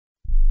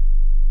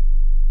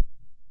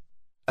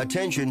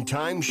Attention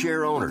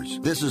timeshare owners.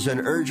 This is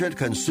an urgent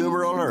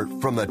consumer alert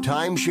from the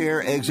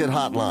Timeshare Exit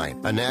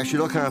Hotline, a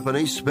national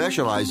company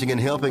specializing in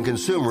helping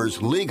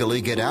consumers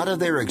legally get out of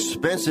their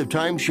expensive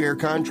timeshare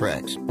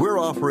contracts. We're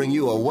offering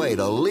you a way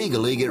to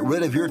legally get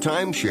rid of your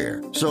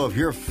timeshare. So if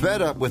you're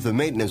fed up with the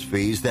maintenance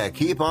fees that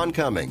keep on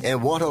coming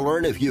and want to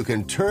learn if you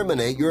can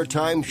terminate your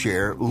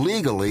timeshare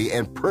legally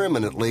and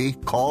permanently,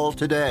 call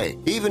today.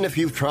 Even if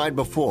you've tried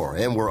before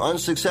and were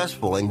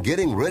unsuccessful in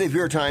getting rid of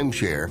your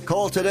timeshare,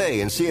 call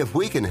today and see if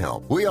we can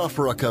help. We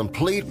offer a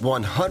complete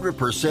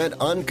 100%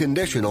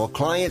 unconditional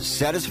client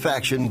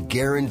satisfaction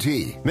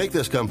guarantee. Make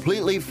this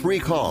completely free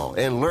call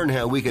and learn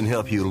how we can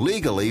help you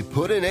legally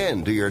put an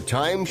end to your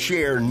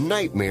timeshare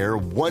nightmare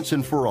once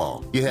and for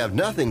all. You have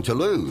nothing to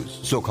lose,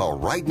 so call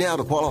right now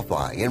to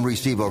qualify and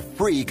receive a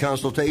free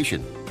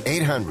consultation.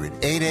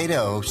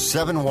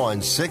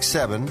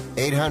 800-880-7167.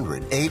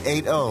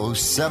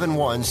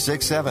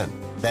 800-880-7167.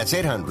 That's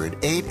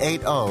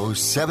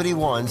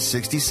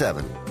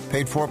 800-880-7167.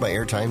 Paid for by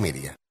Airtime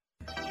Media.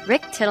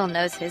 Rick Tittle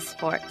knows his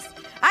sports.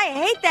 I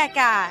hate that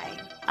guy.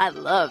 I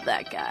love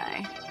that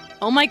guy.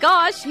 Oh my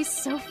gosh, he's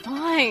so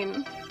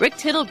fine. Rick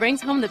Tittle brings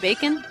home the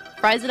bacon,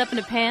 fries it up in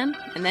a pan,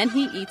 and then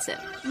he eats it.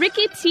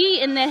 Ricky T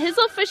in the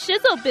hizzle for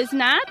shizzle,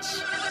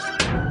 biznatch.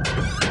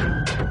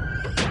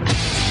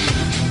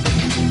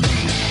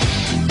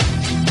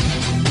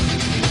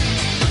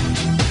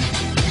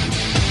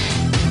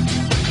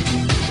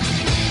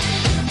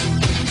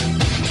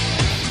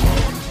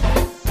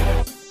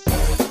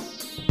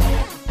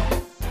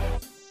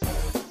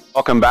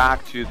 Welcome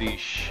back to the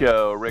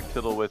show. Rick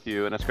Tittle with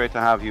you, and it's great to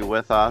have you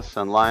with us.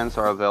 And lines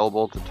are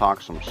available to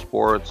talk some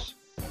sports.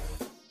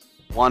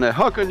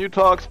 How can you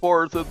talk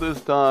sports at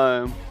this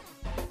time?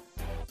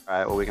 All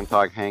right, well, we can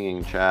talk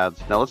hanging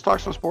chads. Now let's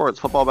talk some sports.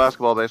 Football,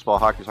 basketball, baseball,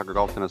 hockey, soccer,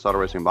 golf, tennis, auto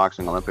racing,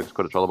 boxing, Olympics,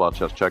 Quidditch, rollerball,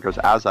 chess, checkers.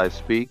 As I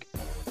speak,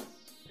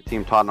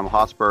 Team Tottenham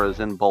Hotspur is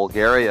in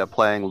Bulgaria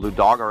playing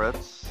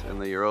Ludogorets in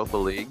the Europa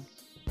League.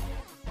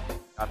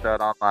 Got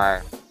that on my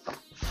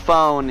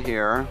phone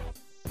here.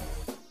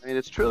 I mean,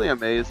 it's truly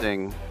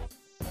amazing.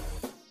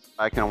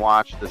 I can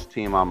watch this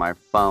team on my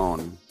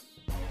phone.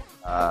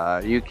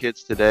 You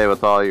kids today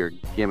with all your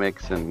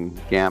gimmicks and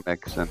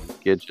gammicks and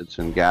gadgets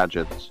and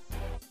gadgets.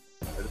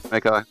 Just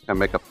make up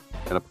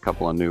a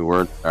couple of new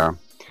words there.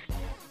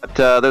 But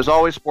there's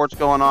always sports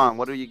going on.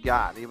 What do you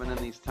got? Even in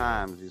these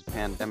times, these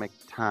pandemic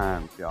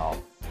times, y'all.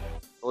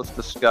 So let's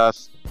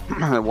discuss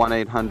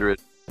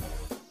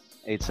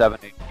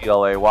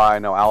 1-800-878-GLAY.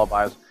 No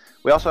alibis.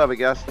 We also have a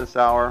guest this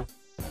hour.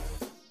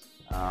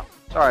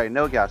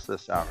 No guest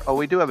this hour. Oh,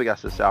 we do have a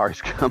guest this hour.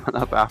 He's coming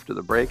up after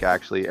the break,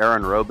 actually.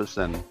 Aaron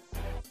Robeson.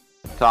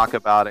 Talk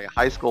about a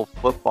high school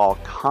football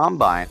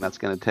combine that's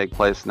going to take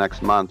place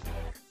next month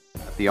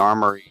at the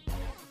Armory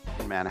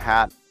in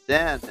Manhattan.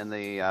 Then, in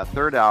the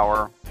third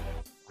hour,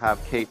 we'll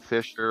have Kate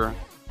Fisher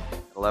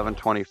at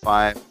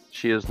 11:25.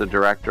 She is the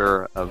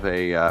director of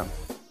a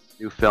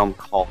new film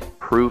called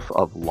Proof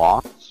of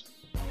Loss.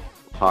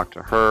 We'll talk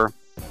to her.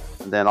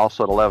 And then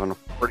also at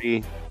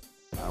 11:40,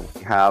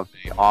 we have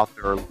the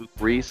author Luke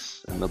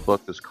Reese, and the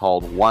book is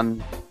called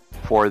One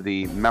for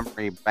the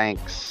Memory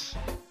Banks.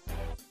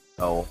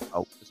 So,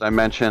 as I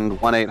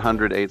mentioned,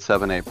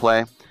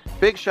 1-800-878-PLAY.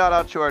 Big shout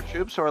out to our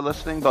troops who are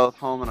listening both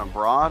home and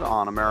abroad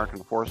on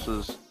American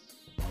Forces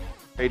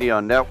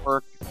Radio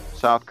Network,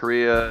 South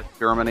Korea,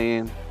 Germany.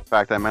 In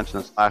fact, I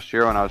mentioned this last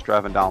year when I was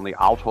driving down the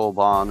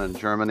Autobahn in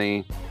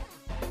Germany,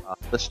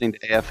 listening to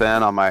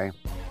AFN on my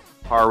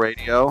car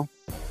radio.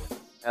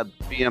 Had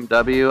the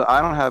BMW.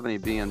 I don't have any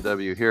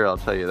BMW here, I'll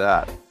tell you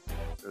that.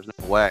 There's no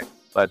way.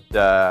 But,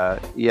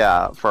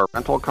 yeah, for a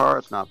rental car,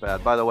 it's not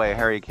bad. By the way,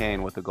 Harry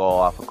Kane with the goal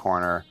off a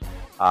corner.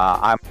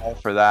 I'm all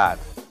for that.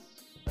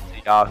 That's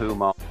a Yahoo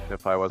moment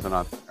if I wasn't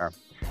on there.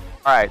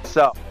 All right,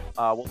 so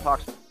we'll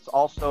talk.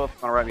 Also, if you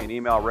want to write me an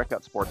email,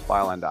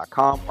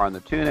 rick@sportsbyline.com, or on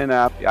the TuneIn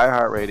app, the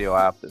iHeartRadio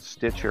app, the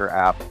Stitcher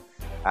app.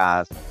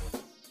 As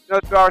 2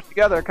 hours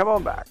together, come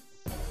on back.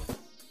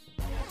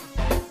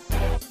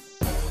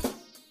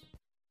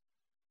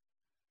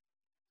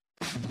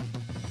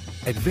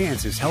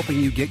 Advance is helping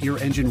you get your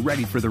engine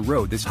ready for the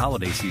road this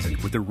holiday season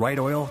with the right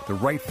oil, the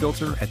right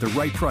filter, at the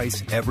right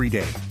price every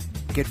day.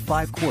 Get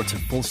 5 quarts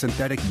of full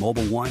synthetic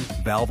Mobil 1,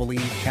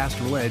 Valvoline,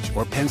 Castrol Edge,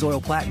 or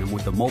Pennzoil Platinum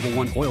with the Mobil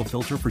 1 oil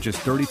filter for just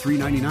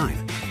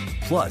 $33.99.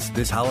 Plus,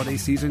 this holiday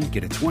season,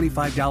 get a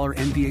 $25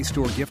 NBA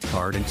store gift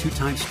card and 2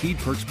 times Speed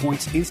Perks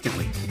points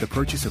instantly with the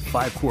purchase of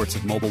 5 quarts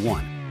of Mobil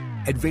 1.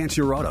 Advance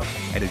your auto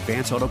at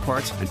Advance Auto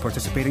Parts and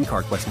participating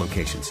CarQuest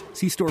locations.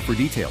 See store for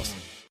details.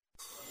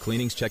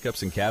 Cleanings,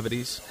 checkups, and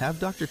cavities? Have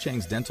Dr.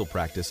 Chang's dental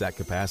practice at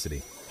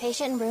capacity.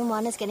 Patient in room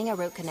 1 is getting a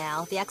root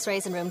canal. The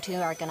x-rays in room 2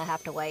 are going to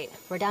have to wait.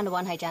 We're down to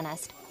 1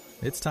 hygienist.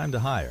 It's time to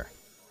hire.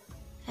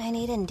 I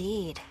need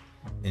Indeed.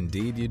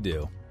 Indeed you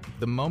do.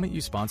 The moment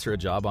you sponsor a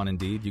job on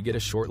Indeed, you get a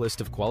short list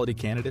of quality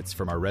candidates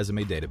from our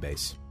resume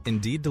database.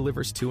 Indeed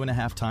delivers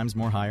 2.5 times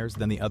more hires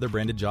than the other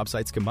branded job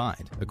sites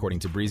combined, according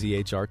to Breezy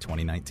HR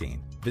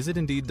 2019. Visit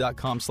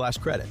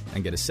Indeed.com/credit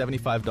and get a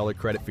 $75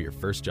 credit for your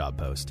first job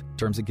post.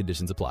 Terms and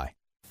conditions apply.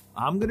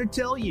 I'm going to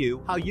tell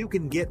you how you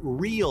can get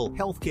real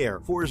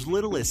healthcare for as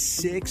little as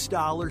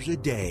 $6 a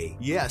day.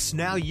 Yes,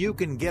 now you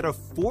can get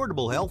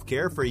affordable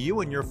healthcare for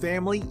you and your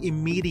family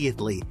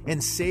immediately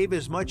and save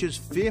as much as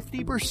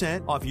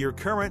 50% off your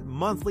current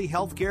monthly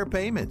healthcare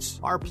payments.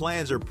 Our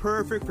plans are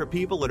perfect for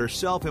people that are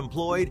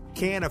self-employed,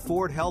 can't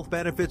afford health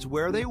benefits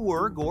where they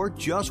work, or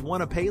just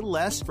want to pay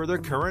less for their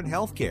current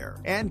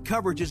healthcare. And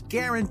coverage is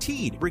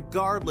guaranteed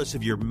regardless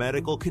of your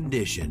medical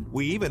condition.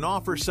 We even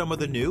offer some of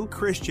the new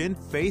Christian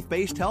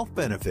faith-based health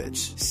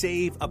benefits.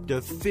 Save up to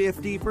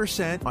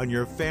 50% on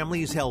your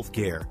family's health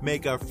care.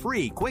 Make a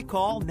free quick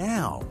call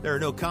now. There are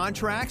no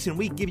contracts, and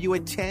we give you a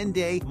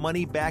 10-day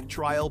money-back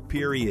trial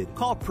period.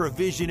 Call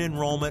Provision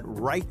Enrollment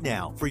right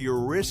now for your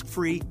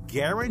risk-free,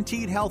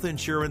 guaranteed health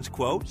insurance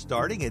quote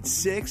starting at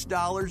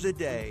 $6 a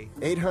day.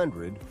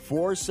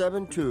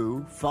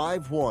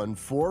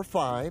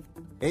 800-472-5145.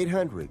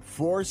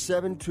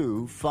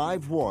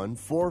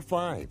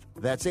 800-472-5145.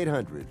 That's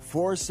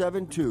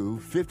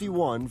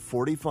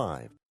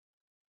 800-472-5145.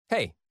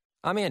 Hey,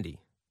 I'm Andy.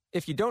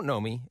 If you don't know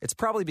me, it's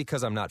probably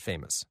because I'm not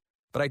famous.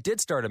 But I did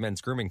start a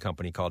men's grooming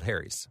company called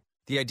Harry's.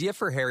 The idea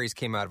for Harry's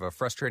came out of a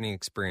frustrating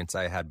experience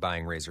I had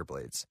buying razor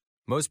blades.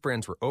 Most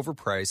brands were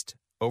overpriced,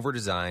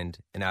 overdesigned,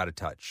 and out of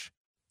touch.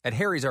 At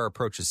Harry's, our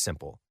approach is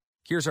simple.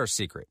 Here's our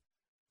secret.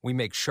 We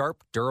make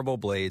sharp, durable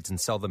blades and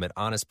sell them at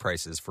honest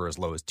prices for as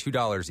low as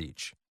 $2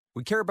 each.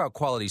 We care about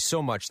quality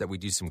so much that we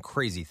do some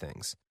crazy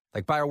things,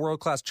 like buy a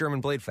world-class German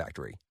blade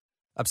factory.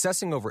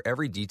 Obsessing over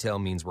every detail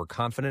means we're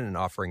confident in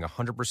offering a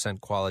 100%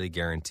 quality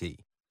guarantee.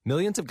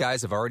 Millions of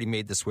guys have already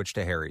made the switch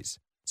to Harry's,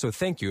 so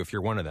thank you if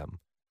you're one of them.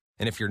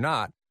 And if you're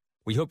not,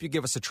 we hope you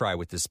give us a try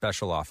with this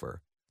special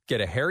offer.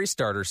 Get a Harry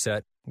starter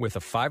set with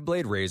a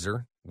 5-blade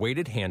razor,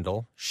 weighted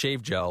handle,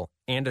 shave gel,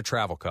 and a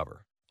travel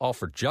cover, all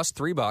for just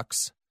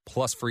 $3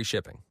 plus free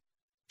shipping.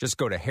 Just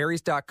go to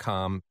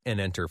harrys.com and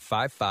enter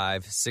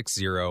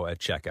 5560 at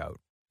checkout.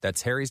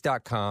 That's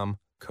harrys.com,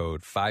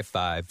 code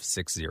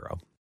 5560.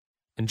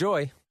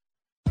 Enjoy.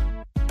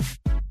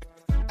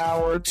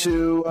 Hour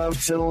 2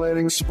 of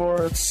titillating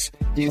sports.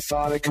 You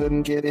thought it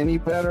couldn't get any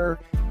better,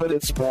 but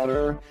it's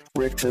better.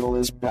 Rick Tittle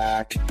is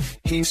back.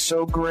 He's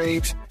so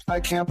great. I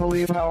can't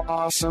believe how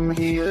awesome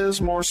he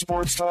is. More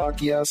sports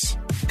talk, yes.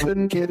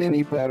 Couldn't get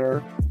any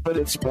better, but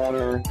it's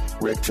better.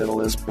 Rick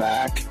Tittle is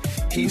back.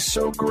 He's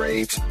so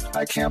great.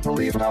 I can't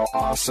believe how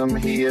awesome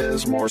he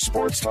is. More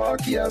sports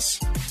talk, yes.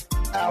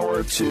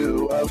 Hour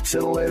 2 of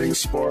titillating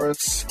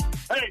sports.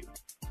 Hey,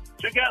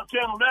 check out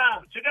Channel 9.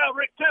 Check out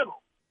Rick Tittle.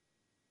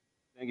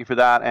 Thank you for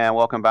that, and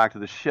welcome back to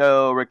the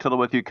show. Rick Tittle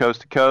with you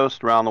coast to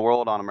coast, around the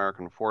world on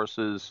American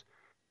Forces.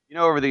 You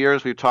know, over the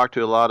years, we've talked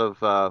to a lot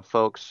of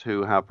folks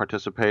who have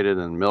participated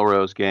in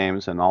Millrose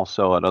games and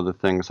also at other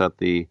things at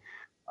the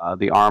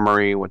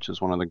Armory, which is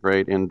one of the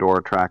great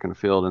indoor track and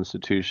field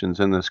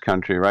institutions in this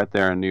country, right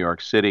there in New York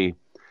City.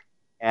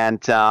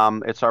 And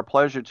it's our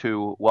pleasure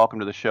to welcome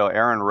to the show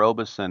Aaron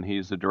Robeson.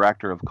 He's the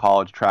director of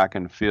college track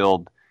and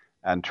field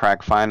and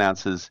track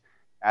finances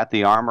at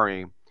the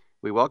Armory.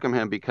 We welcome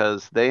him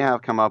because they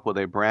have come up with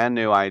a brand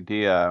new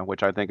idea,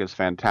 which I think is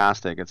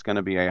fantastic. It's going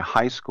to be a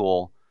high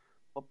school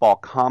football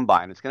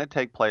combine. It's going to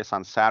take place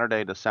on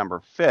Saturday,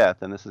 December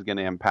 5th, and this is going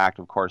to impact,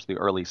 of course, the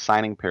early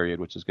signing period,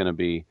 which is going to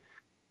be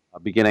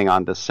beginning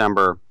on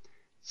December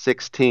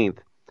 16th.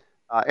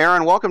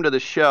 Aaron, welcome to the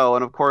show.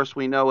 And, of course,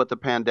 we know with the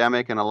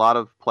pandemic and a lot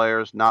of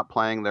players not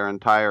playing their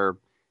entire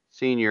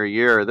senior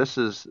year, this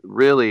is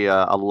really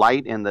a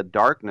light in the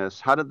darkness.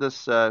 How did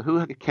this,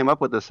 who came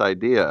up with this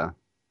idea?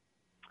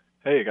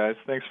 Hey, guys.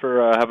 Thanks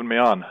for having me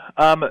on.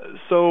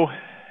 So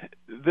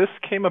this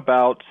came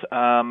about,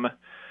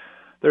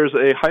 there's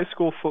a high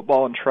school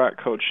football and track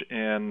coach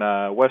in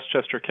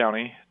Westchester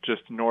County,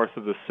 just north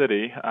of the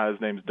city.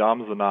 His name's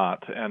Dom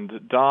Zanat.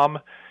 And Dom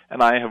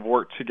and I have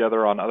worked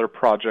together on other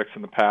projects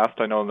in the past.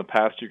 I know in the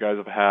past you guys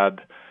have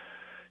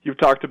you've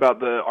talked about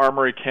the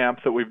Armory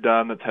camp that we've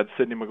done that's had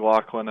Sidney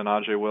McLaughlin and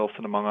Ajay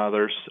Wilson, among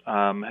others.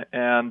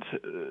 And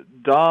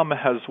Dom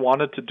has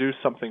wanted to do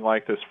something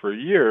like this for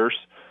years.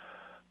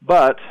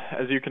 But,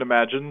 as you can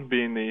imagine,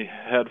 being the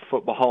head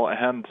football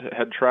and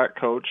head track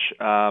coach,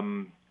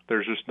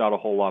 there's just not a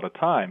whole lot of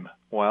time.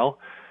 Well,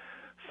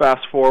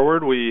 fast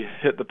forward, we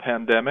hit the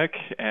pandemic,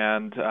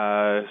 and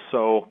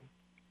so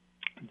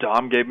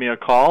Dom gave me a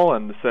call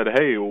and said,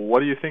 hey, what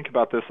do you think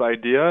about this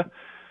idea?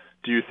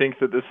 Do you think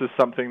that this is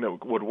something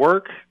that would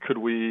work? Could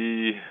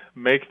we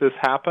make this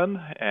happen?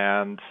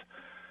 And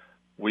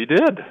we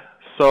did.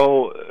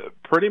 So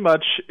pretty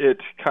much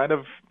it kind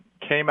of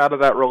came out of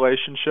that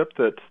relationship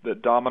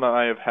that Dom and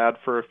I have had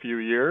for a few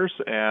years,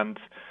 and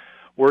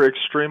we're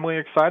extremely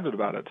excited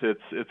about it.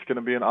 It's going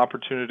to be an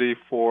opportunity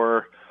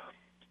for,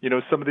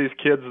 some of these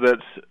kids that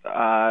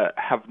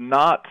have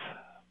not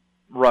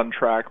run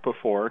track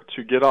before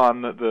to get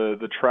on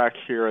the track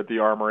here at the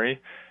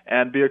Armory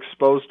and be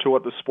exposed to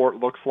what the sport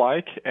looks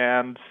like,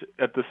 and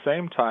at the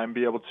same time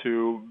be able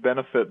to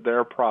benefit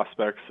their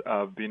prospects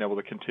of being able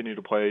to continue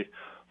to play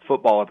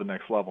football at the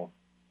next level.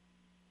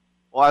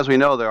 Well, as we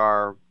know, there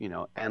are,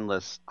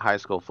 endless high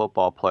school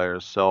football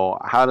players. So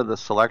how did the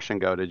selection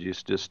go? Did you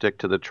just stick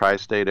to the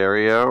tri-state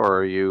area, or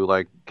are you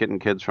like getting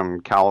kids from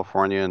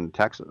California and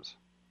Texas?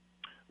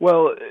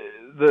 Well,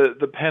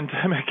 the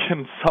pandemic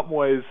in some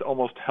ways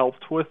almost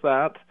helped with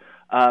that.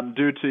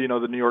 Due to,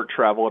 the New York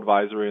travel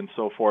advisory and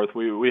so forth,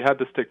 we had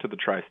to stick to the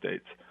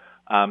tri-states.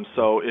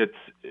 So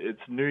it's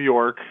New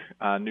York,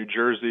 New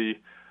Jersey,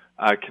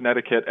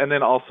 Connecticut, and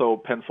then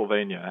also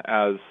Pennsylvania,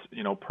 as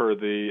per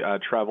the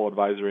travel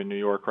advisory in New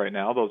York right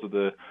now. Those are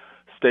the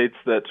states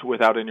that,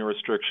 without any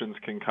restrictions,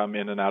 can come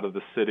in and out of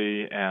the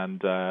city. And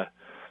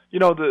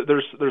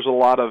there's a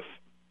lot of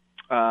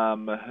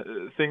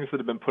things that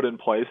have been put in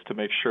place to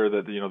make sure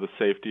that the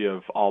safety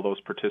of all those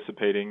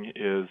participating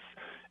is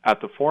at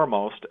the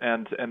foremost,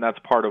 and that's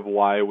part of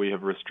why we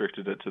have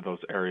restricted it to those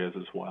areas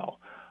as well,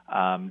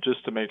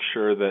 just to make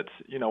sure that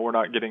we're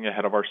not getting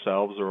ahead of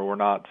ourselves, or we're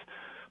not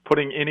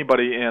putting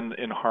anybody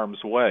in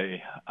harm's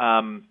way.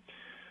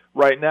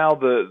 Right now,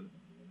 the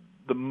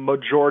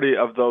majority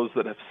of those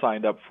that have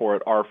signed up for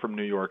it are from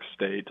New York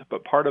State,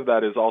 but part of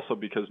that is also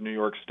because New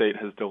York State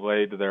has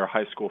delayed their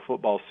high school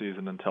football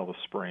season until the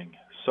spring.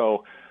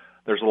 So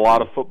there's a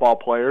lot of football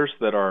players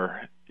that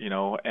are,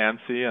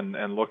 antsy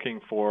and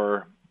looking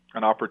for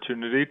an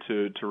opportunity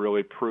to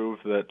really prove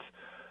that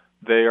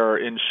they are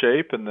in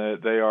shape and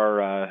that they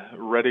are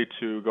ready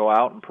to go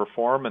out and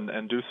perform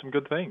and do some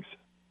good things.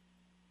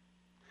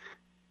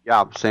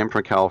 Yeah, same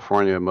for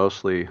California,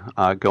 mostly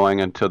going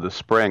into the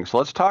spring. So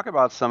let's talk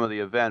about some of the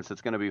events.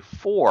 It's going to be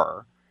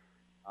 4.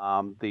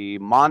 The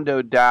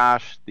Mondo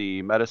Dash,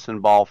 the medicine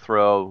ball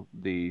throw,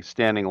 the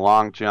standing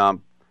long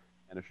jump,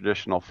 and a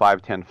traditional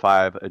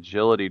 5-10-5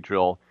 agility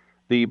drill.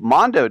 The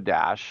Mondo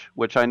Dash,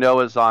 which I know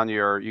is on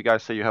you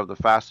guys say you have the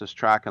fastest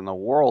track in the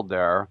world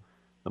there,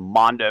 the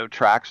Mondo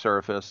track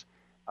surface,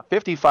 a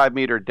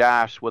 55-meter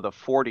dash with a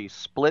 40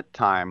 split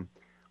time.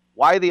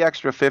 Why the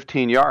extra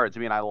 15 yards? I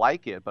mean, I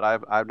like it, but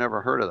I've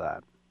never heard of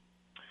that.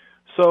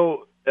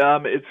 So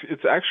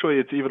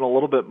it's even a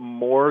little bit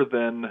more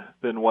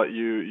than what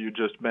you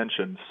just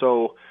mentioned.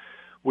 So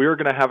we are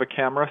going to have a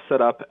camera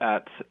set up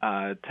at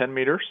 10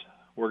 meters.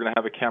 We're going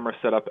to have a camera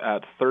set up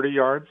at 30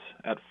 yards,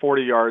 at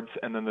 40 yards,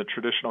 and then the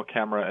traditional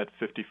camera at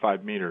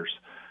 55 meters.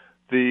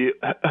 The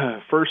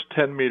first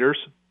 10 meters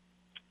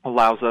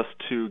allows us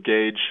to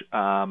gauge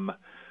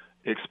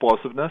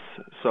explosiveness.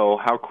 So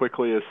how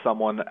quickly is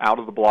someone out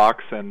of the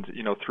blocks and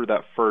through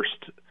that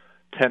first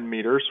 10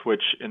 meters,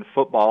 which in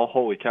football,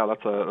 holy cow,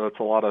 that's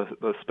a lot of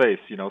the space.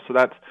 So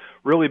that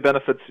really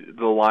benefits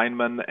the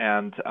linemen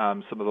and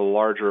some of the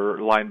larger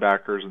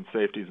linebackers and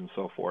safeties and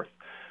so forth.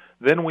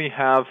 Then we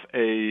have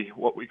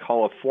what we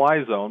call a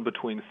fly zone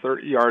between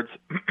 30 yards,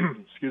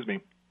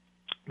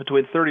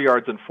 between 30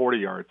 yards and 40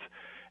 yards.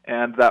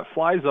 And that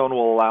fly zone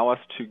will allow us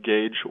to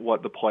gauge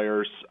what the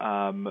player's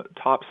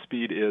top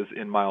speed is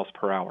in miles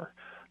per hour.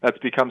 That's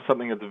become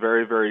something that's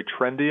very, very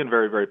trendy and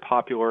very, very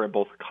popular in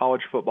both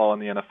college football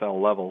and the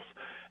NFL levels.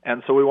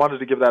 And so we wanted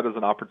to give that as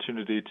an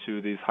opportunity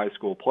to these high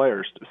school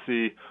players to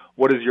see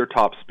what is your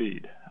top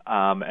speed.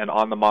 And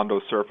on the Mondo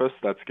surface,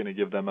 that's going to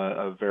give them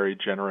a very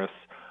generous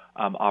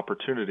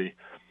opportunity.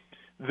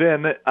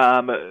 Then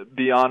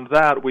beyond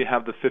that, we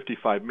have the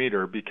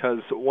 55-meter, because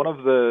one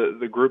of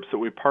the groups that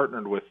we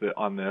partnered with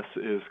on this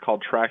is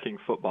called Tracking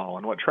Football.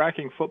 And what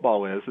Tracking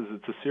Football is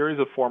it's a series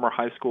of former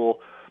high school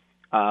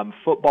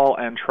football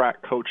and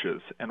track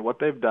coaches. And what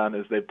they've done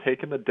is they've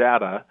taken the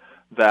data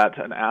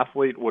that an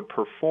athlete would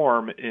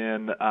perform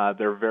in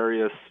their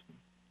various,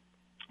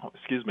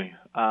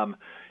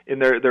 in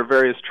their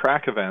various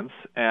track events,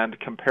 and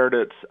compared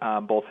it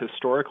both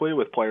historically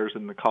with players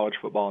in the college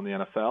football and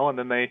the NFL, and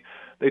then they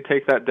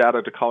take that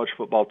data to college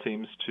football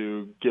teams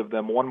to give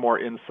them one more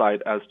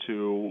insight as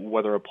to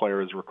whether a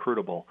player is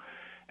recruitable.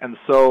 And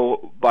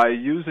so by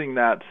using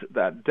that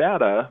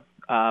data,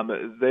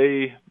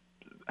 they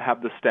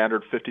have the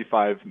standard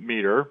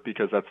 55-meter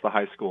because that's the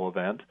high school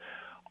event.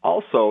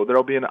 Also, there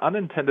will be an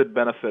unintended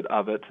benefit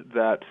of it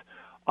that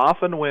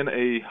often when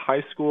a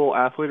high school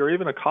athlete or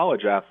even a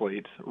college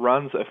athlete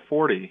runs a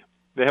 40,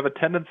 they have a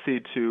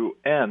tendency to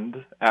end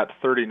at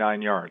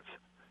 39 yards.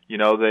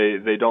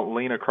 They don't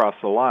lean across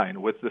the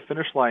line. With the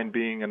finish line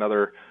being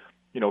another,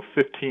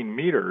 15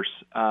 meters,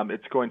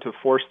 it's going to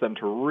force them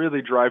to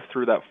really drive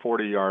through that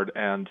 40-yard,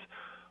 and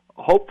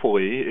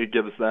hopefully it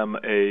gives them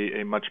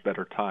a much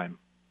better time.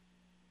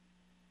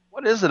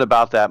 What is it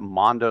about that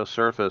Mondo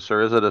surface,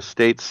 or is it a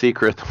state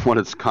secret what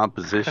its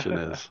composition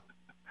is?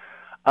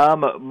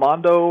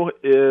 Mondo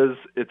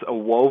it's a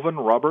woven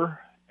rubber,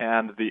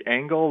 and the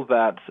angle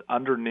that's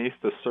underneath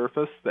the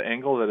surface, the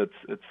angle that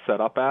it's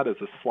set up at, is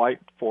a slight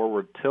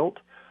forward tilt,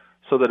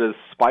 so that as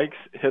spikes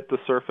hit the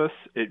surface,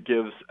 it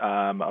gives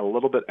a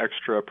little bit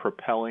extra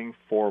propelling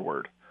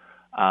forward,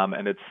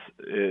 and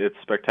it's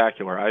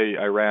spectacular.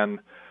 I ran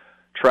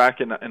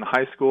track in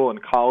high school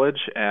and college,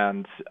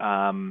 and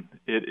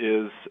it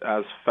is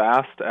as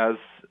fast as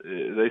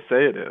they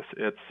say it is.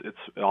 It's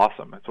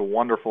awesome. It's a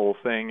wonderful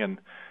thing, and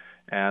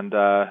and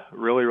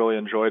really, really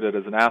enjoyed it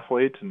as an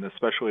athlete and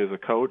especially as a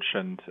coach.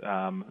 And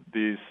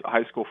these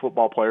high school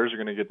football players are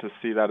going to get to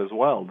see that as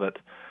well, that,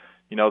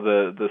 you know,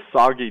 the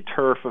soggy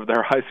turf of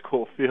their high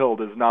school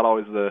field is not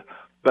always the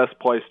best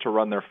place to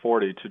run their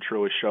 40 to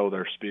truly show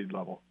their speed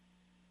level.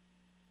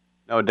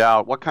 No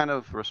doubt. What kind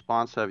of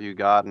response have you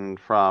gotten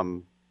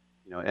from,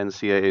 you know,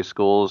 NCAA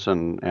schools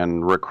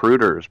and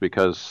recruiters?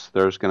 Because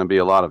there's going to be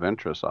a lot of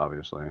interest,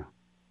 obviously.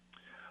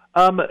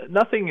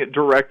 Nothing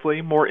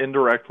directly, more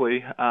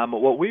indirectly.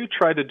 What we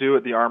try to do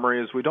at the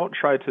Armory is we don't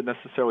try to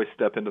necessarily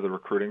step into the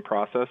recruiting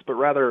process, but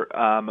rather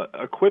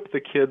equip the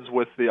kids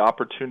with the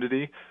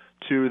opportunity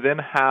to then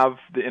have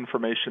the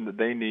information that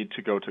they need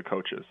to go to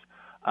coaches.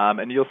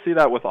 And you'll see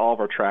that with all of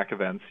our track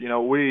events. You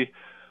know,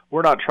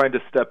 we're not trying to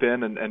step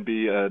in and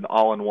be an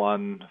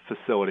all-in-one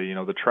facility. You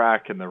know, the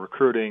track and the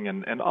recruiting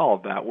and all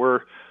of that. We're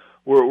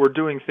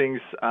doing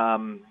things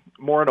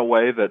more in a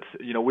way that,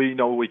 you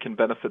know we can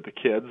benefit the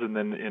kids, and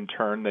then in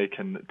turn they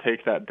can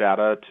take that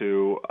data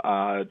to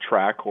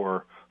track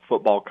or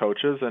football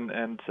coaches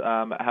and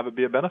have it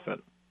be a benefit.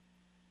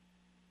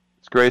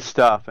 It's great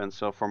stuff. And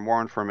so for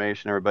more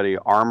information, everybody,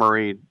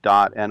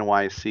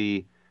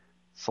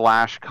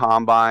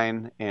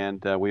 armory.nyc/combine.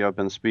 And we have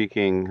been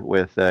speaking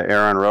with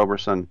Aaron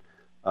Roberson.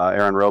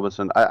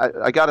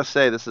 I got to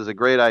say, this is a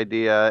great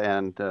idea.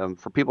 And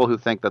for people who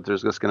think that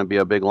there's just going to be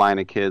a big line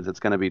of kids, it's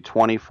going to be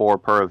 24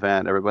 per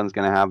event. Everyone's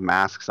going to have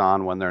masks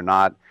on when they're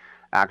not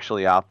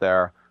actually out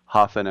there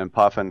huffing and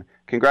puffing.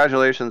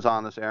 Congratulations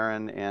on this,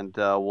 Aaron. And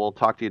we'll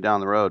talk to you down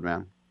the road,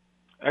 man.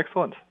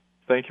 Excellent.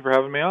 Thank you for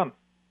having me on.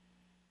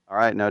 All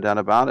right, no doubt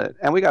about it.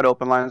 And we got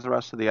open lines the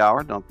rest of the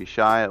hour. Don't be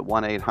shy at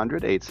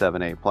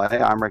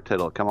 1-800-878-PLAY. I'm Rick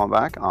Tittle. Come on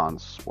back on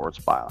Sports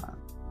Byline.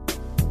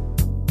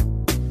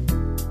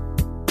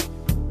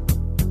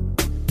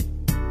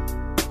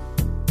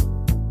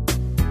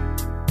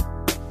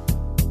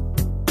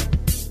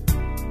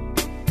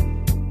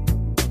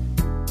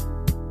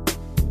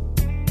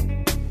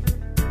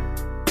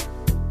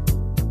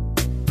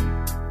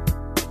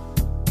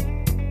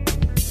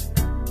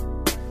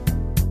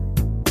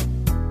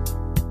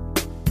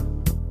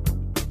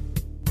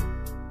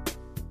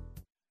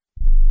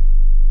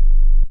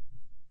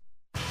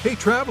 Hey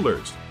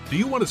travelers, do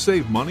you want to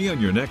save money on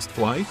your next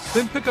flight?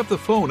 Then pick up the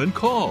phone and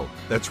call.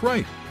 That's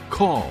right,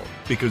 call,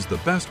 because the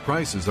best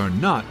prices are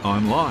not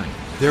online.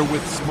 They're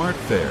with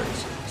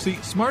SmartFares. See,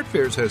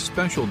 SmartFares has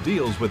special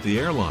deals with the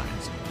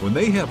airlines. When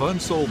they have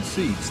unsold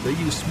seats, they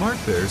use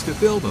SmartFares to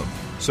fill them.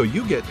 So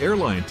you get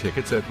airline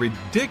tickets at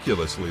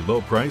ridiculously low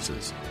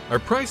prices. Our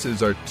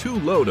prices are too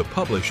low to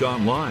publish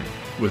online.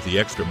 With the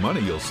extra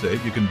money you'll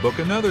save, you can book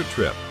another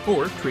trip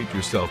or treat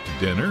yourself to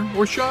dinner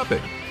or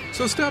shopping.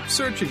 So stop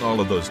searching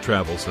all of those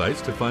travel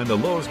sites to find the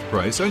lowest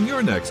price on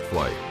your next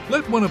flight.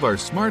 Let one of our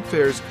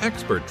SmartFares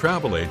expert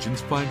travel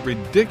agents find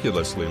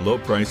ridiculously low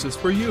prices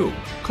for you.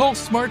 Call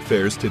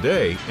SmartFares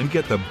today and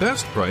get the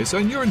best price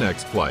on your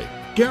next flight.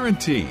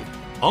 Guaranteed.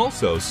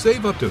 Also,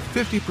 save up to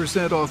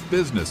 50% off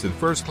business and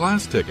first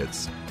class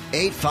tickets.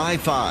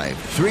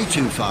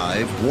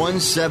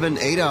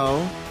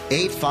 855-325-1780.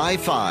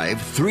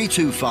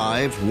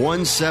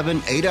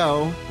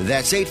 855-325-1780.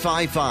 That's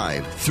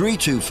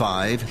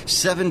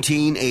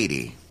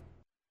 855-325-1780.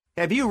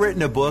 Have you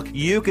written a book?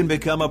 You can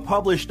become a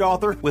published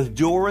author with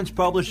Dorrance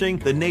Publishing,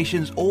 the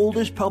nation's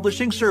oldest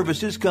publishing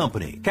services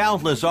company.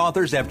 Countless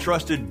authors have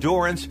trusted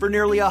Dorrance for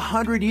nearly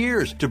 100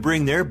 years to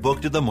bring their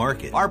book to the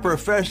market. Our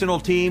professional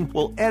team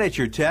will edit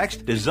your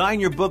text, design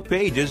your book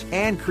pages,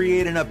 and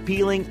create an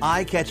appealing,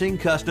 eye-catching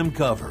custom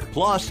cover.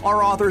 Plus,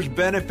 our authors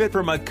benefit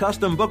from a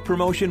custom book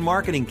promotion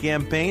marketing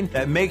campaign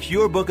that makes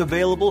your book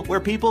available where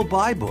people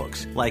buy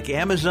books, like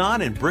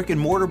Amazon and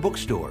brick-and-mortar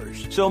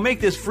bookstores. So make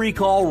this free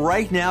call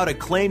right now to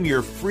claim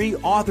your free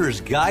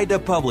author's guide to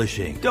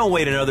publishing. Don't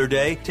wait another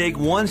day. Take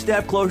one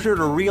step closer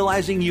to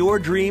realizing your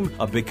dream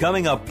of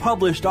becoming a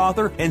published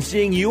author and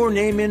seeing your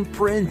name in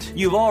print.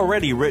 You've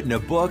already written a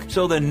book,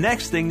 so the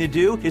next thing to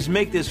do is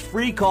make this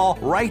free call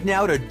right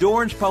now to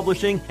Dorrance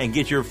Publishing and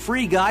get your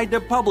free guide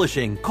to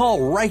publishing.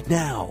 Call right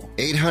now.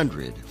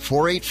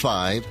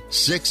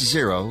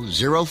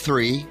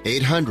 800-485-6003.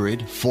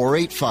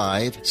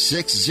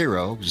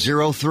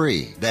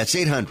 800-485-6003. That's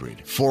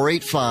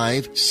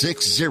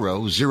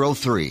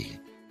 800-485-6003.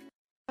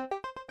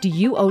 Do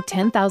you owe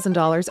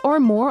 $10,000 or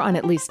more on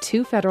at least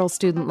 2 federal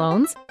student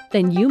loans?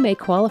 Then you may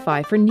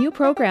qualify for new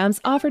programs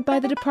offered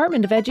by the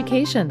Department of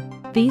Education.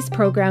 These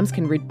programs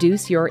can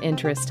reduce your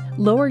interest,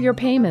 lower your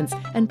payments,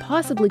 and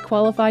possibly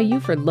qualify you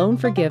for loan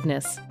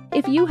forgiveness.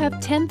 If you have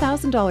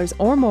 $10,000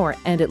 or more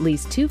and at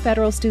least 2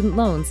 federal student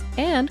loans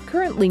and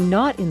currently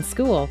not in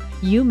school,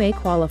 you may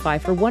qualify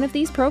for one of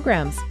these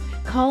programs.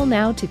 Call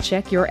now to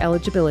check your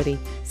eligibility.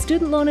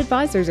 Student loan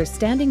advisors are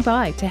standing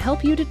by to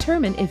help you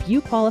determine if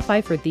you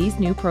qualify for these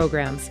new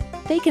programs.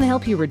 They can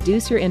help you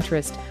reduce your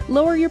interest,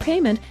 lower your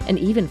payment, and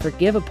even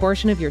forgive a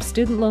portion of your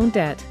student loan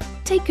debt.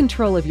 Take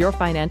control of your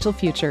financial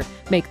future.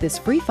 Make this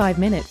free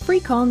 5-minute free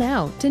call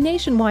now to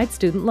Nationwide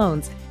Student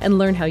Loans and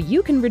learn how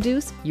you can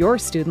reduce your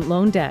student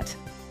loan debt.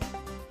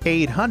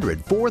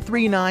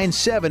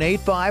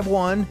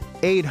 800-439-7851.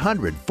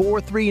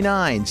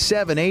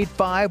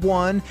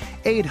 800-439-7851.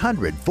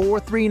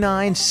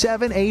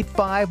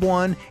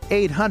 800-439-7851.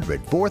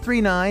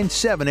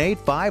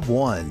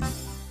 800-439-7851.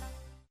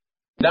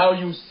 Now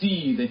you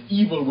see that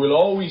evil will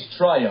always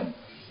triumph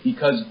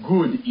because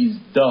good is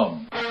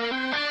dumb.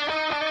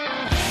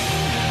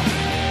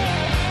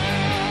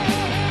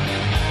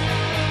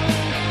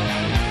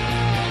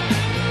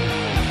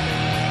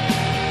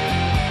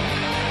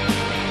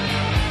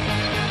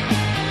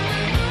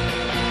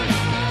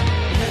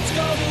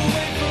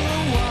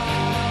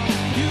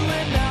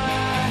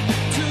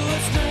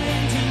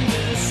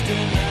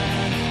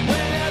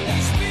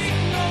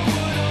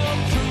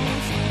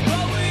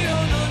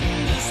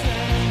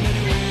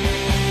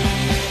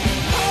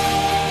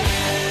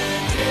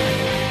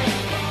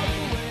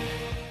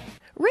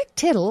 Rick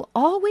Tittle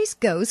always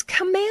goes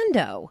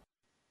commando.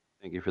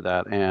 Thank you for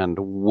that, and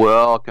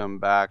welcome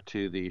back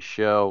to the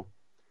show.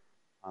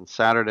 On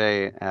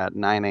Saturday at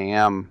 9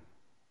 a.m.,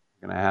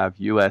 we're going to have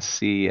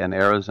USC and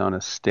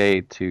Arizona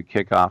State to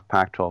kick off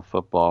Pac-12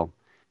 football.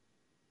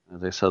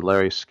 As I said,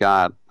 Larry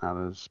Scott, out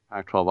of his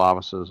Pac-12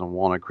 offices in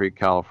Walnut Creek,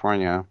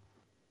 California,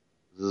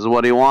 this is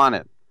what he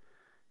wanted.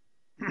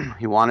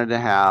 He wanted to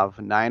have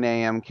 9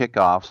 a.m.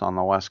 kickoffs on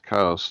the West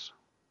Coast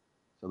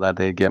so that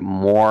they'd get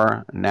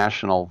more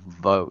national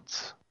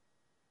votes.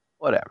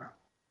 Whatever.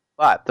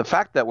 But the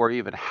fact that we're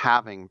even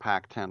having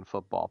Pac-10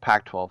 football,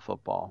 Pac-12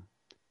 football,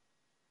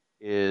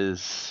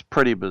 is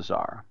pretty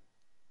bizarre.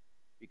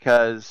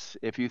 Because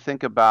if you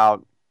think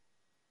about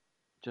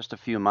just a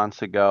few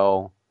months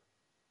ago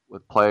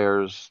with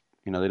players,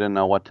 they didn't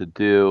know what to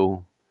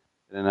do,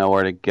 they didn't know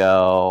where to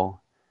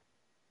go.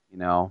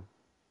 You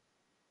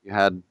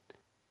had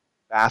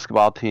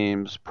basketball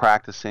teams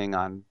practicing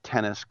on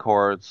tennis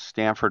courts.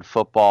 Stanford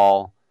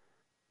football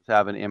was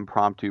having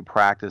impromptu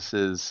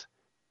practices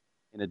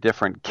in a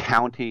different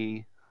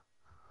county,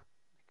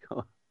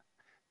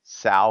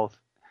 south.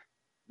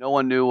 No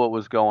one knew what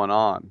was going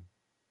on,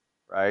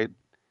 right?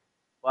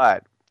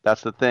 But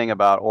that's the thing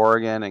about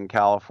Oregon and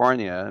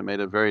California. It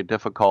made it very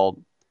difficult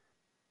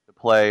to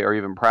play or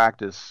even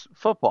practice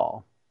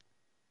football.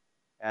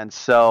 And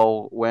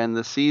so when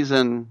the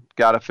season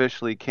got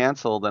officially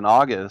canceled in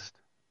August,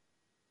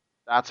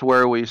 that's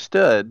where we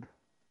stood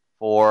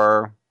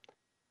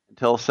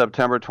until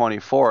September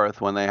 24th,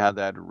 when they had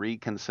that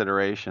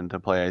reconsideration to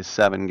play a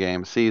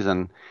 7-game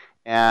season.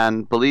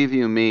 And believe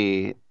you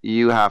me,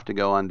 you have to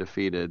go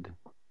undefeated.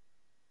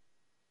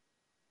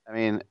 I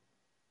mean,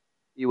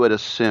 you would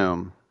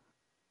assume,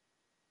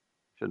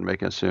 shouldn't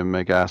make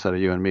ass out of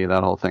you and me,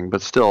 that whole thing.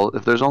 But still,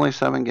 if there's only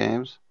 7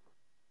 games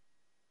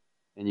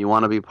and you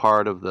want to be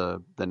part of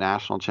the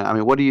national championship, I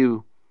mean, what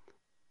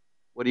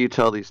do you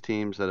tell these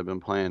teams that have been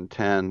playing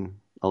 10,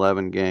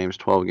 11 games,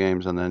 12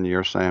 games, and then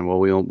you're saying, well,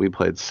 we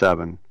played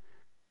 7.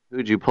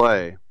 Who'd you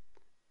play?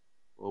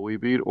 Well, we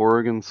beat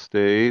Oregon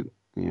State,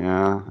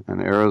 yeah,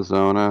 and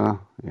Arizona,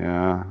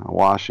 yeah,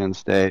 Washington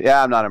State.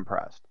 Yeah, I'm not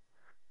impressed.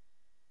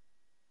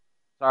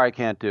 Sorry, I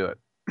can't do it.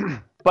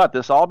 But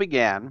this all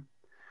began,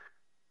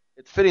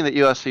 it's fitting that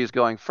USC is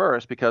going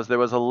first because there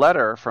was a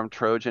letter from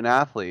Trojan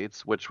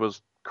athletes, which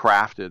was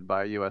crafted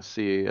by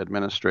USC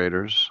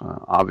administrators,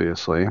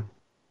 obviously.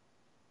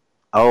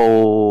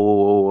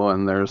 Oh,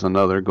 and there's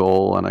another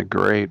goal and a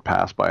great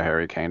pass by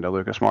Harry Kane to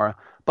Lucas Moura.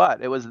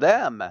 But it was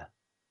them.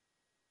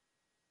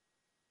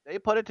 They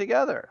put it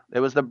together.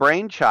 It was the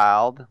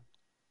brainchild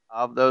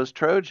of those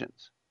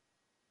Trojans.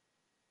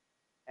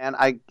 And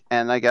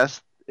I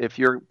guess if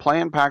you're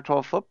playing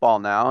Pac-12 football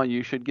now,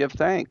 you should give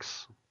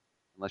thanks,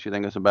 unless you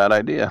think it's a bad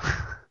idea.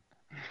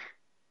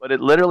 But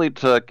it literally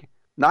took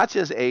not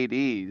just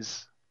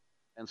ADs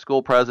and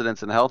school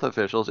presidents and health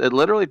officials, it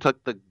literally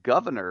took the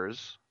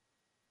governors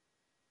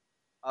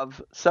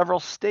of several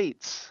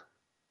states.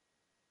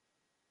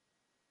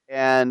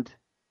 And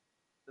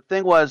the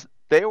thing was,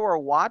 they were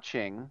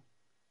watching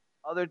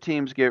other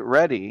teams get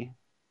ready,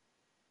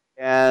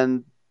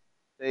 and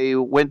they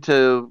went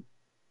to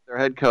their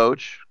head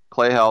coach,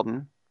 Clay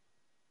Helton.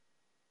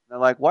 They're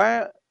like,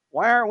 why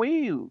aren't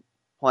we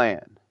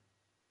playing?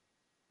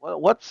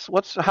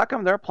 How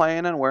come they're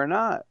playing and we're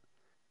not?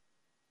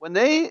 When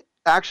they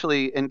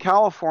actually, in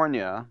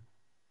California,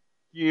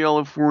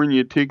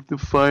 take the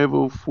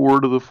 504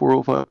 to the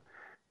 405.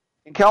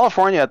 In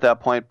California at that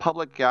point,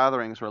 public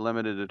gatherings were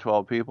limited to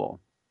 12 people.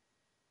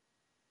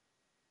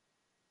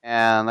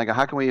 And like,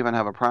 how can we even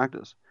have a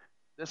practice?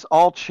 This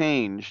all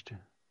changed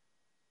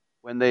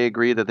when they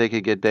agreed that they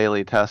could get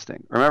daily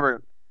testing.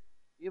 Remember,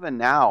 even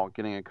now,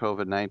 getting a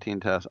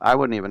COVID-19 test, I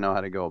wouldn't even know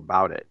how to go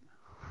about it.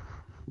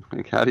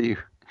 Like, how do you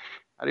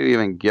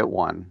even get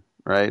one,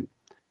 right?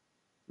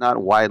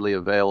 Not widely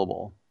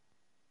available.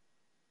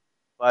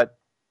 But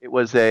it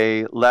was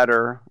a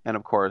letter, and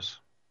of course,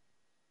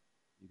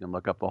 you can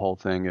look up the whole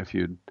thing if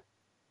you'd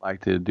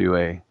like to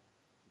do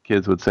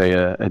kids would say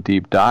a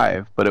deep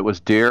dive, but it was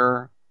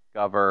Dear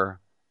Governor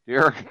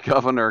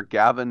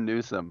Gavin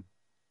Newsom.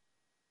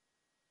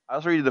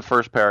 I'll read you the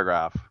first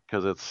paragraph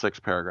because it's 6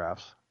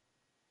 paragraphs.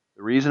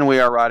 The reason we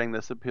are writing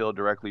this appeal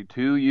directly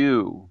to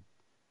you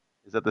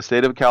is that the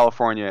state of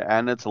California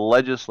and its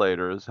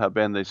legislators have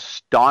been the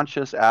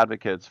staunchest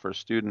advocates for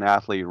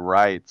student-athlete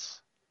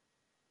rights.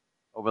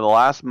 Over the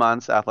last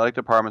months, athletic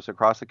departments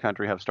across the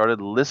country have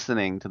started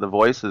listening to the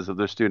voices of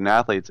their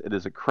student-athletes. It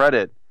is a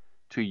credit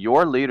to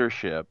your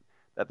leadership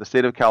that the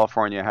state of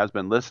California has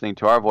been listening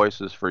to our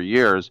voices for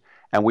years,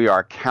 and we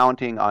are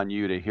counting on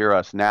you to hear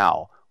us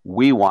now.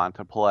 We want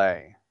to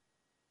play.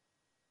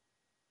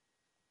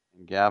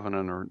 And Gavin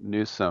and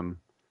Newsom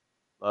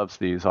loves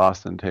these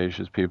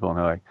ostentatious people, and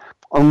they're like,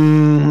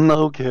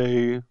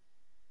 okay.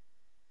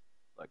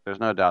 Like, there's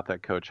no doubt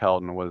that Coach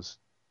Heldon was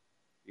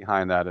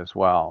behind that as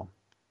well.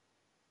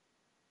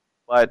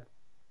 But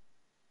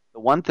the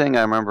one thing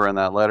I remember in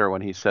that letter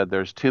when he said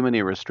there's too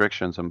many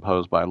restrictions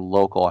imposed by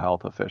local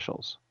health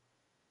officials.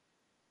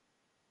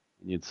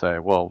 And you'd say,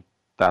 well,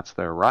 that's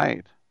their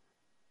right.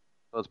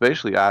 So it's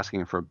basically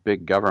asking for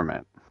big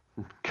government.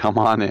 Come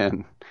on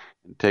in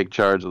and take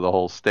charge of the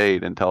whole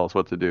state and tell us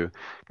what to do.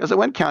 Because it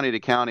went county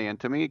to county, and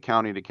to me,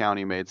 county to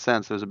county made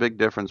sense. There's a big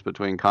difference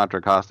between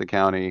Contra Costa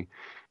County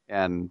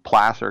and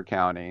Placer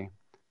County.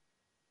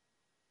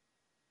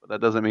 But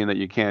that doesn't mean that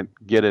you can't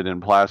get it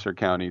in Placer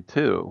County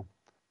too.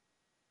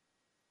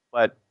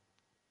 But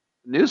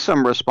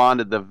Newsom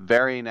responded the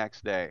very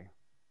next day.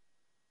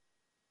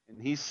 And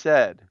he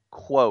said,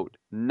 quote,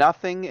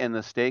 nothing in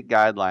the state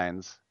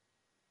guidelines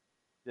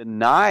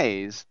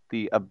denies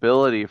the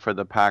ability for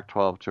the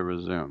Pac-12 to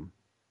resume.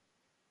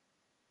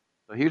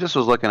 So he just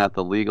was looking at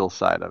the legal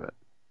side of it.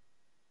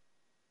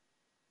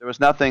 There was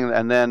nothing,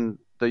 and then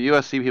the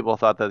USC people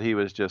thought that he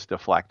was just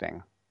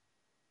deflecting.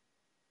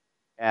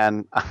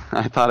 And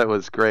I thought it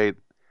was great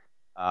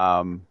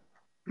that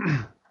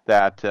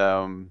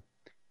the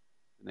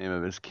name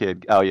of his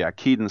kid,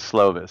 Keaton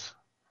Slovis,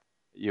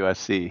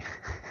 USC.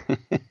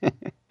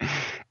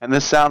 And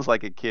this sounds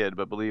like a kid,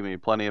 but believe me,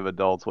 plenty of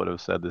adults would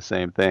have said the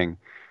same thing.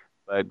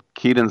 But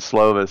Keaton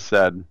Slovis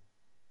said,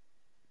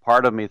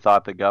 part of me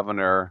thought the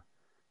governor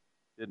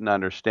didn't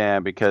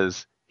understand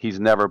because he's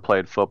never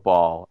played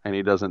football and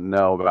he doesn't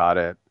know about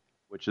it,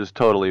 which is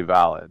totally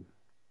valid.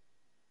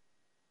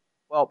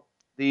 Well,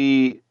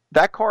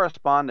 that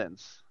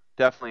correspondence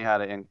definitely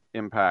had an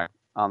impact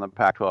on the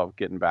Pac-12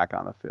 getting back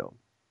on the field.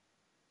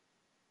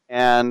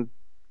 And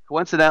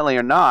coincidentally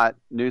or not,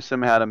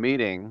 Newsom had a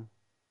meeting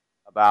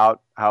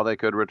about how they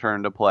could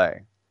return to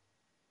play.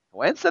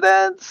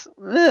 Coincidence?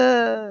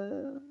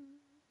 Probably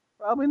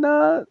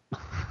not.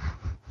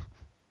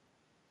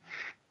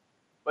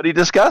 But he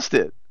discussed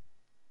it.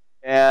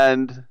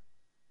 And,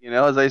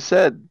 as I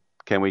said,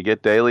 can we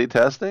get daily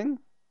testing?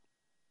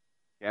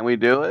 Can we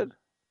do it?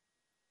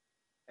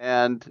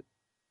 And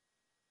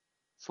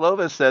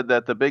Slovis said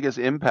that the biggest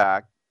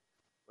impact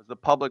was the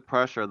public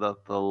pressure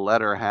that the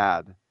letter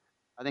had.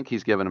 I think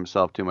he's given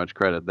himself too much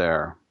credit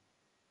there.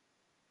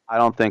 I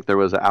don't think there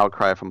was an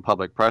outcry from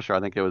public pressure. I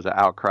think it was an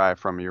outcry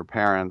from your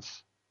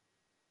parents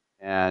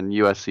and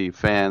USC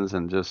fans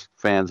and just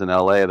fans in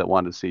LA that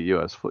wanted to see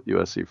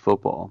USC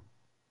football.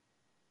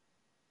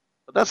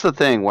 But that's the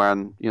thing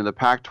when the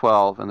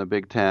Pac-12 and the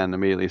Big Ten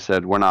immediately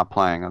said, we're not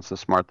playing. That's the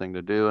smart thing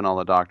to do. And all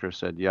the doctors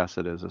said, yes,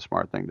 it is a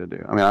smart thing to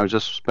do. I mean, I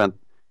just spent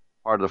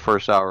part of the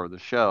first hour of the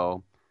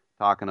show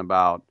talking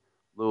about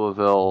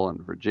Louisville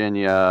and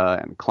Virginia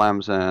and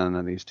Clemson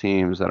and these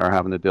teams that are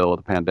having to deal with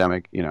the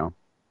pandemic, And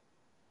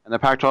the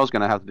Pac-12 is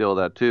going to have to deal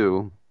with that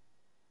too.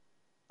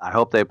 I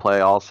hope they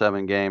play all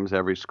 7 games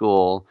every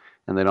school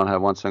and they don't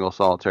have one single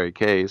solitary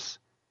case.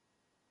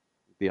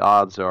 The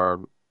odds are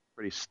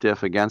pretty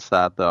stiff against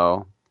that,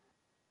 though.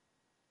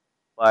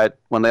 But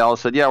when they all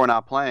said, yeah, we're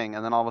not playing,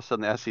 and then all of a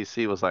sudden the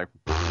SEC was like,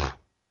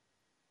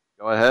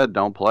 go ahead,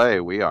 don't play,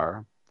 we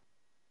are.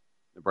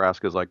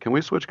 Nebraska's like, can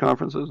we switch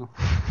conferences?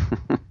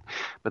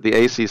 But the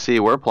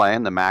ACC, we're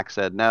playing. The MAC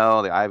said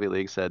no. The Ivy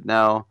League said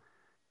no.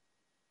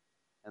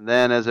 And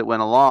then as it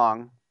went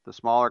along, the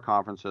smaller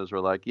conferences were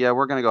like, yeah,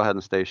 we're going to go ahead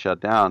and stay shut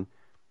down.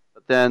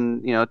 But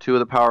then, 2 of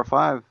the Power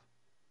 5,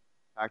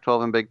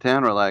 Pac-12 and Big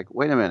Ten, were like,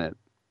 wait a minute.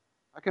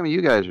 How come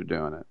you guys are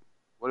doing it?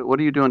 What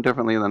are you doing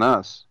differently than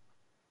us?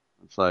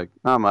 It's like,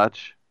 not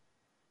much.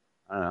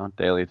 I don't know,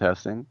 daily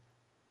testing.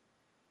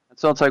 And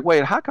so it's like,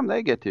 wait, how come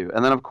they get to?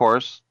 And then, of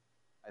course,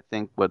 I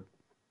think what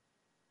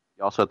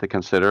you also have to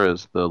consider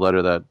is the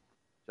letter that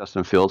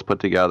Justin Fields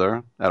put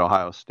together at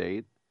Ohio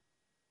State.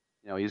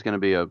 He's going to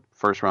be a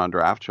first-round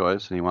draft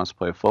choice, and he wants to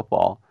play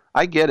football.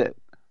 I get it.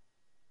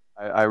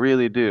 I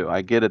really do.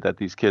 I get it that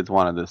these kids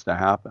wanted this to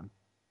happen.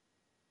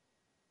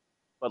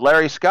 But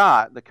Larry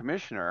Scott, the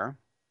commissioner,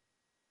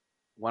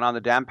 went on the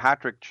Dan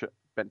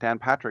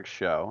Patrick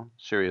show,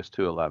 Sirius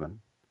 211,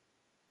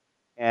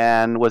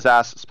 and was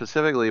asked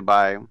specifically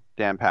by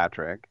Dan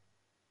Patrick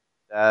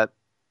that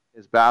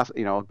is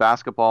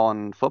basketball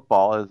and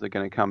football, is it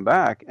going to come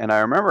back? And I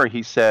remember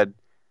he said,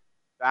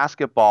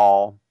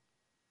 basketball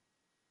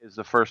is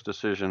the first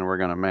decision we're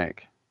going to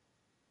make,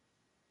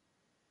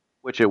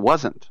 which it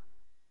wasn't,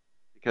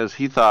 because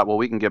he thought, well,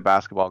 we can get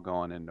basketball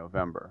going in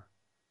November.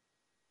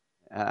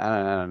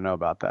 I don't know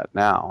about that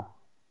now.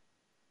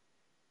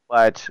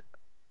 But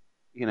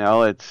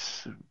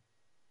it's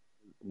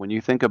when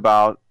you think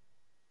about,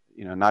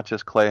 not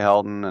just Clay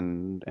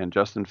Helton and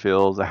Justin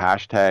Fields, the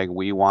hashtag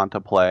we want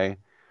to play.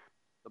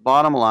 The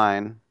bottom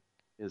line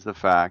is the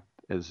fact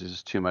is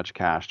just too much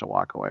cash to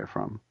walk away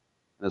from.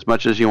 And as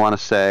much as you want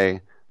to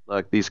say,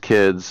 look, these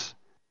kids,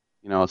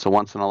 it's a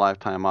once in a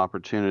lifetime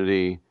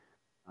opportunity.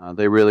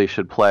 They really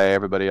should play.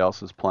 Everybody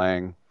else is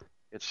playing.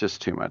 It's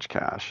just too much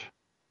cash.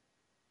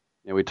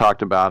 We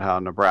talked about how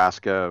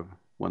Nebraska,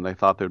 when they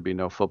thought there'd be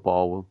no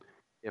football,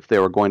 if they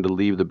were going to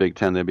leave the Big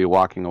Ten, they'd be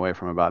walking away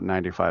from about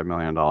 $95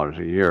 million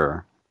a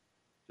year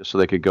just so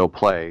they could go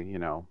play,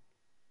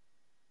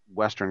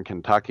 Western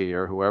Kentucky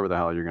or whoever the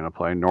hell you're going to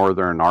play,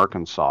 Northern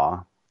Arkansas,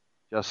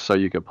 just so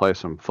you could play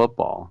some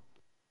football.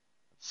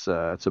 It's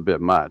a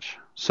bit much.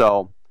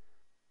 So,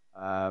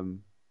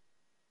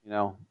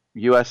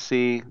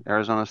 USC,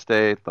 Arizona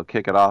State, they'll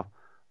kick it off.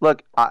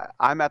 Look,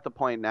 I'm at the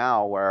point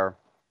now where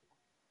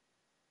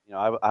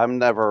I'm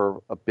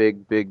never a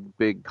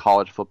big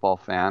college football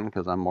fan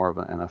because I'm more of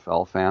an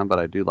NFL fan, but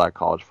I do like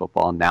college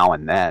football now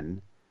and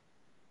then.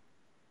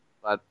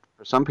 But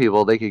for some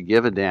people, they could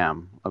give a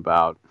damn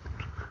about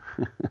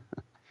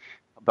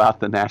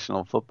the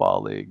National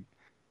Football League.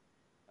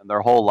 And their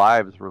whole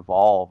lives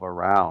revolve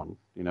around,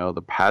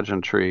 the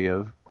pageantry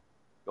of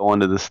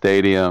going to the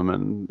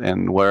stadium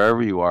and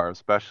wherever you are,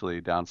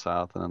 especially down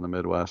south and in the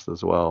Midwest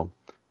as well.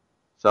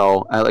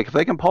 So, if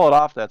they can pull it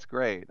off, that's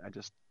great. I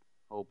just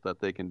hope that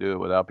they can do it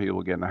without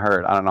people getting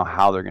hurt. I don't know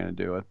how they're going to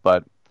do it,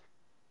 but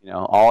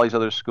all these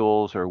other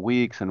schools are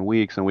weeks and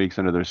weeks and weeks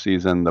into their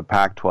season. The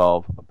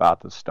Pac-12 about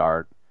to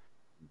start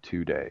in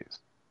 2 days.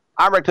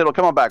 I'm Rick Tittle.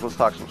 Come on back. Let's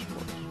talk some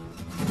sports.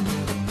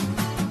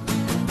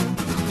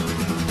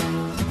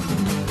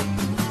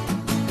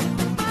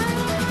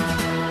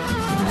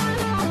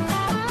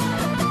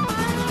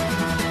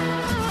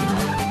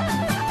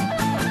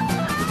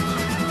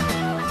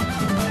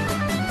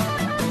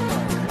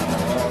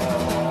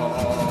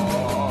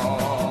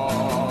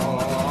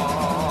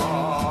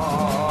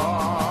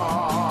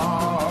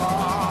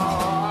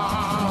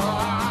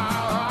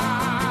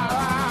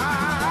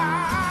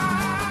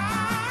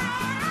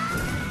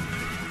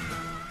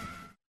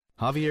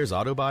 Javier's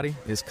Auto Body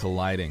is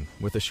colliding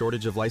with a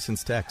shortage of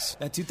licensed techs.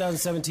 That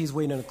 2017 is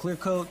waiting on a clear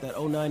coat, that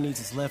 09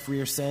 needs its left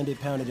rear sanded,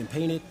 pounded, and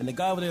painted, and the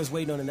guy over there is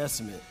waiting on an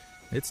estimate.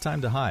 It's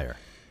time to hire.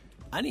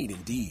 I need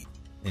Indeed.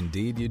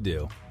 Indeed you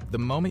do. The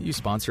moment you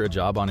sponsor a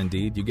job on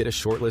Indeed, you get a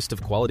short list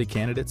of quality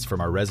candidates from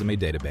our resume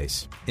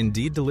database.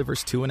 Indeed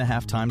delivers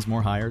 2.5 times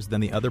more hires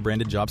than the other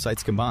branded job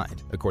sites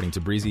combined, according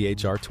to Breezy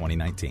HR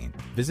 2019.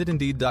 Visit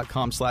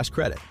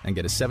Indeed.com/credit and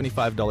get a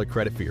 $75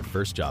 credit for your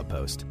first job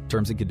post.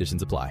 Terms and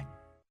conditions apply.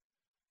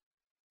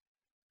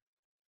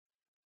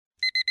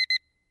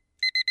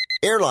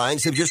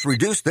 Airlines have just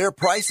reduced their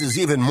prices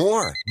even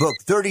more. Book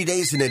 30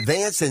 days in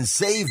advance and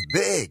save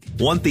big.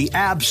 Want the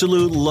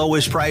absolute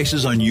lowest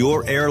prices on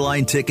your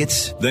airline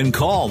tickets? Then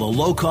call the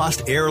Low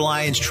Cost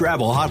Airlines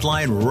Travel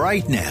Hotline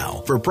right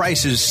now for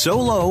prices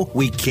so low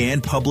we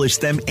can't publish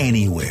them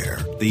anywhere.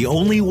 The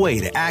only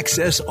way to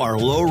access our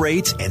low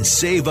rates and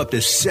save up to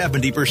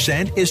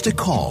 70% is to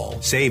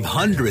call. Save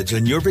hundreds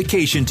on your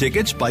vacation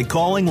tickets by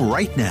calling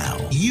right now.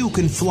 You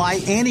can fly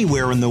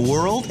anywhere in the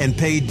world and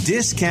pay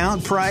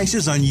discount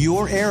prices on your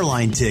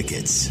airline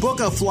tickets. Book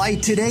a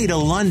flight today to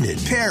London,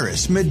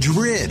 Paris,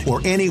 Madrid, or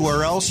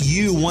anywhere else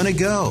you want to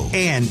go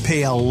and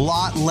pay a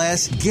lot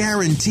less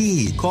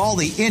guaranteed. Call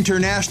the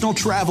International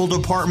Travel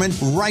Department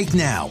right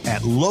now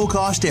at Low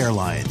Cost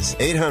Airlines.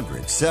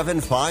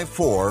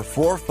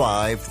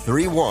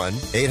 800-754-4531.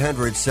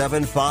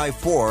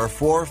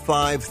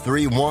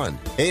 800-754-4531.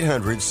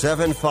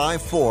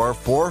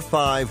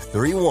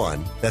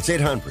 800-754-4531. That's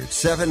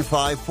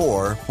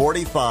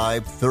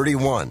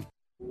 800-754-4531.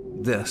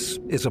 This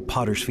is a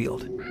potter's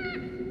field.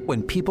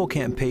 When people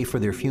can't pay for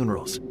their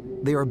funerals,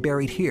 they are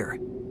buried here.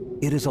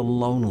 It is a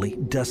lonely,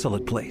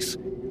 desolate place,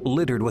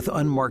 littered with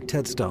unmarked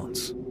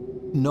headstones.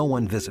 No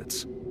one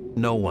visits.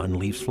 No one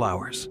leaves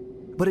flowers.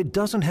 But it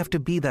doesn't have to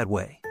be that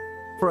way.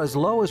 For as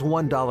low as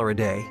 $1 a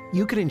day,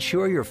 you can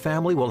ensure your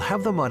family will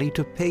have the money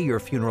to pay your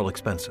funeral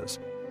expenses.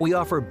 We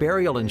offer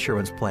burial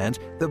insurance plans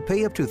that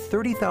pay up to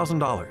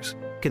 $30,000.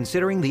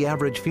 Considering the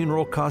average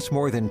funeral costs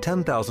more than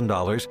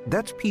 $10,000,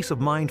 that's peace of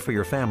mind for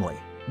your family.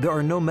 There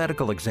are no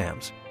medical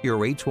exams, your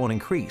rates won't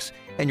increase,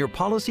 and your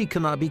policy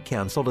cannot be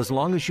canceled as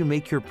long as you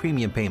make your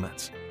premium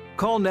payments.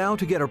 Call now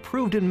to get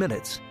approved in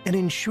minutes and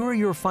ensure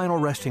your final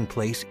resting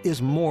place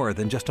is more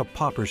than just a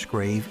pauper's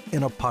grave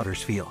in a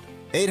potter's field.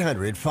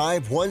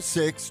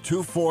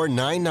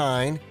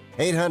 800-516-2499.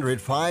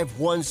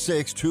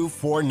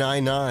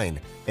 800-516-2499.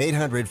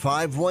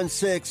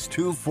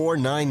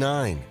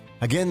 800-516-2499.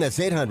 Again, that's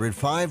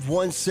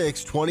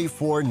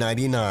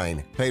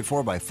 800-516-2499. Paid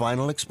for by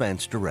Final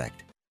Expense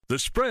Direct. The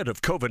spread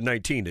of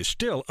COVID-19 is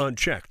still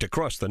unchecked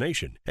across the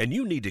nation, and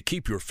you need to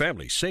keep your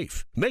family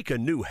safe. Make a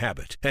new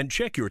habit and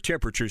check your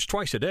temperatures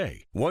twice a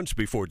day, once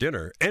before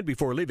dinner and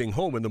before leaving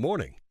home in the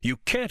morning. You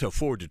can't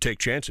afford to take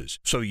chances,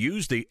 so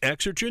use the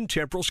Exergen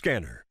Temporal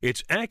Scanner.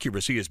 Its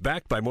accuracy is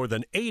backed by more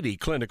than 80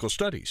 clinical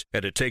studies,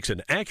 and it takes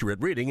an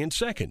accurate reading in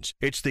seconds.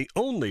 It's the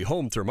only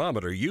home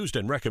thermometer used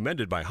and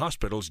recommended by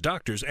hospitals,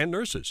 doctors, and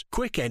nurses.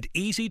 Quick and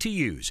easy to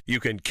use. You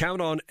can count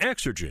on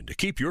Exergen to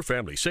keep your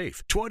family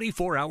safe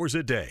 24 hours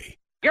a day.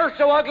 You're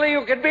so ugly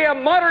you could be a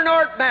modern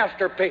art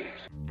masterpiece.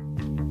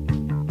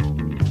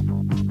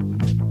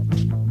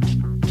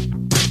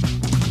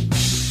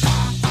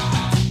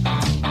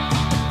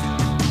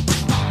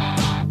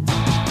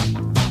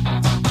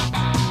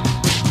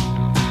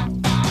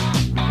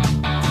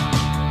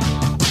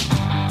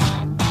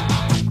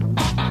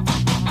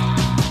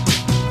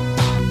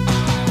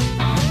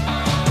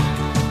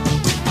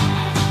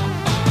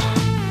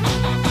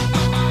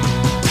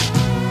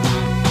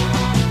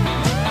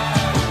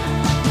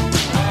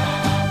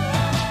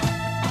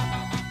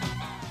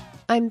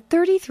 I'm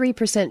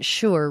 33%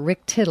 sure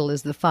Rick Tittle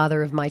is the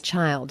father of my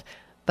child,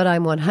 but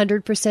I'm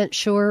 100%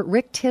 sure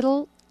Rick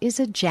Tittle is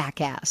a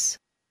jackass.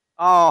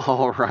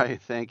 All right,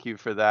 thank you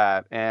for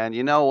that. And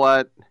you know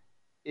what?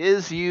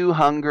 Is you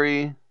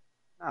hungry?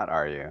 Not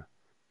are you.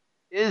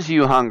 Is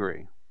you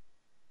hungry?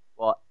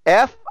 Well,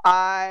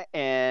 Finally,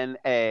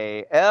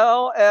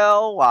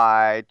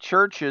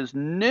 Church's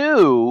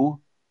new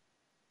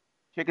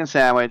chicken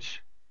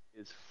sandwich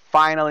is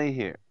finally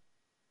here.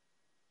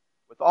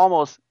 With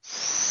almost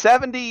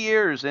 70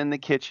 years in the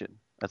kitchen,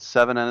 that's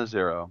 7 and a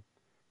 0,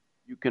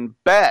 you can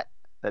bet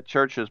that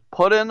Church has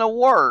put in the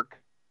work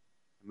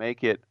to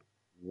make it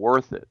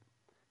worth it.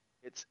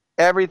 It's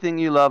everything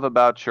you love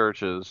about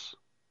Church's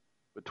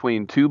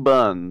between two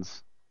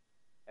buns,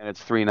 and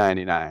it's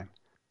 $3.99.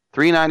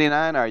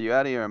 $3.99, are you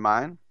out of your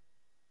mind?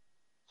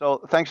 So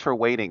thanks for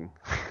waiting.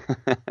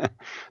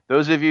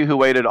 Those of you who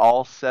waited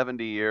all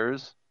 70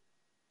 years,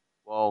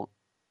 well,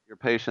 your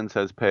patience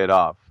has paid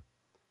off.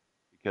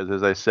 Because,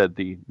 as I said,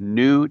 the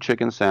new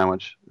chicken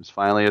sandwich is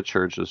finally a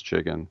Church's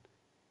chicken.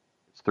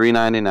 It's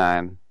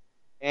 $3.99.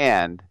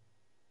 And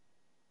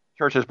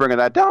Church is bringing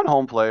that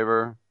down-home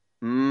flavor.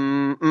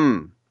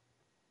 Not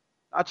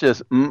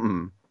just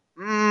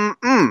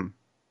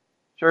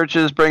Church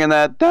is bringing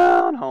that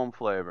down-home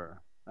flavor.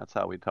 That's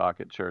how we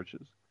talk at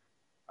Church's.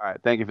 All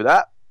right, thank you for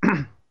that.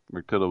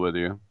 Rick Tittle with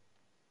you.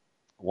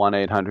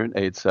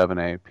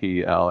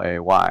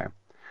 1-800-878-PLAY.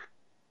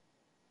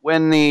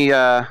 When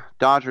the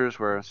Dodgers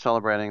were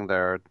celebrating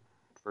their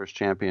first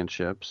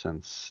championship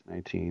since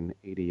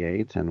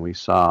 1988, and we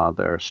saw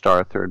their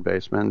star third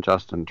baseman,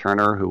 Justin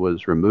Turner, who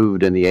was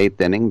removed in the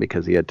 8th inning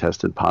because he had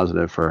tested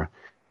positive for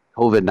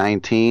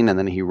COVID-19, and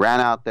then he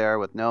ran out there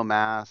with no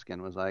mask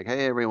and was like,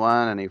 hey,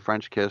 everyone, and he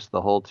French kissed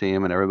the whole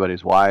team and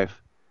everybody's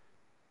wife.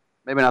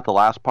 Maybe not the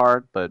last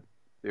part, but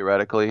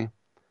theoretically.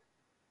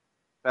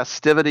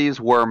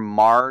 Festivities were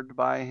marred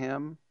by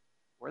him.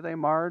 Were they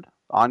marred?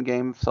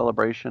 On-game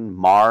celebration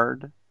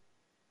marred.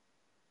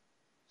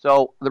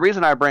 So the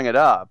reason I bring it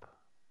up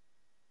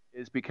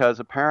is because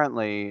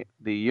apparently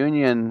the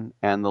union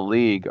and the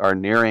league are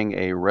nearing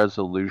a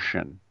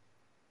resolution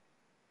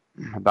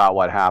about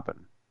what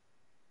happened.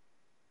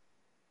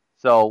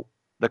 So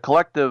the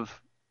collectively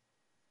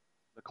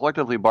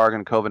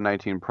bargained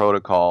COVID-19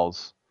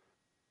 protocols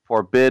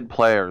forbid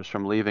players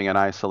from leaving an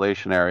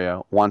isolation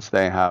area once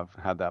they have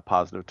had that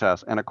positive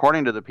test. And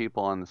according to the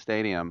people in the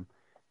stadium,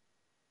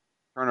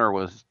 Turner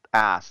was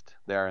asked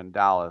there in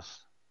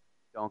Dallas,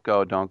 don't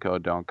go, don't go,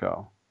 don't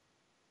go.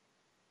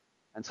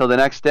 And so the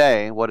next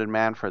day, what did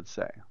Manfred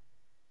say?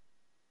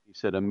 He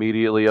said,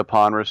 immediately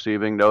upon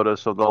receiving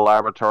notice of the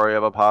laboratory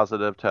of a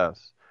positive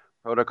test,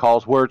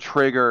 protocols were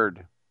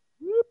triggered,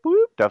 whoop,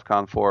 whoop,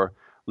 DEFCON 4,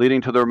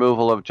 leading to the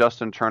removal of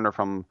Justin Turner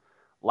from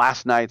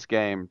last night's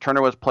game.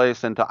 Turner was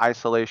placed into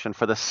isolation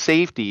for the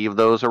safety of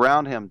those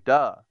around him,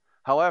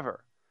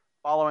 However,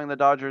 following the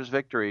Dodgers'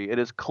 victory, it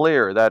is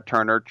clear that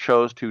Turner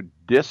chose to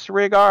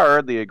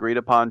disregard the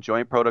agreed-upon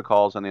joint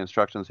protocols and the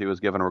instructions he was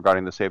given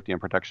regarding the safety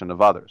and protection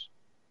of others.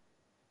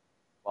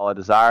 While a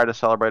desire to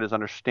celebrate is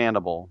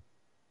understandable,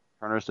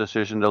 Turner's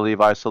decision to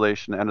leave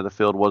isolation and enter the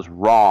field was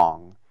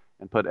wrong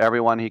and put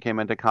everyone he came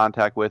into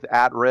contact with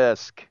at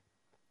risk.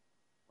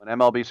 When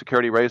MLB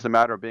security raised the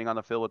matter of being on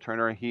the field with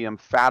Turner, he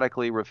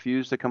emphatically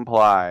refused to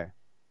comply.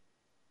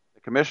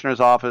 The Commissioner's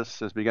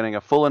Office is beginning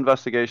a full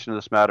investigation of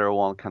this matter and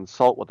will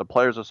consult with the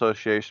Players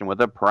Association with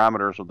the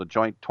parameters of the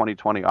Joint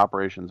 2020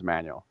 Operations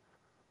Manual.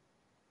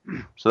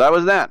 So that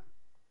was then.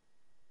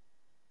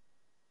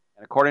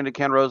 And according to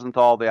Ken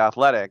Rosenthal, The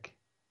Athletic,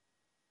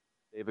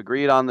 they've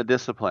agreed on the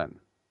discipline.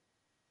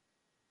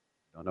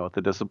 Don't know what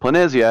the discipline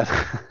is yet,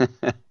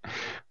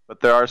 but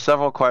there are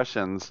several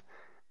questions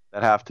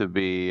that have to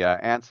be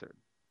answered.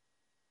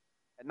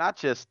 And not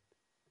just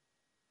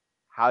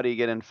how did he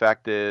get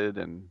infected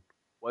and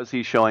was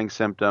he showing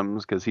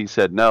symptoms? Because he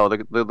said no.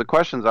 The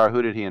questions are,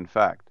 who did he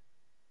infect,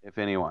 if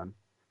anyone?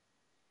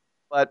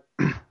 But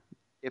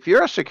if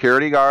you're a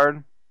security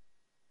guard,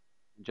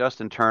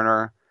 Justin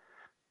Turner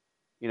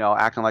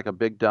acting like a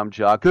big dumb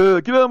jock.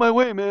 Get out of my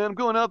way, man. I'm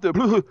going out there.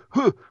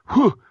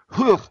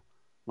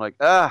 Like,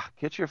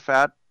 get your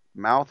fat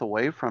mouth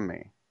away from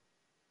me.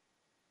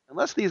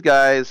 Unless these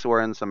guys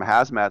were in some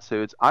hazmat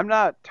suits, I'm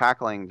not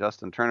tackling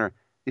Justin Turner.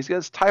 These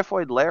guys,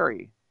 Typhoid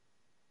Larry.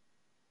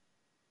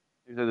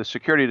 The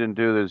security didn't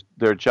do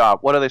their job.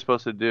 What are they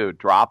supposed to do?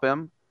 Drop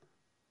him?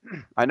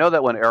 I know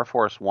that when Air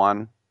Force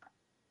One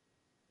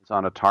is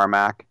on a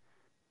tarmac,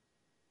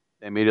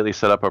 they immediately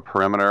set up a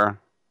perimeter,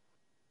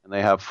 and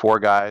they have 4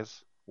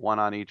 guys, 1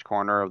 on each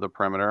corner of the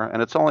perimeter,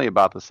 and it's only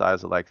about the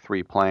size of like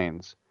 3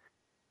 planes.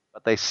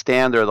 But they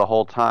stand there the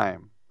whole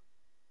time.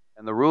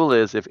 And the rule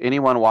is if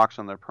anyone walks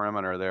on the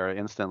perimeter, they're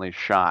instantly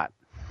shot,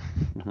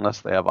 unless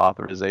they have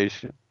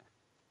authorization.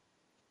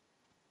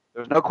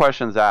 There's no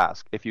questions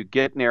asked. If you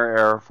get near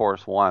Air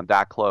Force One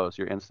that close,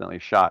 you're instantly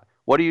shot.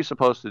 What are you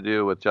supposed to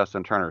do with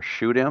Justin Turner?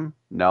 Shoot him?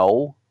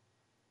 No.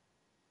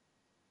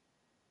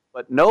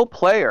 But no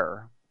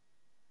player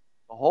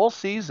the whole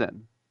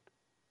season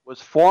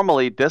was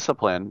formally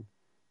disciplined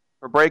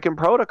for breaking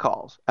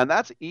protocols. And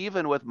that's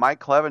even with Mike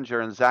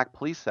Clevenger and Zach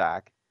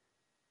Plesac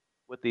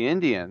with the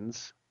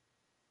Indians,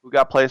 who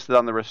got placed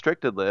on the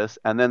restricted list,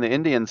 and then the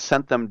Indians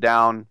sent them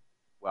down,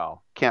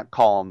 well, can't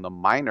call them the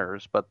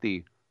minors, but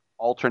the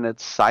alternate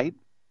site,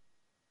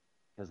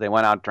 because they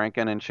went out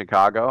drinking in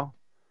Chicago.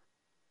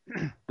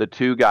 The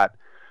 2 got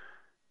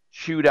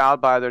chewed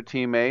out by their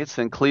teammates,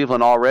 and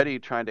Cleveland already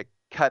trying to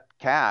cut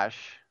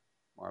cash.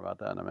 More about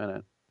that in a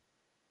minute.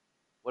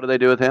 What do they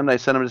do with him? They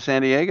send him to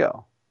San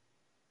Diego.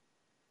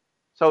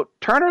 So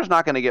Turner's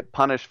not going to get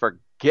punished for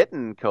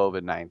getting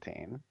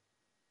COVID-19.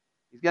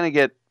 He's going to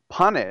get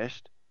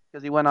punished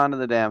because he went onto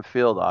the damn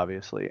field,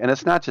 obviously. And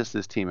it's not just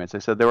his teammates. They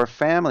said there were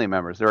family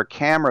members, there were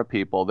camera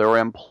people, there were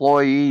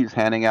employees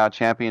handing out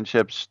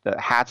championships,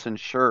 hats and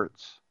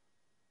shirts.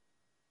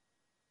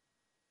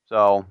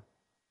 So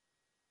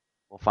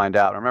we'll find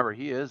out. Remember,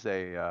 he is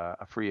a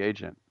free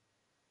agent,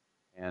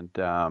 and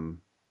a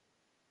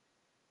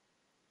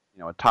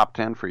top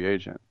 10 free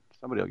agent.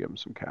 Somebody will give him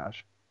some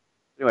cash.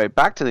 Anyway,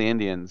 back to the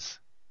Indians.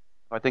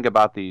 If I think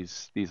about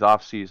these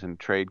off-season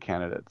trade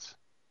candidates,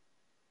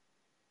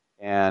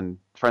 and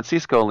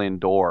Francisco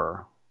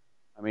Lindor,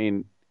 I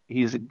mean,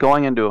 he's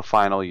going into a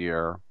final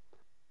year.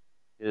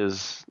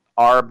 His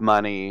ARB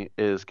money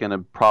is going to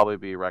probably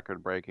be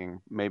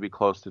record-breaking, maybe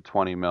close to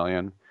 $20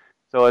 million.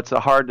 So it's a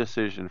hard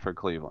decision for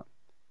Cleveland.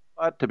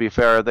 But to be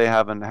fair, they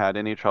haven't had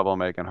any trouble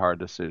making hard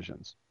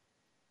decisions.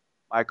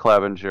 Mike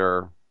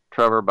Clevenger,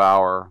 Trevor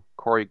Bauer,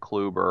 Corey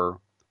Kluber.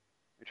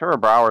 Trevor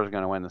Bauer is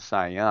going to win the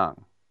Cy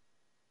Young.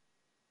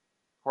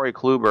 Corey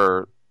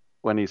Kluber,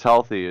 when he's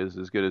healthy, is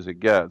as good as it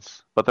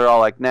gets. But they're all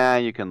like, nah,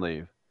 you can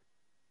leave.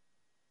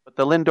 But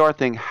the Lindor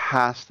thing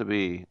has to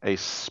be a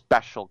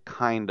special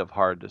kind of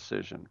hard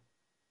decision.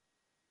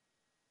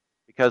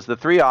 Because the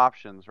 3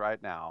 options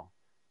right now,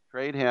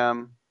 trade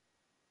him,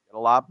 get a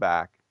lot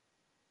back,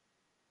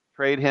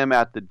 trade him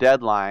at the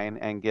deadline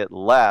and get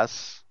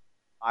less,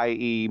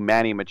 i.e.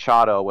 Manny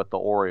Machado with the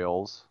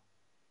Orioles,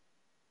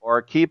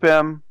 or keep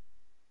him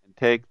and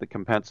take the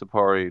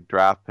compensatory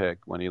draft pick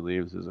when he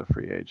leaves as a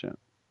free agent.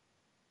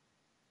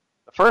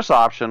 The first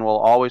option will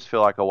always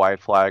feel like a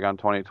white flag on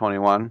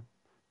 2021,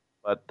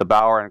 but the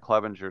Bauer and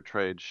Clevenger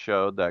trade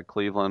showed that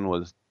Cleveland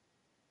was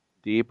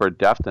deep or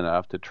deft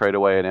enough to trade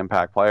away an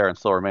impact player and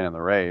still remain in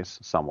the race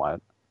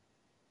somewhat.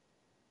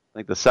 I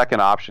think the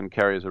second option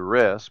carries a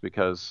risk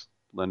because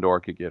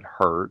Lindor could get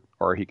hurt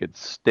or he could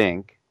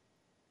stink.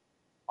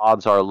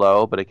 Odds are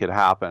low, but it could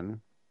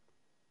happen.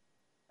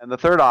 And the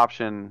third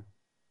option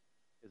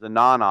is a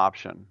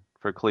non-option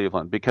for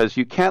Cleveland because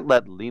you can't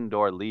let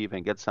Lindor leave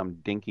and get some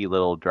dinky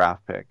little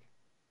draft pick,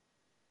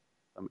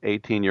 some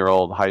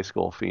 18-year-old high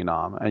school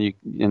phenom,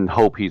 and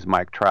hope he's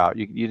Mike Trout.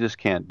 You just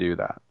can't do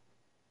that.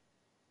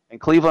 And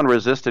Cleveland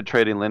resisted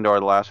trading Lindor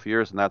the last few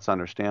years, and that's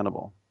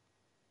understandable.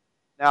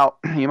 Now,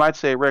 you might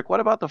say, Rick, what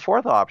about the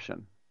fourth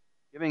option?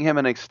 Giving him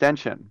an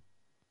extension.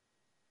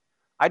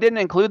 I didn't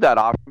include that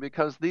option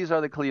because these are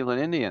the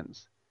Cleveland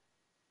Indians.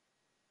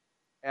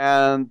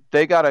 And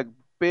they got a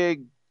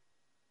big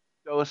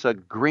dose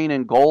of green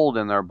and gold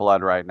in their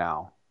blood right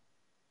now.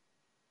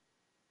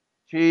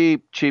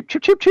 Cheap.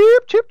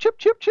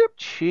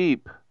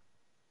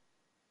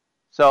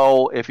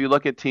 So if you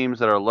look at teams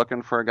that are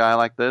looking for a guy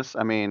like this,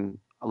 I mean,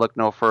 look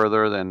no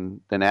further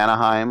than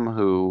Anaheim,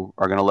 who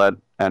are going to let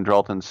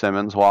Andrelton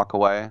Simmons walk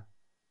away.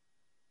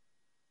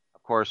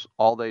 Of course,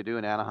 all they do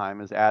in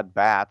Anaheim is add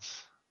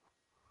bats.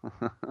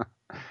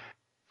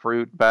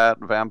 Fruit bat,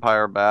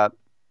 vampire bat.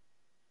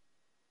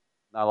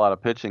 Not a lot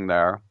of pitching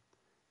there.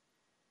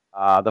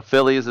 The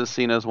Phillies is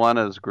seen as one,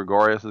 as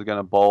Gregorius is going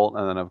to bolt,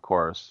 and then, of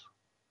course,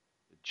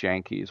 the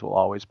Yankees will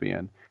always be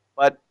in.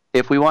 But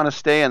if we want to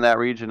stay in that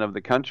region of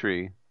the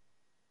country,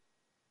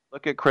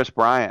 look at Chris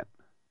Bryant,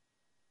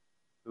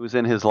 who's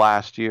in his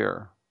last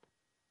year.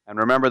 And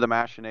remember the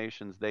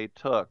machinations they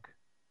took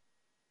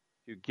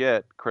to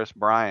get Chris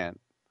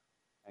Bryant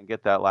and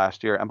get that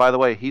last year. And by the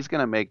way, he's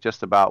going to make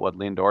just about what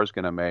Lindor's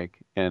going to make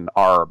in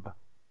ARB,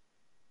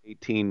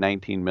 18,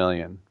 19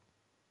 million.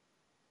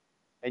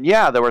 And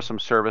yeah, there were some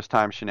service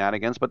time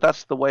shenanigans, but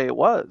that's the way it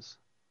was.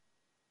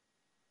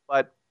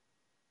 But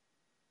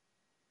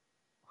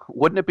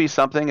wouldn't it be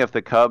something if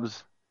the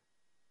Cubs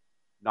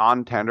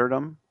non-tendered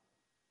him?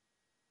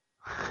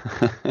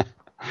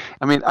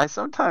 I mean, I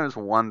sometimes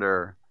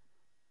wonder,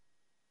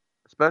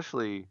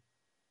 especially,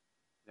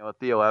 with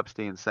Theo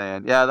Epstein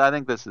saying, yeah, I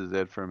think this is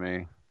it for me.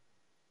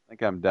 I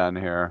think I'm done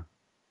here.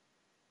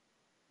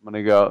 I'm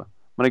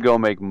gonna go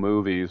make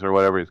movies or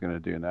whatever he's gonna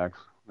do next.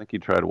 I think he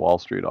tried Wall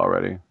Street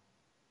already.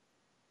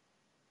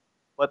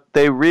 But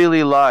they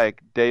really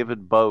like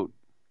David Bote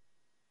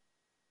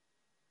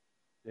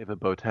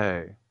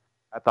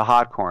at the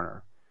hot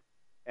corner.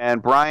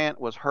 And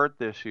Bryant was hurt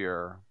this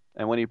year,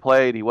 and when he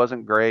played, he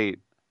wasn't great.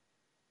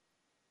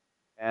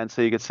 And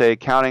so you could say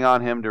counting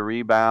on him to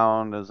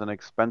rebound is an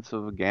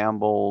expensive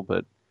gamble,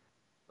 but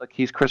look,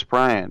 he's Chris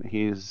Bryant.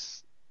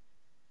 He's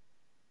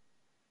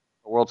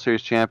a World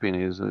Series champion.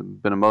 He's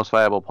been a most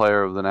valuable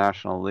player of the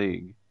National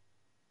League.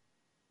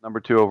 Number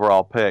 2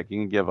 overall pick. You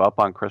can give up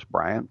on Chris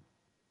Bryant,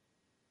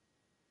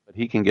 but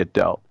he can get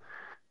dealt.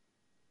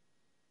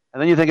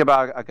 And then you think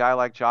about a guy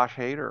like Josh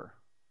Hader.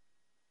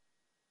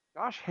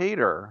 Josh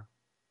Hader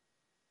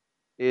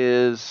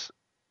is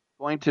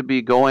going to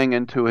be going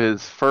into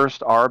his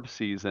first ARB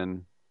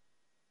season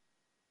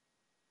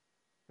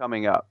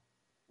coming up,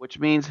 which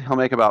means he'll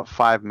make about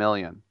 $5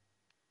 million.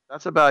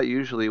 That's about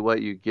usually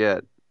what you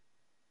get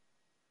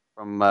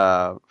from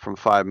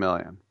 $5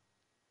 million.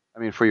 I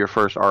mean, for your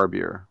first ARB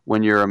year.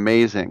 When you're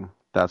amazing,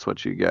 that's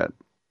what you get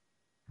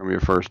from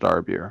your first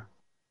ARB year.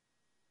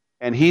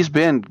 And he's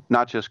been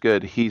not just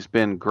good, he's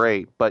been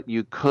great, but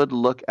you could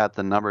look at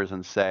the numbers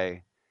and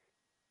say,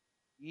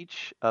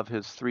 each of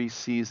his 3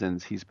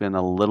 seasons, he's been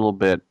a little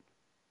bit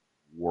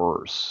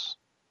worse.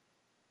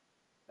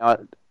 Now,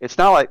 it's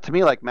not like, to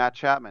me, like Matt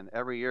Chapman.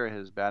 Every year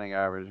his batting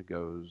average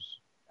goes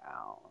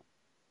down.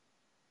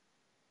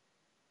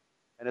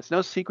 And it's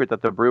no secret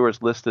that the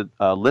Brewers listened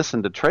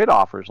to trade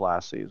offers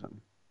last season.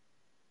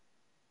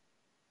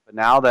 But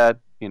now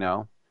that,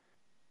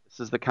 this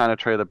is the kind of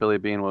trade that Billy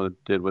Beane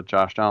did with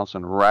Josh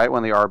Donaldson. Right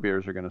when the ARB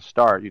years are going to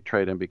start, you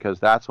trade him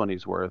because that's when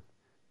he's worth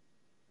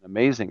an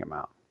amazing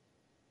amount.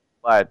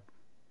 But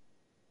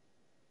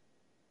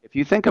if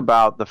you think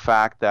about the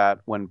fact that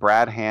when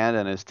Brad Hand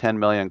and his $10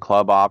 million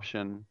club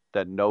option,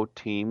 that no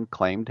team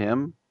claimed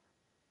him,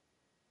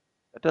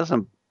 that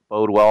doesn't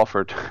bode well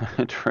for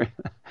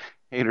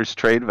Hader's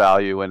trade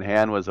value when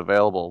Hand was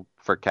available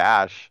for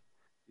cash.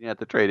 You didn't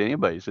have to trade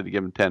anybody, so to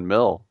give him $10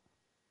 million.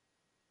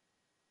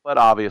 But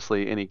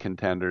obviously, any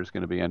contender is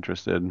going to be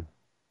interested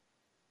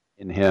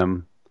in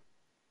him.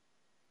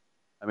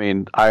 I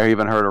mean, I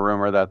even heard a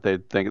rumor that they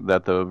think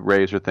that the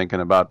Rays are thinking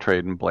about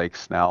trading Blake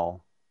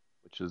Snell,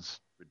 which is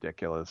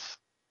ridiculous.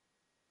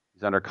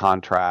 He's under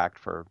contract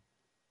for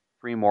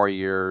 3 more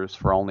years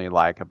for only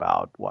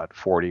about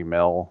 $40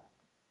 million.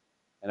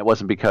 And it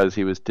wasn't because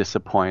he was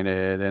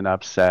disappointed and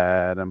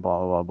upset and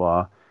blah, blah,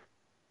 blah.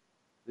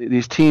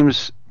 These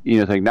teams,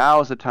 think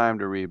now is the time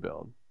to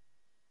rebuild.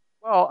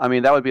 Well, I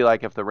mean, that would be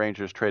like if the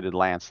Rangers traded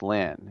Lance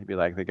Lynn. He'd be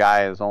like, the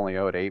guy is only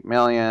owed $8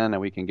 million and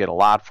we can get a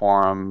lot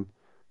for him.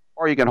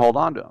 Or you can hold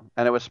on to him.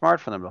 And it was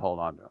smart for them to hold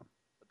on to him.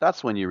 But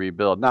that's when you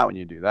rebuild, not when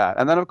you do that.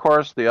 And then, of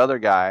course, the other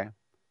guy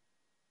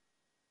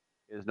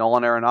is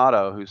Nolan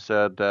Arenado, who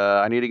said,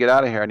 I need to get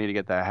out of here. I need to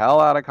get the hell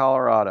out of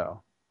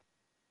Colorado.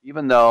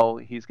 Even though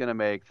he's going to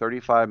make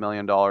 $35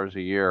 million a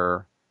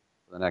year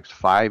for the next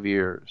 5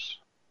 years.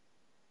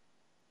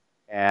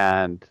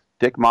 And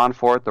Dick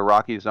Monfort, the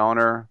Rockies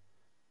owner,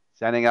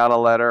 sending out a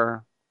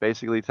letter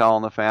basically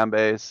telling the fan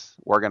base,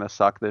 we're going to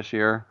suck this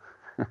year.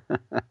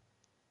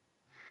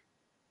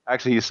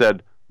 Actually, he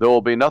said, there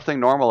will be nothing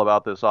normal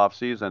about this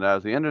offseason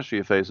as the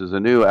industry faces a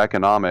new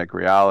economic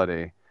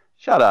reality.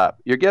 Shut up.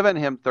 You're giving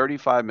him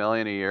 $35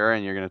 million a year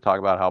and you're going to talk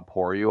about how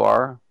poor you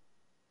are?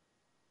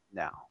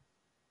 No,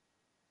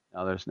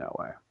 there's no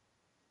way.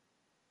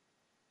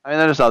 I mean,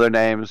 there's other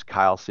names,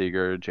 Kyle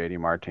Seager, JD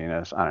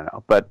Martinez, I don't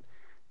know. But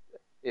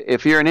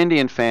if you're an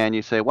Indian fan,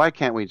 you say, why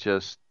can't we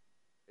just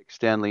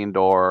extend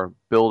Lindor,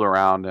 build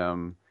around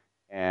him,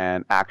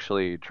 and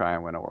actually try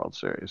and win a World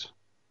Series?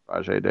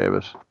 Rajay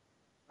Davis.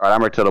 All right,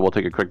 I'm Rick Tittle. We'll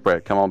take a quick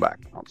break. Come on back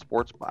on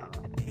Sports Bio.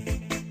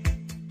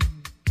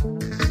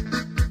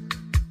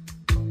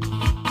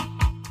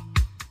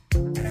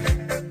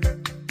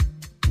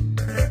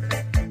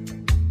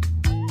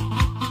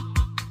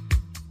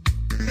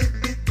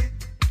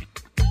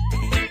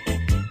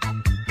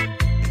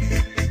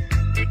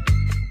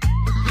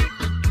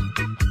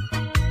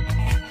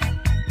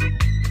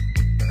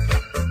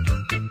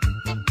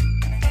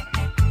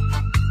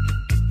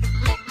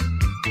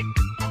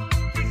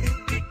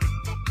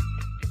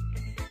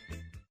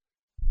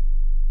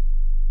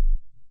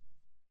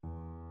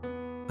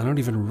 I don't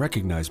even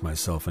recognize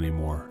myself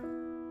anymore.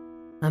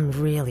 I'm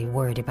really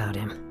worried about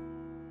him.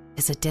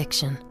 His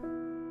addiction.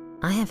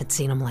 I haven't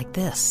seen him like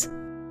this.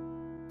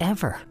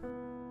 Ever.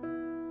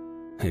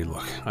 Hey,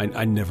 look,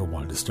 I never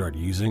wanted to start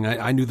using.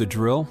 I knew the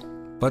drill,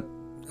 but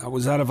I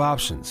was out of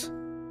options.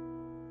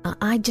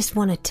 I just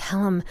want to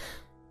tell him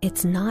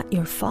it's not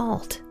your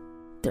fault.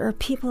 There are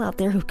people out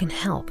there who can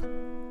help.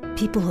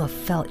 People who have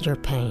felt your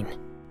pain.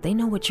 They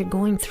know what you're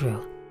going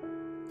through.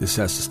 This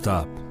has to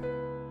stop.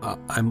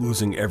 I'm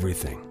losing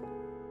everything.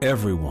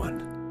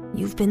 Everyone.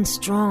 You've been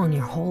strong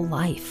your whole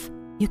life.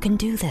 You can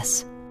do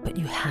this, but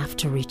you have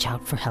to reach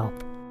out for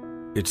help.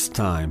 It's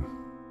time.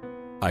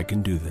 I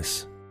can do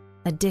this.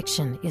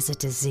 Addiction is a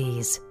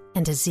disease,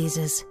 and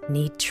diseases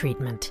need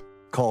treatment.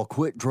 Call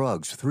Quit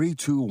Drugs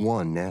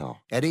 321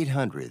 now at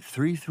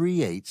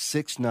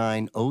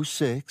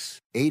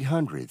 800-338-6906.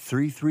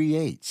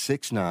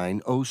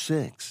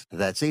 800-338-6906.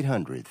 That's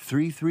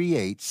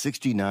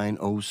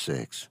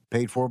 800-338-6906.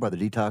 Paid for by the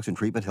Detox and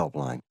Treatment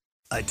Helpline.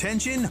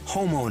 Attention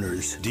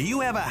homeowners. Do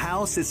you have a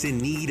house that's in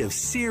need of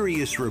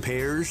serious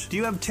repairs? Do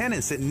you have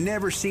tenants that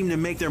never seem to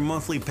make their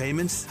monthly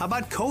payments? How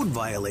about code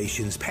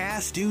violations,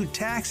 past due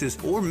taxes,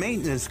 or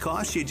maintenance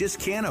costs you just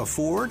can't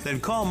afford? Then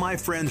call my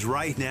friends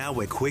right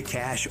now at Quick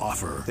Cash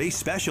Offer. They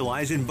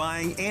specialize in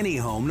buying any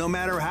home, no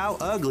matter how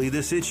ugly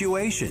the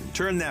situation.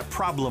 Turn that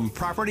problem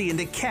property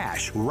into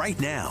cash right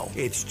now.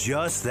 It's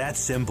just that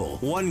simple.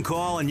 One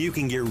call and you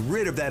can get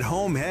rid of that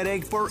home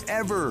headache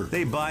forever.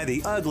 They buy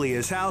the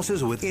ugliest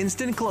houses with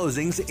instant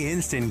closings,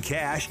 instant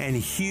cash, and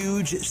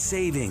huge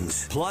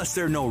savings. Plus,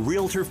 there are no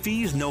realtor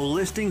fees, no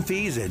listing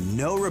fees, and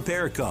no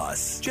repair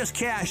costs. Just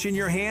cash in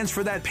your hands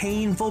for that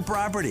painful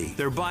property.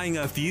 They're buying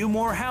a few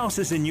more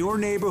houses in your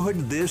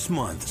neighborhood this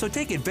month. So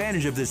take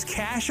advantage of this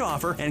cash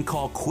offer and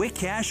call Quick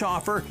Cash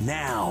Offer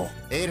now.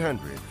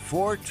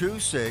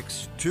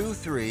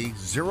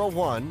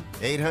 800-426-2301.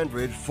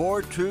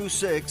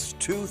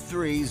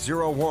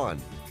 800-426-2301.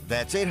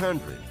 That's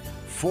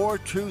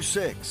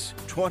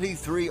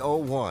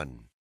 800-426-2301.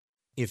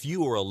 If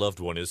you or a loved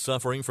one is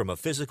suffering from a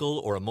physical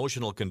or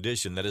emotional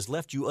condition that has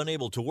left you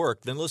unable to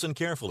work, then listen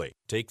carefully.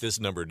 Take this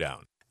number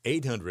down.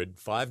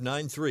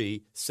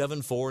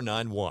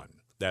 800-593-7491.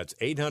 That's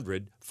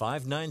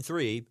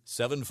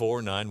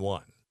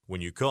 800-593-7491. When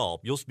you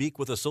call, you'll speak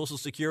with a Social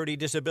Security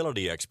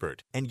disability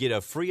expert and get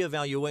a free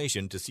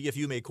evaluation to see if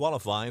you may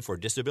qualify for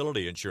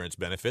disability insurance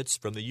benefits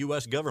from the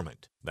U.S.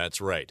 government.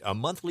 That's right, a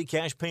monthly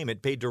cash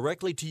payment paid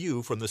directly to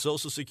you from the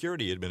Social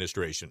Security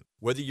Administration.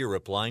 Whether you're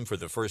applying for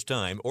the first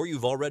time or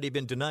you've already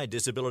been denied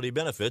disability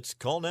benefits,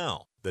 call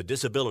now. The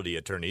disability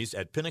attorneys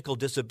at Pinnacle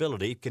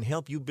Disability can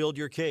help you build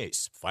your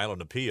case, file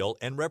an appeal,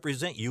 and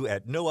represent you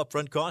at no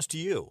upfront cost to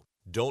you.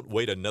 Don't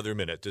wait another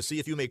minute to see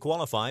if you may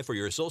qualify for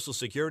your Social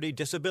Security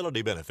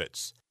disability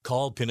benefits.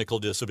 Call Pinnacle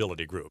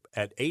Disability Group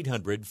at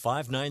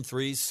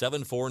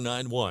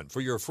 800-593-7491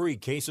 for your free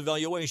case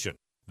evaluation.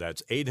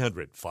 That's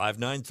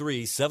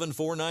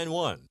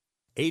 800-593-7491.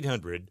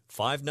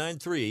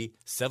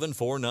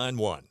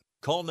 800-593-7491.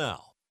 Call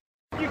now.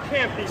 You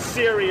can't be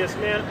serious,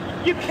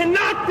 man. You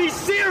cannot be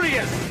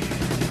serious!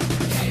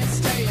 Can't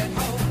stay at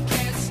home,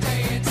 can't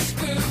stay at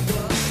school.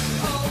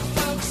 Old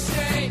folks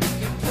say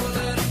you're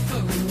pulling a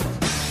fool.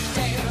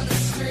 Day on the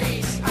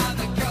streets, I'm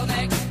the girl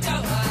next door.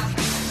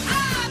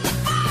 I'm the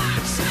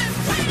fox I'm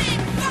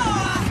waiting for.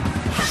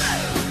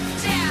 Hello,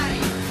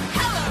 Daddy.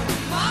 Hello,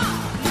 Mom.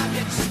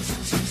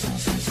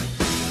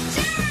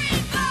 Jerry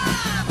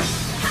Bob.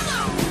 Hello,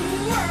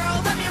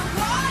 world. I'm your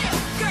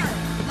wild girl.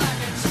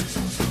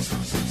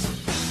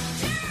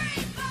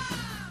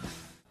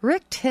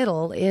 Rick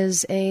Tittle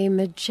is a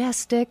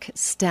majestic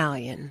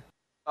stallion.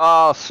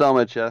 Oh, so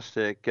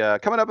majestic.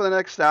 Coming up in the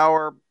next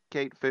hour,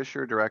 Kate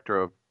Fisher, director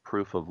of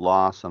Proof of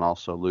Loss, and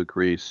also Luke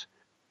Reese,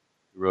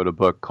 who wrote a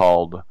book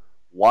called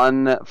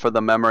One for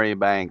the Memory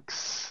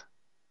Banks.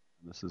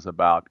 This is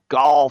about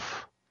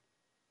golf.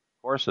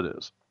 Of course it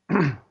is.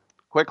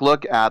 Quick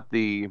look at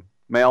the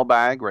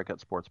mailbag,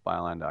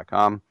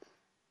 rick@sportsbyline.com.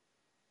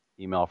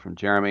 Email from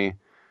Jeremy.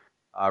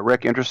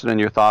 Rick, interested in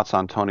your thoughts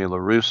on Tony La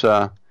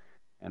Russa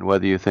and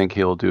whether you think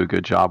he'll do a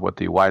good job with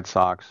the White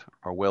Sox,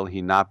 or will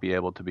he not be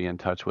able to be in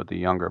touch with the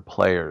younger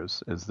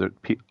players?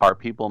 Are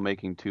people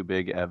making too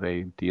big of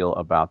a deal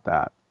about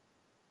that?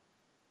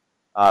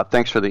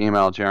 Thanks for the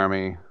email,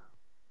 Jeremy.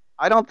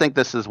 I don't think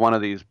this is one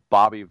of these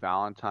Bobby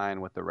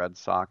Valentine with the Red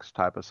Sox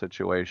type of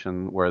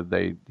situation where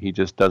he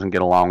just doesn't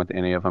get along with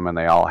any of them and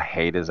they all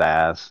hate his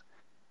ass.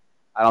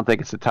 I don't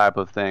think it's the type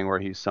of thing where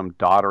he's some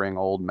doddering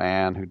old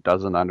man who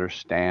doesn't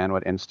understand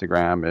what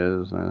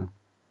Instagram is.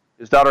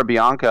 His daughter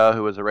Bianca,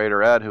 who is a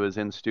Raiderette, who is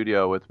in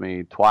studio with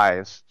me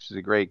twice, she's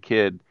a great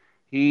kid.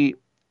 He's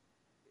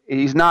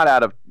not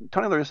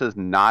Tony La Russa is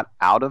not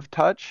out of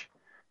touch.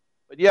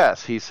 But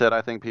yes, he said,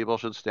 I think people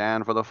should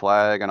stand for the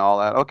flag and all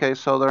that. Okay,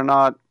 so they're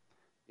not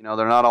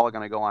all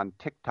going to go on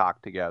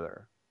TikTok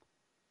together.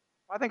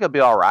 I think it'll be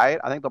all right.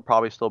 I think they'll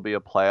probably still be a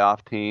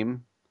playoff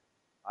team.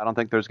 I don't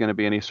think there's going to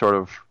be any sort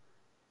of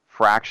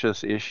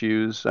fractious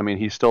issues. I mean,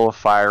 he's still a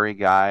fiery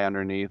guy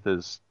underneath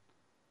his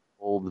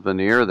old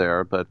veneer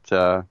there, but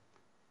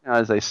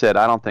as I said,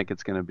 I don't think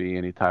it's going to be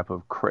any type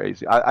of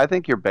crazy. I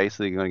think you're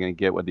basically going to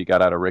get what you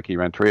got out of Ricky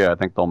Renteria. I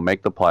think they'll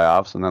make the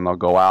playoffs and then they'll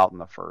go out in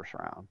the first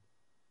round,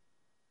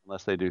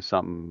 unless they do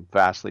something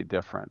vastly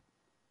different.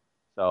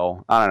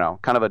 So I don't know,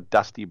 kind of a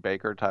Dusty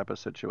Baker type of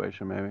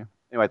situation, maybe.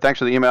 Anyway, thanks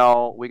for the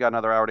email. We got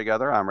another hour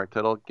together. I'm Rick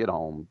Tittle. Get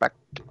home. Back.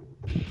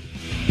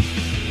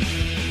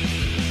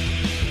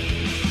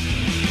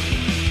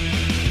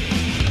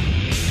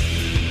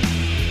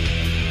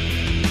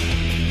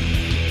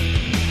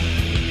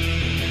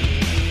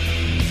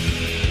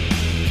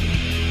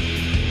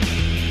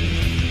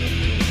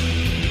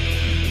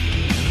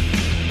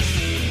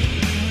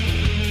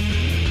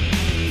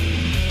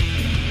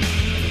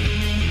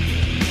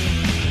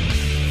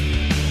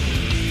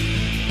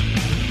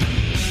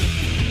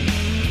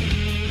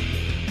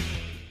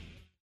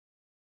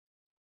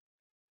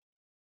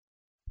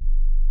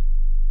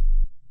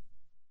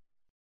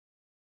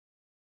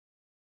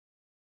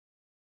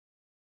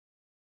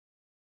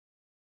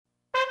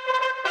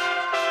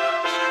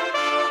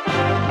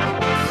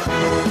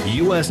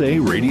 USA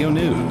Radio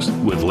News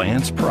with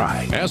Lance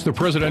Pry. As the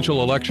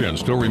presidential election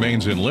still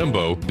remains in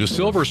limbo, the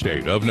Silver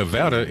State of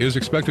Nevada is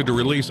expected to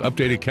release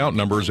updated count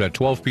numbers at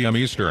 12 p.m.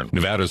 Eastern.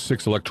 Nevada's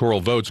 6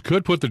 electoral votes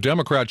could put the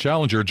Democrat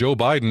challenger Joe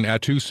Biden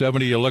at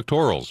 270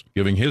 electorals,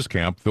 giving his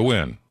camp the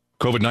win.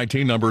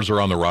 COVID-19 numbers are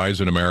on the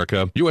rise in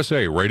America.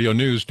 USA Radio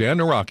News' Dan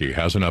Naraki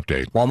has an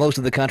update. While most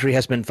of the country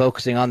has been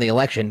focusing on the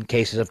election,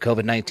 cases of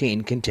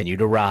COVID-19 continue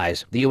to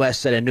rise. The U.S.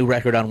 set a new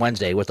record on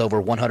Wednesday with over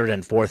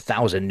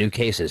 104,000 new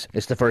cases.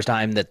 It's the first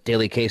time that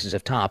daily cases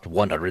have topped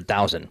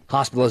 100,000.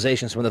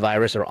 Hospitalizations from the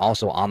virus are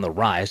also on the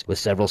rise, with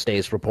several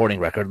states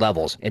reporting record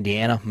levels.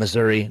 Indiana,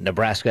 Missouri,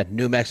 Nebraska,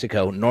 New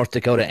Mexico, North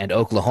Dakota, and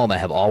Oklahoma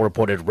have all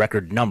reported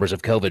record numbers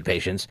of COVID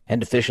patients,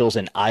 and officials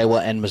in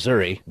Iowa and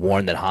Missouri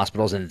warn that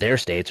hospitals in their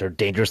states are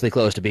dangerously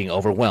close to being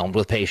overwhelmed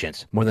with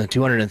patients. More than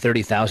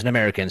 230,000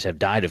 Americans have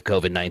died of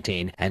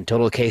COVID-19, and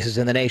total cases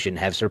in the nation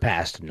have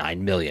surpassed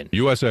 9 million.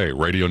 USA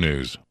Radio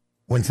News.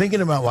 When thinking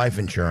about life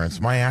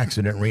insurance, my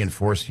accident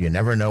reinforced you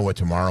never know what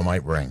tomorrow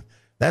might bring.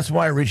 That's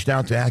why I reached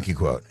out to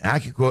AccuQuote.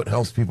 AccuQuote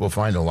helps people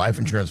find a life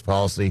insurance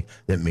policy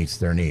that meets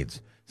their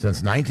needs.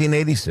 Since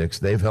 1986,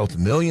 they've helped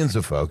millions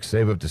of folks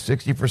save up to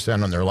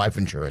 60% on their life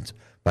insurance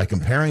by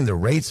comparing the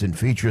rates and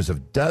features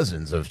of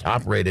dozens of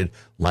top-rated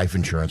life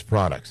insurance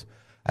products.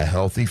 A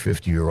healthy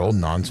 50-year-old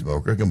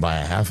non-smoker can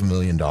buy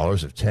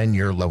 $500,000 of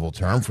 10-year level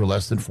term for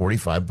less than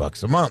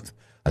 $45 a month.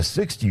 A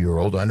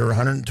 60-year-old under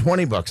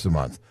 $120 a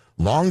month.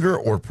 Longer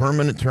or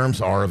permanent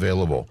terms are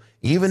available.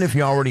 Even if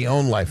you already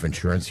own life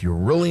insurance, you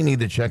really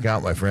need to check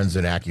out my friends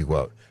at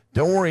AccuQuote.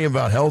 Don't worry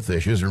about health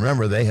issues.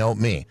 Remember, they help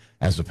me.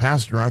 As a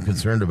pastor, I'm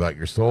concerned about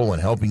your soul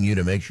and helping you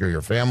to make sure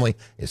your family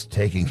is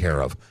taken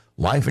care of.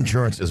 Life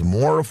insurance is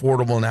more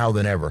affordable now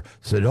than ever,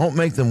 so don't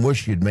make them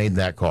wish you'd made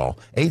that call.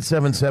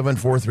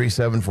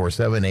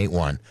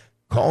 877-437-4781.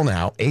 Call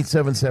now,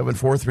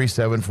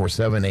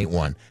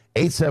 877-437-4781.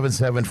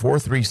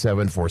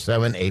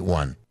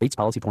 877-437-4781. Rates,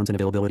 policy forms, and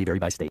availability vary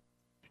by state.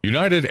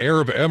 United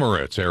Arab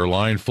Emirates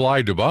airline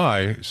Fly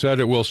Dubai said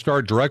it will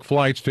start direct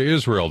flights to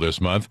Israel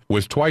this month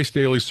with twice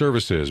daily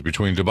services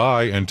between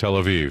Dubai and Tel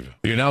Aviv.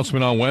 The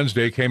announcement on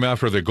Wednesday came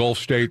after the Gulf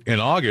state in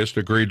August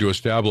agreed to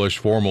establish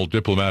formal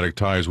diplomatic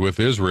ties with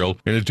Israel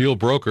in a deal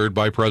brokered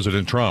by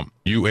President Trump.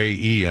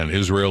 UAE and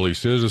Israeli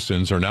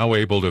citizens are now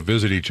able to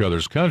visit each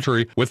other's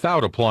country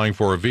without applying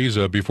for a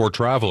visa before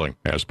traveling,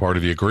 as part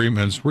of the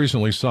agreements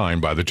recently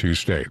signed by the two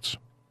states.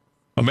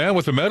 A man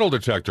with a metal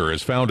detector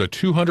has found a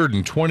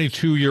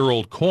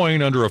 222-year-old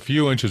coin under a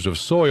few inches of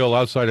soil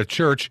outside a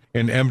church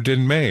in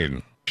Emden,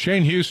 Maine.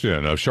 Shane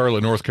Houston of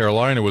Charlotte, North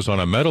Carolina, was on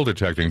a metal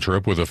detecting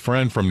trip with a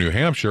friend from New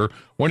Hampshire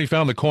when he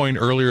found the coin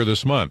earlier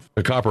this month.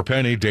 The copper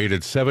penny,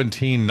 dated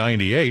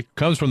 1798,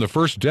 comes from the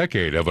first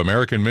decade of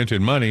American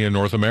minted money in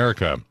North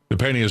America. The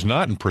penny is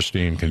not in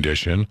pristine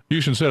condition.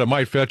 Houston said it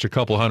might fetch a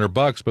couple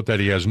 $100, but that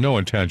he has no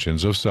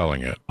intentions of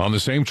selling it. On the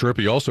same trip,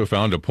 he also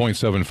found a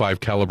 .75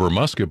 caliber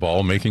musket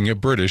ball, making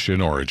it British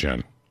in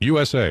origin.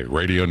 USA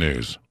Radio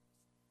News.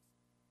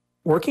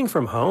 Working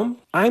from home?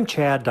 I'm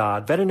Chad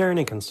Dodd, veterinarian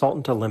and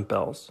consultant to Limp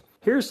Bells.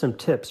 Here are some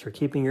tips for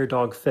keeping your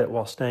dog fit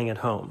while staying at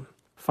home.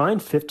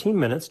 Find 15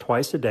 minutes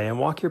twice a day and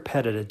walk your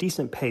pet at a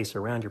decent pace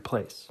around your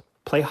place.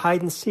 Play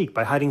hide and seek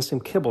by hiding some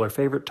kibble or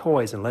favorite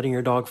toys and letting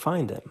your dog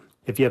find them.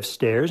 If you have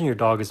stairs and your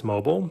dog is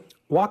mobile,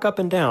 walk up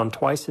and down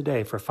twice a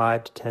day for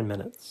 5 to 10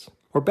 minutes.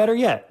 Or better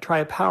yet, try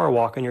a power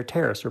walk on your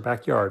terrace or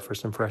backyard for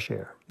some fresh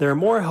air. There are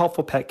more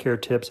helpful pet care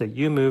tips at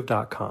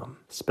youmove.com,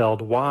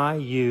 spelled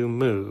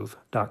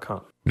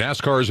YOUMove.com.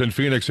 NASCAR's in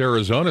Phoenix,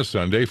 Arizona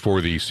Sunday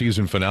for the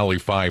season finale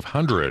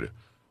 500.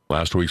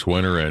 Last week's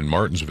winner in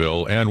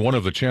Martinsville and one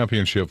of the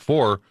championship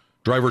four,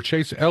 driver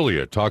Chase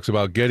Elliott talks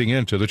about getting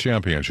into the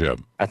championship.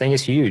 I think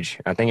it's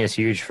huge. I think it's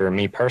huge for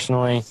me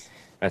personally.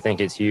 I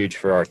think it's huge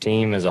for our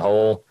team as a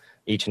whole.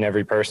 Each and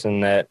every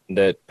person that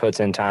puts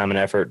in time and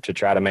effort to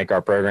try to make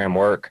our program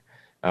work.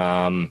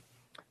 I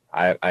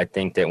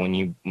think that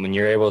when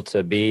you're able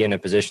to be in a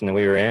position that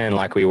we were in,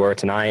 like we were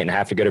tonight, and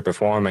have to go to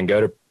perform and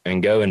go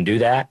and do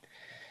that,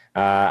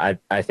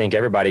 I think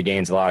everybody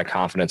gains a lot of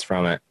confidence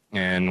from it,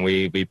 and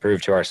we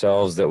prove to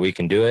ourselves that we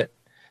can do it.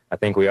 I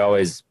think we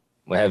always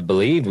have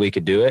believed we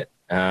could do it,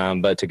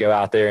 but to go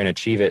out there and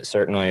achieve it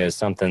certainly is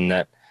something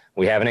that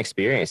we haven't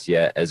experienced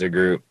yet as a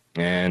group.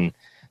 And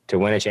to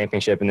win a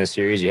championship in this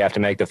series, you have to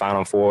make the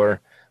Final Four.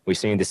 We've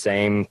seen the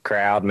same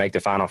crowd make the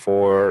Final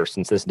Four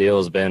since this deal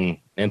has been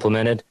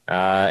implemented,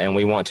 and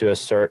we want to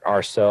assert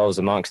ourselves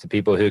amongst the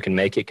people who can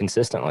make it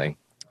consistently.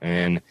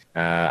 And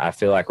I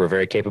feel like we're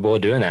very capable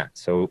of doing that.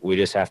 So we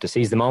just have to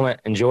seize the moment,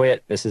 enjoy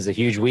it. This is a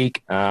huge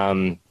week,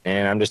 and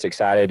I'm just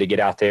excited to get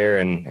out there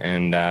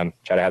and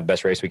try to have the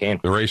best race we can.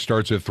 The race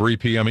starts at 3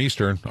 p.m.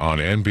 Eastern on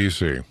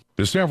NBC.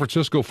 The San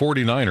Francisco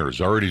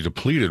 49ers, already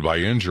depleted by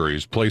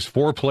injuries, placed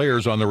 4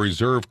 players on the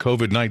reserve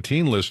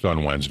COVID-19 list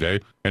on Wednesday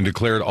and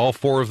declared all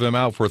 4 of them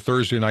out for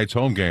Thursday night's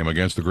home game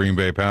against the Green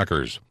Bay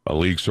Packers. A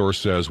league source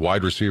says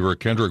wide receiver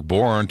Kendrick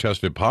Bourne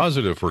tested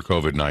positive for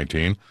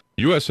COVID-19.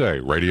 USA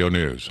Radio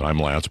News. I'm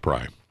Lance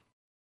Pry.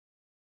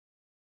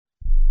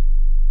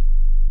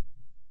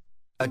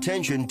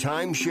 Attention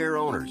timeshare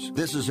owners.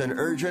 This is an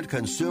urgent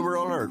consumer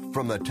alert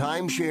from the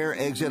Timeshare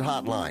Exit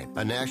Hotline,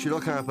 a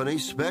national company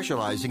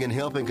specializing in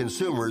helping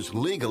consumers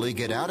legally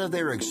get out of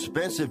their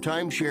expensive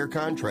timeshare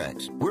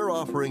contracts. We're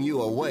offering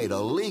you a way to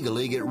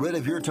legally get rid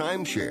of your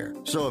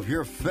timeshare. So if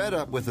you're fed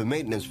up with the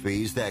maintenance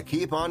fees that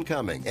keep on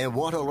coming and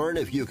want to learn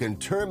if you can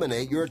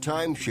terminate your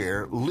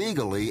timeshare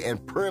legally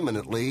and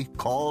permanently,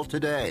 call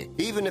today.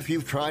 Even if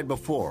you've tried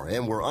before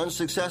and were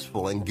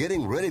unsuccessful in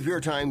getting rid of your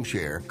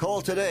timeshare,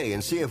 call today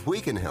and see if we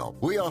can help.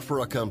 We offer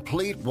a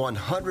complete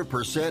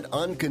 100%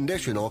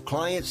 unconditional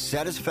client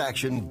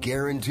satisfaction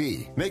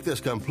guarantee. Make this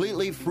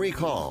completely free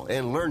call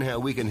and learn how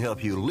we can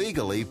help you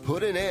legally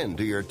put an end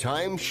to your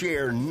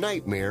timeshare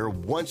nightmare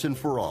once and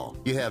for all.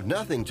 You have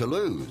nothing to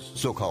lose,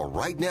 so call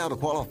right now to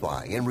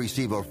qualify and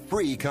receive a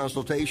free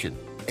consultation.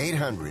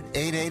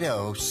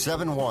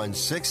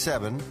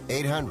 800-880-7167.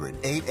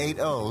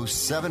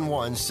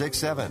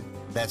 800-880-7167.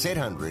 That's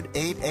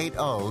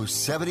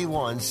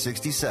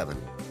 800-880-7167.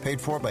 Paid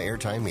for by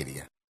Airtime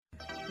Media.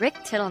 Rick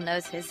Tittle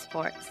knows his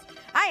sports.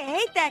 I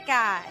hate that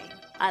guy.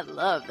 I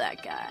love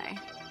that guy.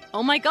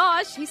 Oh my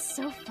gosh, he's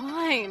so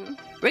fine.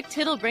 Rick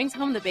Tittle brings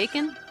home the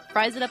bacon,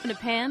 fries it up in a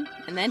pan,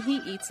 and then he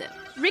eats it.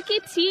 Ricky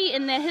T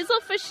in the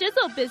hizzle for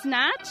shizzle,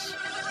 biznatch.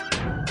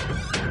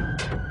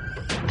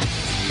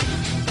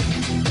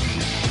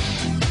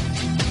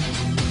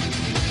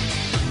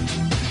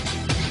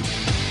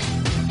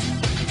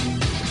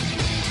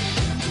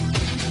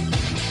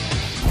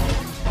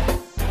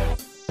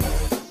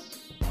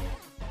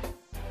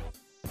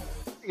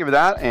 Thank you for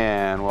that,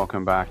 and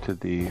welcome back to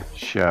the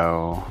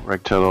show.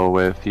 Rick Tittle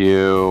with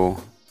you.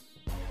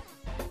 I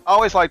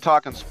always like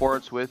talking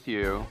sports with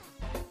you,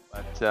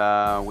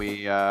 but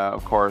we,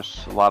 of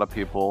course, a lot of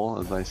people,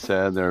 as I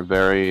said, they're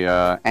very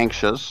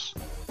anxious,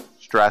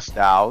 stressed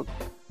out,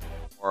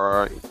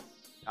 or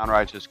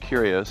downright just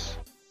curious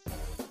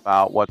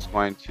about what's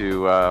going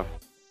to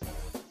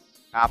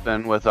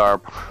happen with our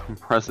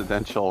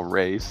presidential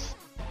race.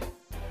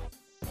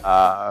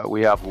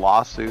 We have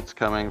lawsuits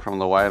coming from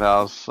the White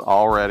House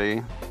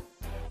already.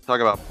 Talk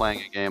about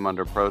playing a game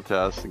under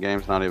protest. The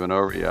game's not even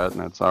over yet,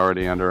 and it's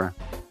already under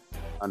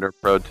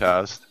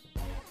protest.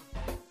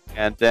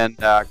 And then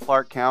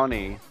Clark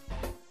County,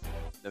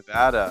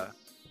 Nevada,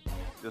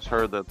 just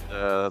heard that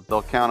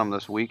they'll count them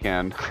this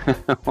weekend.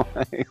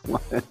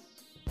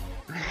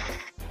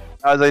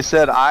 As I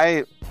said,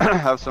 I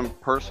have some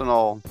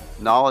personal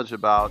knowledge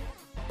about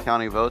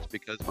county votes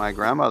because my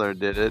grandmother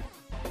did it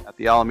at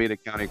the Alameda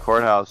County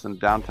Courthouse in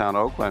downtown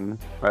Oakland,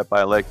 right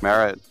by Lake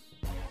Merritt,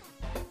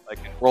 like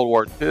in World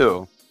War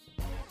II.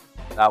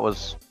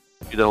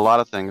 She did a lot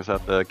of things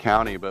at the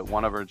county, but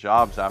one of her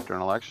jobs after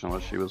an election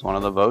was she was one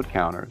of the vote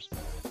counters.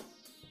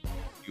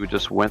 You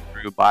just went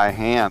through by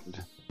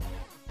hand,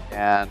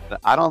 and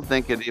I don't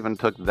think it even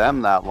took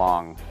them that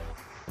long.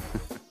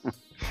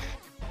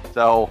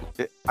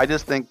 I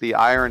just think the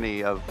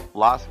irony of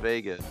Las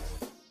Vegas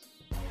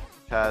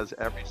has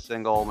every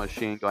single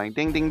machine going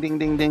ding ding ding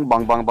ding ding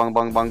bong bong bong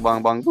bong bong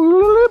bong bong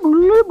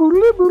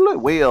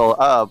wheel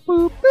up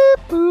boop beep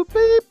boop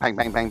beep bang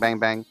bang bang bang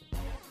bang.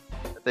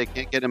 If they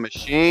can't get a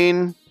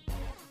machine,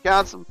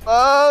 count some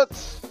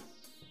votes. What's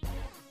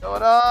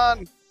going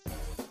on?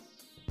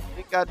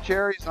 Ain't got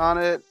cherries on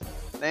it.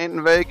 It ain't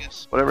in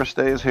Vegas. Whatever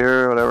stays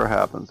here, whatever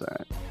happens. All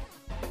right.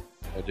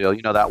 No deal.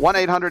 You know that.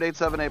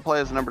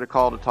 1-800-878-PLAY is the number to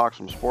call to talk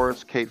some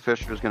sports. Kate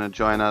Fisher is going to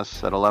join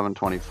us at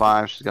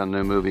 11:25. She's got a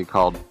new movie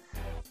called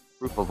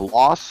Proof of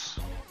Loss,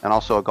 and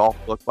also a golf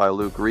book by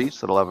Luke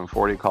Reese at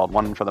 11:40 called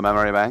One for the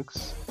Memory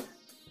Banks.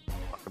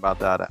 Talk about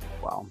that as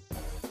well.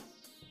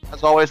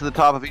 As always, at the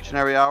top of each and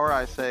every hour,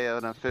 I say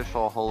an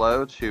official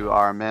hello to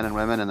our men and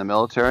women in the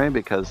military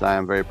because I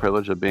am very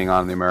privileged of being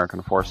on the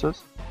American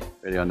Forces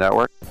Radio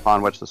Network,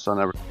 upon which the sun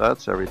never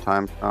sets, every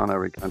time zone,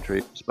 every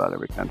country, just about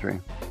every country.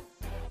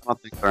 I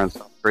don't think they're in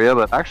South Korea,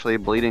 but actually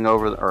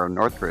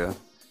North Korea,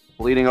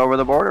 bleeding over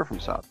the border from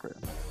South Korea.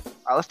 All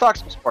right, let's talk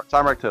some sports.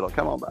 I'm Rick Tittle.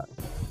 Come on back.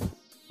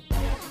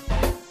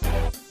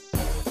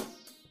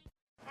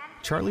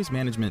 Charlie's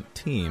management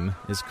team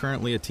is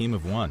currently a team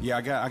of one. Yeah,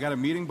 I got a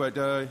meeting, but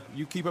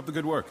you keep up the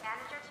good work.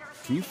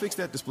 Can you fix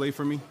that display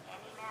for me?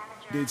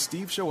 Did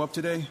Steve show up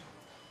today?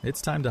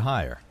 It's time to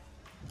hire.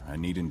 I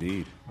need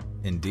Indeed.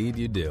 Indeed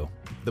you do.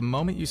 The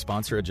moment you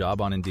sponsor a job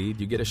on Indeed,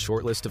 you get a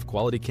short list of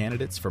quality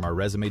candidates from our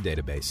resume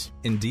database.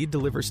 Indeed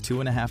delivers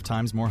 2.5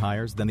 times more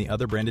hires than the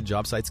other branded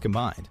job sites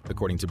combined,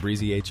 according to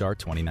Breezy HR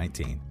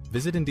 2019.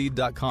 Visit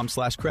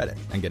Indeed.com/credit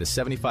and get a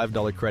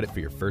 $75 credit for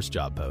your first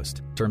job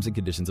post. Terms and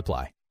conditions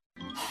apply.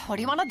 What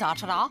do you want to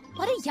da-da-da?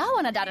 What do you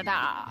want to da-da-da?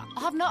 I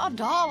have no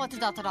idea what to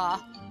da-da-da.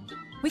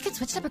 We could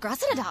switch to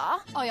Progressive da.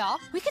 Oh, yeah?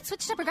 We could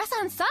switch to Progressive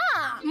and sa.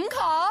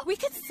 Okay. We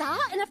could sa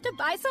and have to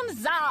buy some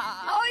za.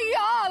 Oh,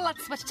 yeah.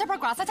 Let's switch to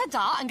Progressive to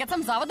da and get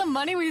some za with the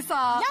money we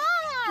saw.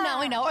 Yeah. Now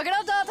we know we're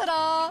gonna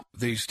da-da-da.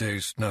 These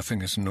days,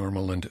 nothing is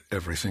normal and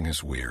everything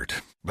is weird.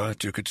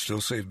 But you could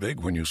still save big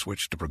when you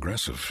switch to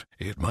Progressive.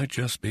 It might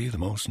just be the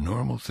most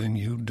normal thing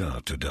you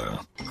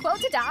da-da-da. Quote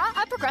to da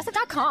at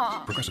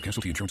Progressive.com. Progressive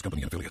Casualty Insurance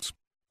Company and Affiliates.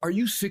 Are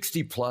you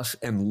 60 plus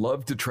and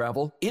love to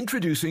travel?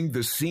 Introducing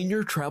the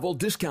Senior Travel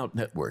Discount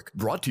Network,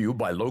 brought to you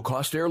by Low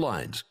Cost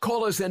Airlines.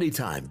 Call us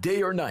anytime,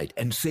 day or night,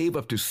 and save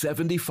up to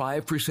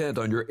 75%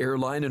 on your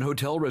airline and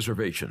hotel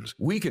reservations.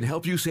 We can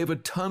help you save a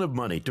ton of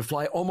money to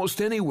fly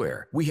almost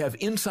anywhere. We have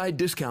inside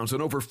discounts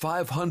on over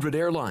 500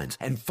 airlines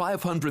and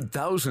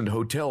 500,000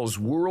 hotels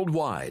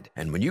worldwide.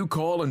 And when you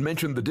call and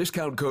mention the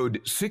discount code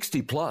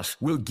 60 plus,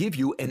 we'll give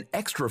you an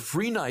extra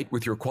free night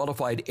with your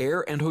qualified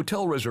air and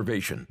hotel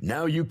reservation.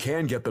 Now you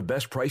can get the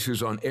best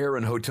prices on air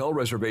and hotel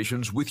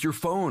reservations with your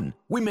phone.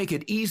 We make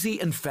it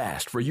easy and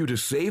fast for you to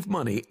save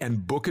money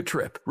and book a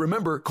trip.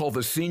 Remember, call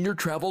the Senior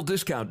Travel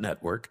Discount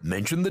Network,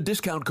 mention the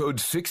discount code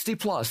 60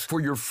 plus for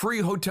your free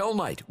hotel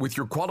night with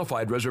your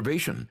qualified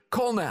reservation.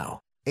 Call now.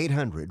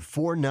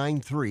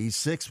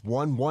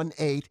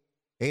 800-493-6118.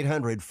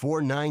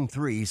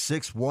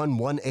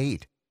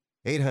 800-493-6118.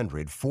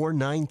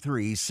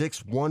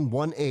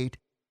 800-493-6118.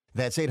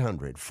 That's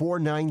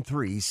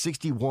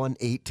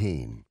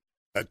 800-493-6118.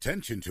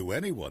 Attention to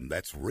anyone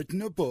that's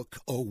written a book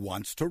or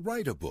wants to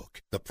write a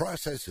book. The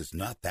process is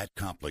not that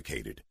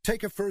complicated.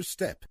 Take a first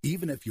step.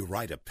 Even if you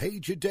write a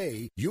page a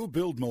day, you'll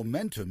build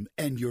momentum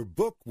and your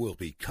book will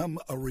become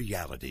a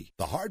reality.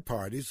 The hard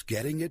part is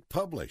getting it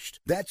published.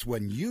 That's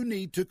when you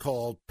need to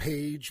call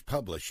Page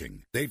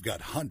Publishing. They've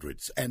got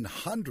hundreds and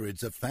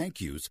hundreds of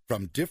thank yous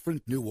from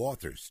different new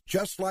authors,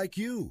 just like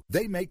you.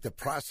 They make the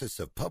process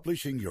of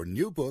publishing your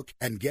new book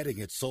and getting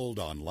it sold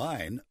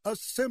online a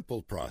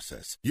simple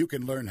process. You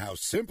can learn how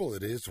simple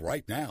it is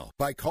right now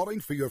by calling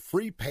for your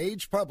free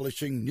Page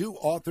Publishing New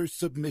Author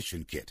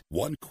Submission Kit.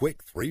 One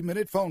quick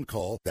 3-minute phone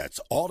call,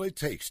 that's all it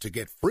takes to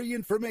get free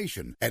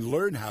information and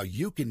learn how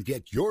you can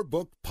get your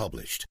book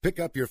published. Pick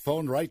up your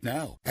phone right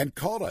now and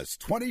call us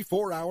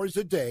 24 hours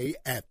a day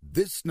at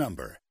this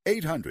number.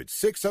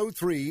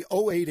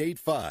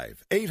 800-603-0885.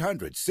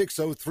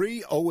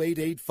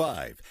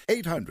 800-603-0885.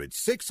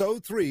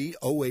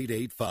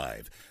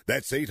 800-603-0885.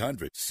 That's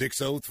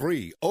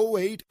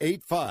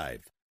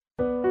 800-603-0885.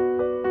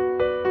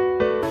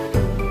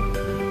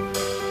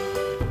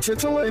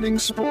 Titillating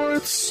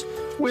Sports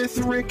with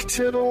Rick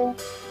Tittle.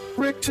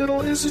 Rick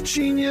Tittle is a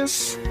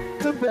genius,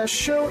 the best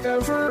show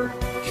ever.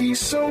 He's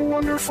so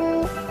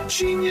wonderful,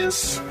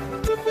 genius,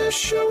 the best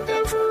show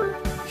ever.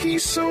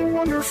 He's so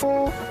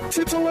wonderful.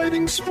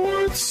 Titillating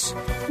Sports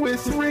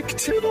with Rick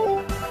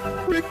Tittle.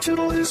 Rick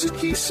Tittle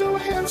he's so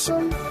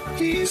handsome,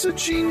 he's a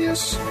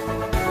genius.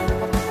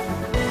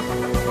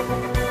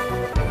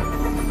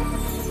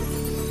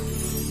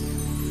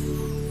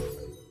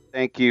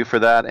 Thank you for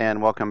that,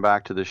 and welcome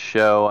back to the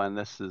show. And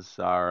this is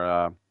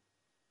our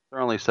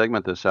only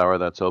segment this hour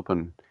that's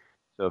open.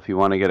 So if you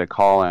want to get a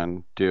call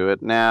in, do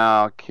it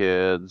now,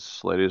 kids,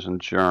 ladies and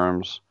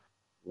germs.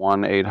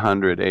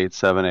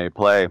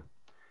 1-800-878-PLAY.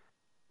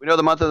 We know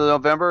the month of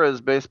November is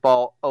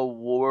baseball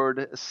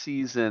award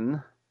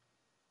season.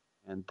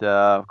 And,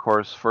 of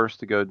course,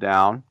 first to go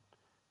down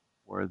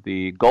were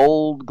the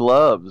Gold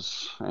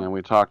Gloves. And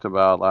we talked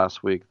about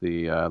last week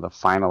the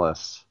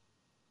finalists.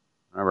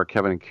 I remember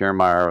Kevin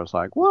Kiermaier was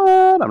like,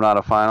 what? I'm not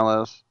a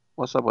finalist?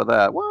 What's up with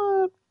that?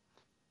 What?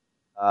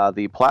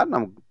 The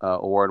Platinum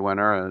Award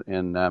winner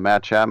in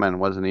Matt Chapman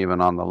wasn't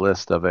even on the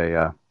list of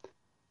a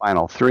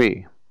Final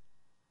Three.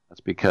 That's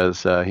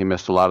because he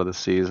missed a lot of the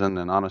season,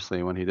 and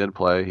honestly, when he did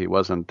play, he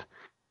wasn't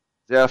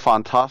sehr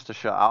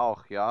fantastischer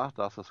auch, ja,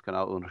 das ist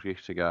genau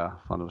unrichtiger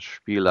von der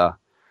Spieler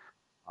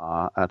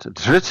at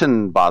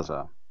dritten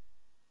Base.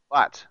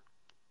 But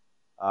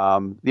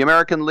the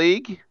American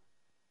League,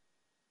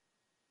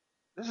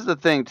 this is the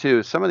thing,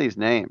 too. Some of these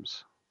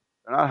names,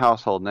 they're not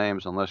household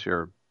names unless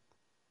you're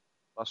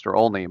Buster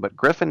Olney, but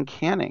Griffin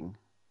Canning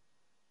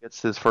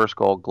gets his first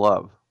Gold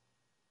Glove.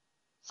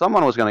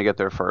 Someone was going to get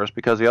there first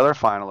because the other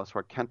finalists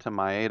were Kenta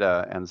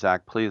Maeda and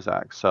Zach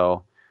Plesac,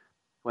 so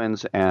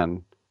Twins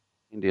and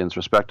Indians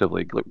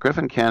respectively.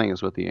 Griffin Canning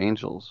is with the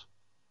Angels.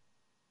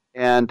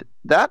 And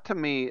that, to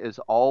me, is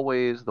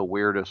always the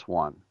weirdest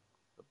one,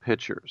 the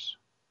pitchers.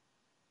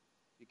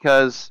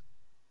 Because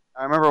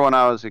I remember when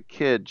I was a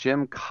kid,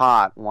 Jim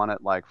Cott won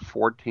it like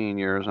 14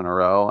 years in a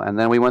row, and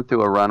then we went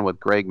through a run with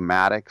Greg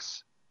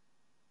Maddux.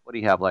 What do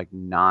you have, like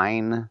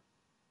 9?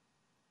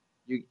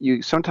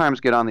 You sometimes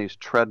get on these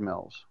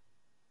treadmills.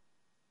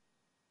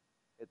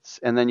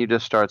 And then you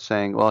just start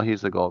saying, well,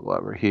 he's the Gold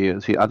Glover. He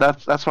is.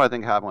 That's what I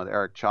think happened with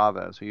Eric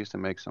Chavez, who used to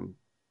make some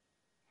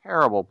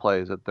terrible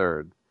plays at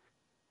third.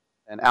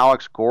 And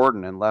Alex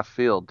Gordon in left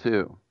field,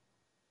 too.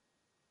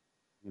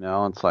 You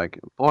know, it's like,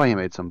 boy, he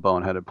made some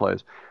boneheaded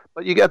plays.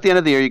 But you get at the end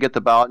of the year, you get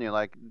the ballot, and you're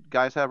like,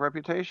 guys have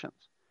reputations.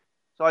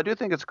 So I do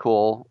think it's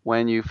cool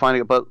when you find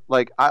it. But,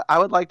 like, I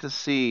would like to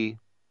see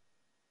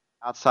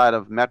outside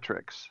of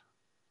metrics.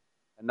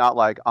 And not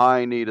like,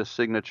 I need a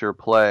signature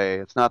play.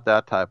 It's not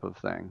that type of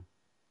thing.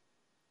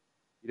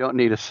 You don't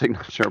need a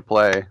signature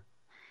play.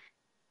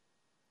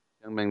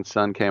 Youngmin's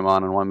son came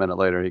on, and 1 minute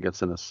later, he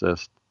gets an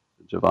assist.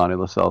 Giovanni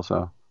Lo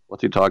Celso.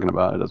 What's he talking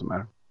about? It doesn't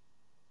matter.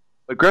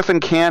 But Griffin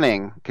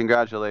Canning,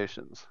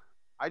 congratulations.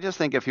 I just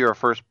think if you're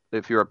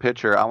a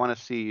pitcher, I want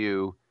to see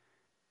you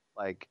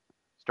like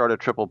start a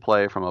triple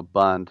play from a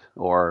bunt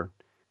or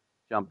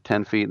jump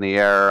 10 feet in the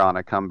air on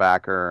a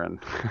comebacker, and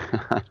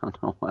I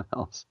don't know what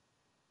else.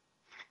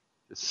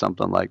 Just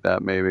something like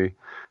that, maybe.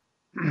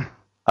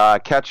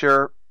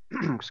 Catcher,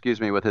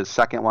 excuse me, with his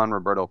second one,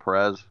 Roberto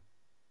Perez,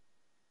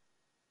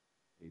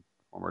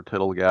 former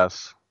Tittle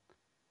guest.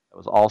 It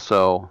was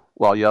also,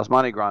 well,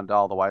 Yasmani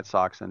Grandal, the White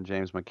Sox, and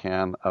James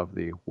McCann of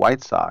the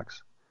White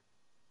Sox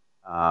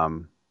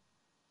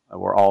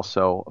were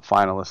also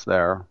finalists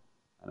there.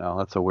 I know,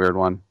 that's a weird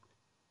one.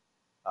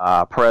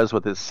 Perez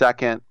with his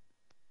second.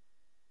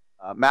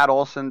 Matt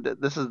Olson,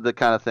 this is the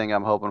kind of thing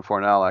I'm hoping for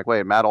now. Like,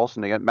 wait, Matt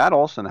Olson again? Matt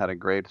Olson had a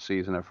great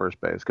season at first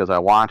base because I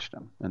watched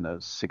him in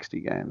those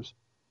 60 games.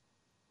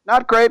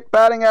 Not great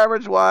batting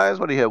average-wise.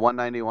 What did he hit,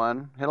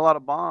 191? Hit a lot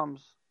of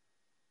bombs.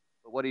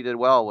 But what he did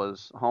well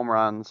was home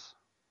runs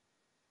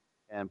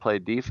and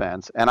played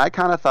defense. And I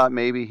kind of thought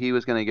maybe he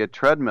was going to get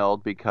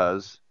treadmilled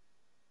because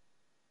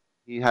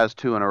he has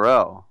 2 in a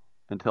row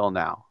until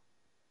now.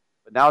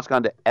 But now it's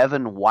gone to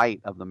Evan White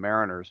of the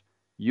Mariners.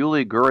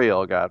 Yuli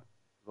Gurriel got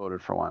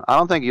voted for one. I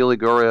don't think Yuli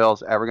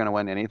Gurriel's ever going to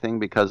win anything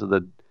because of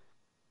the,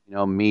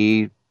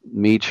 me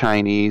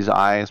Chinese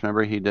eyes.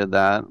 Remember he did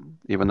that?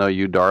 Even though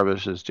Yu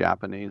Darvish is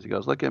Japanese. He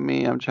goes, look at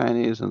me, I'm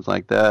Chinese. And it's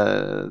like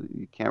that.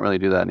 You can't really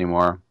do that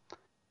anymore.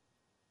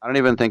 I don't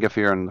even think if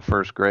you're in the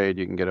first grade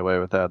you can get away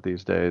with that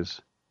these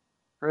days.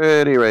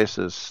 Pretty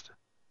racist.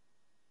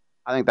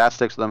 I think that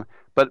sticks with them.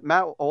 But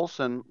Matt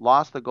Olson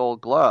lost the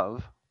Gold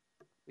Glove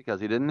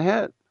because he didn't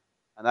hit.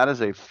 And that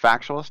is a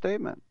factual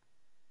statement.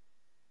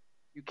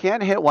 You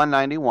can't hit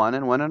 191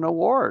 and win an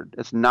award.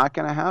 It's not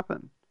going to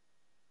happen.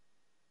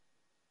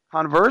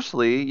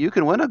 Conversely, you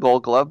can win a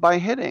Gold Glove by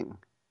hitting.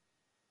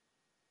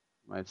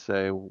 You might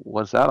say,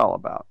 what's that all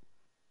about?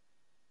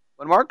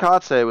 When Mark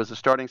Kotsay was the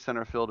starting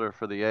center fielder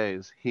for the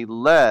A's, he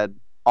led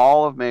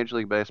all of Major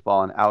League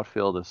Baseball in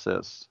outfield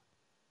assists.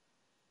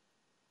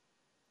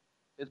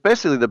 It's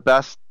basically the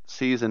best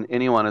season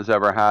anyone has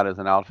ever had as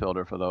an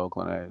outfielder for the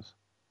Oakland A's.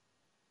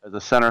 As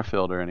a center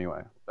fielder,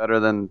 anyway.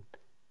 Better than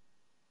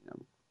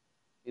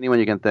anyone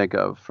you can think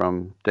of,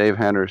 from Dave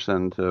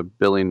Henderson to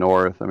Billy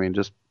North. I mean,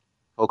 just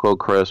Coco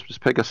Crisp.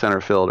 Just pick a center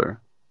fielder.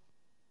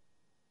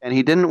 And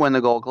he didn't win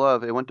the Gold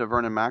Glove. It went to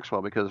Vernon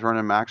Maxwell because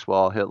Vernon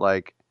Maxwell hit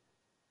like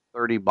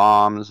 30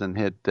 bombs and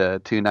hit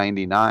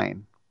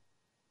 299.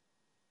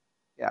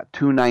 Yeah,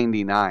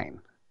 299.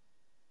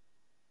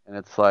 And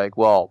it's like,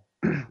 well,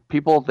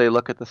 people, they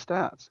look at the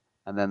stats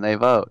and then they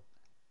vote.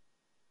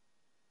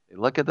 They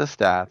look at the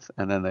stats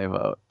and then they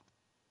vote.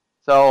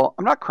 So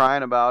I'm not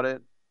crying about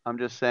it. I'm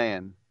just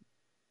saying,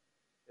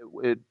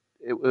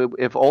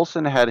 if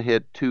Olson had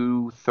hit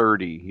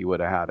 230, he would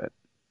have had it.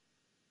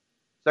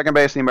 Second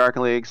base in the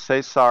American League,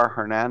 Cesar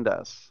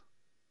Hernandez.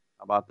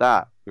 How about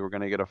that? We were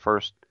going to get a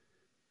first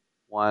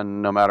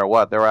one no matter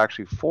what. There were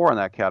actually 4 in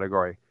that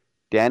category.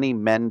 Danny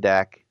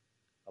Mendick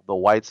of the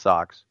White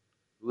Sox.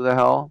 Who the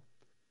hell?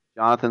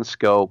 Jonathan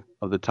Scope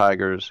of the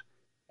Tigers.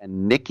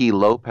 And Nicky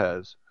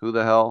Lopez. Who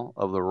the hell?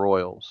 Of the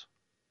Royals.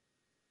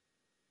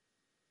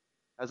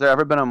 Has there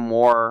ever been a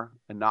more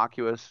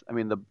innocuous,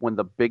 when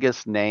the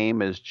biggest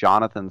name is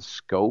Jonathan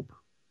Scope?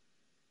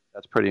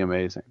 That's pretty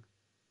amazing.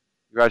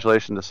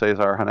 Congratulations to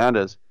Cesar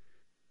Hernandez.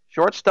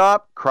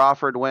 Shortstop,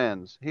 Crawford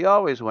wins. He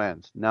always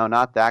wins. No,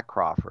 not that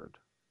Crawford.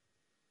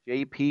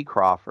 J.P.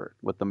 Crawford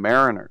with the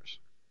Mariners.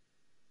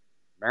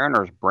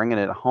 Mariners bringing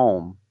it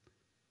home.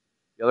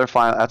 The other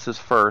that's his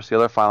first. The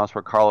other finalists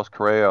were Carlos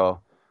Correa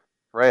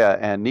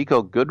and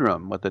Nico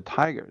Goodrum with the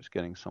Tigers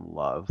getting some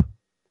love.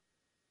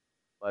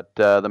 But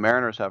the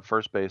Mariners have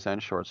first base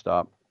and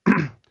shortstop.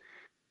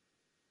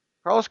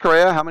 Carlos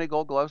Correa, how many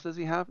Gold Gloves does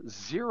he have?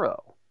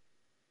 0.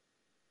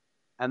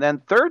 And then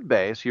third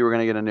base, you were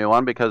going to get a new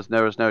one because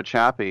there was no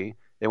Chappie.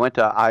 They went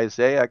to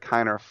Isaiah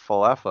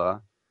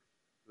Kiner-Falefa,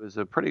 who was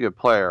a pretty good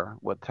player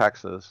with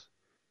Texas.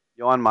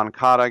 Yohan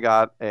Moncada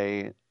got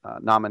a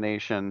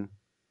nomination,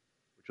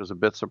 which was a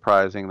bit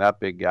surprising, that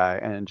big guy.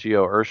 And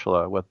Gio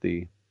Urshela with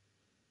the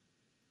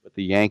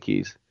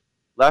Yankees.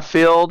 Left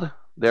field,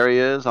 there he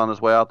is on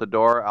his way out the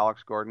door.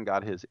 Alex Gordon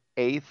got his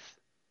 8th.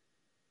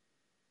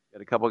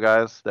 Got a couple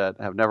guys that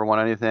have never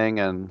won anything,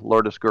 and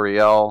Lourdes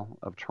Gurriel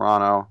of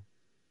Toronto,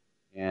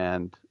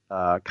 and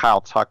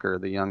Kyle Tucker,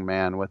 the young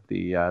man with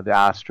the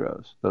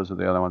Astros. Those are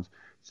the other ones.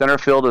 Center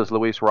field is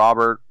Luis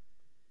Robert.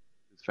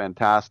 It's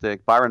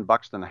fantastic. Byron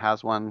Buxton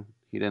has one.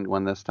 He didn't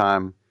win this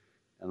time.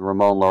 And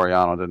Ramon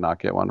Laureano did not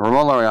get one.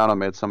 Ramon Laureano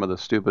made some of the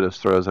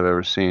stupidest throws I've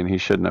ever seen. He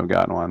shouldn't have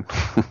gotten one.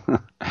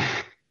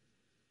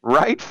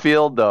 Right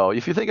field, though,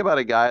 if you think about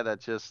a guy that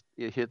just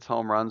hits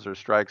home runs or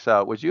strikes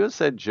out, would you have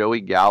said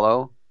Joey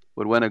Gallo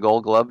would win a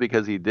Gold Glove?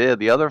 Because he did.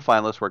 The other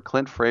finalists were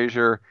Clint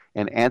Frazier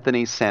and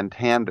Anthony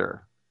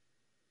Santander.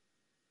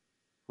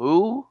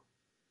 Who?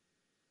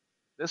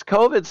 This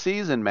COVID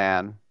season,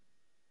 man.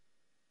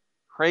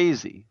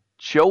 Crazy.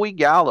 Joey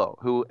Gallo,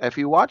 who, if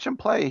you watch him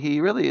play,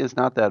 he really is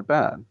not that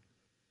bad.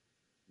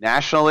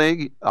 National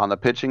League, on the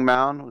pitching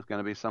mound, was going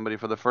to be somebody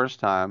for the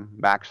first time.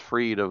 Max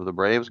Fried of the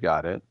Braves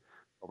got it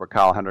over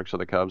Kyle Hendricks of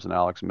the Cubs and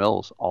Alex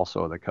Mills,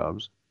 also of the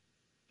Cubs.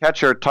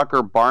 Catcher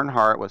Tucker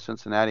Barnhart with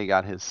Cincinnati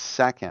got his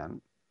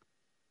second.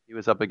 He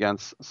was up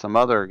against some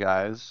other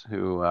guys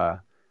who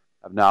have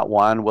not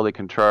won. Willie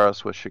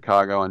Contreras with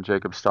Chicago and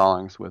Jacob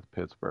Stallings with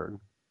Pittsburgh.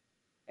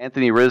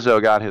 Anthony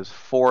Rizzo got his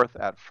fourth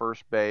at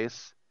first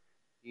base.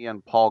 He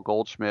and Paul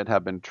Goldschmidt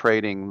have been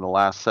trading the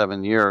last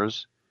 7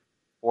 years.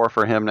 4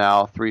 for him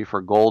now, 3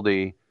 for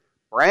Goldie.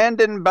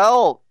 Brandon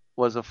Belt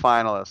was a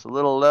finalist. A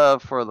little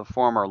love for the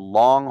former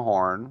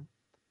Longhorn.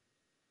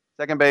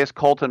 Second base,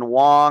 Colton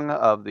Wong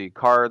of the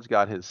Cards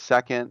got his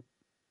second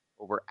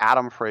over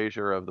Adam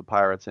Frazier of the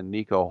Pirates and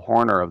Nico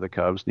Horner of the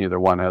Cubs. Neither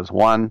one has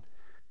won.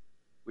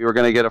 We were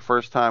going to get a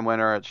first-time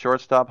winner at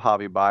shortstop.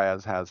 Javi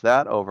Baez has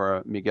that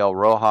over Miguel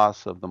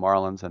Rojas of the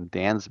Marlins and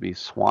Dansby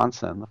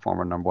Swanson, the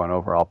former number 1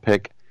 overall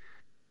pick.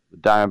 The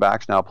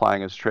Diamondbacks now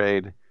applying his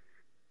trade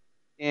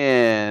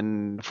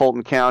in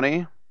Fulton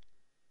County.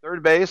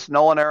 Third base,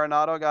 Nolan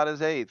Arenado got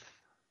his 8th.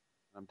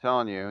 I'm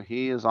telling you,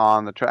 he is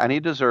on the track, and he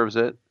deserves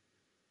it.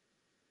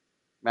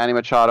 Manny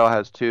Machado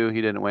has 2.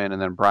 He didn't win. And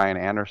then Brian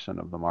Anderson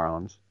of the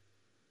Marlins.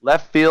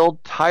 Left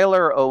field,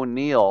 Tyler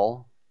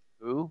O'Neill.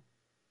 Who?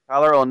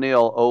 Tyler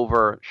O'Neill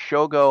over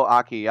Shogo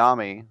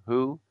Akiyami.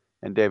 Who?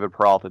 And David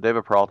Peralta.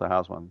 David Peralta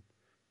has one.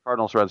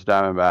 Cardinals, Reds,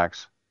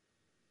 Diamondbacks,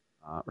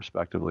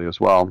 respectively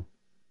as well.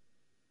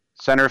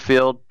 Center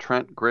field,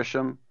 Trent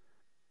Grisham,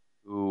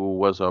 who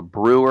was a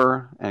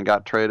Brewer and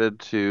got traded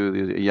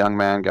to, the young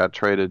man got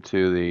traded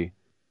to the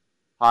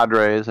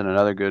Padres in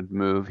another good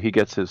move. He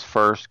gets his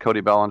first.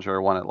 Cody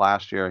Bellinger won it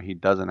last year. He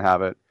doesn't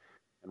have it.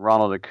 And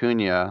Ronald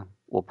Acuna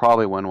will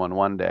probably win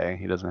one day.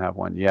 He doesn't have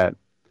one yet.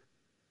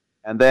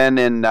 And then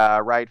in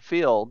right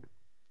field,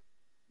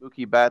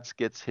 Mookie Betts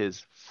gets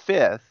his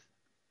 5th.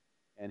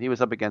 And he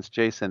was up against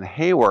Jason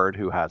Hayward,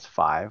 who has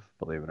 5,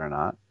 believe it or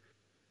not.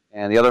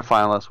 And the other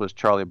finalist was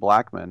Charlie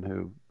Blackmon,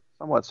 who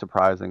somewhat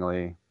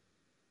surprisingly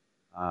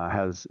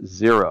has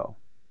 0.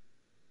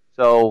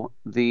 So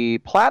the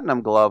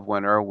Platinum Glove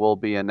winner will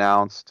be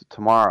announced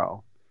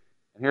tomorrow.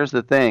 And here's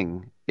the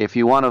thing. If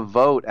you want to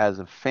vote as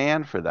a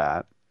fan for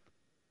that,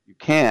 you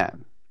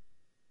can.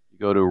 You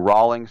go to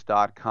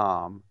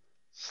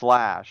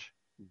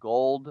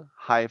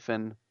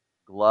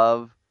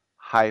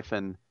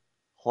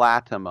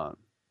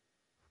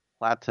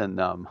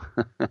rawlings.com/gold-glove-platinum.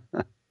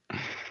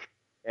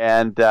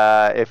 And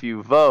if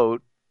you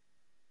vote,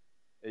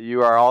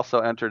 you are also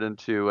entered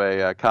into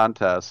a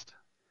contest.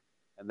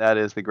 And that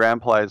is the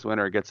grand prize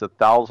winner gets a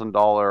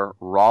 $1,000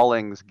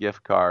 Rawlings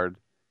gift card.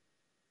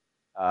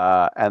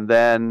 And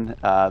then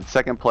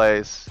second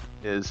place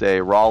is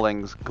a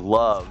Rawlings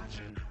glove.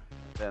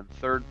 Then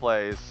third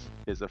place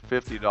is a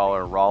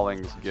 $50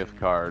 Rawlings gift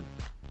card.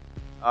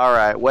 All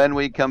right, when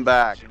we come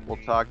back, we'll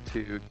talk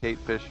to Kate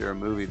Fisher,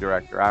 movie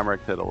director. I'm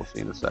Rick Tittle. We'll see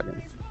you in a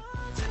second.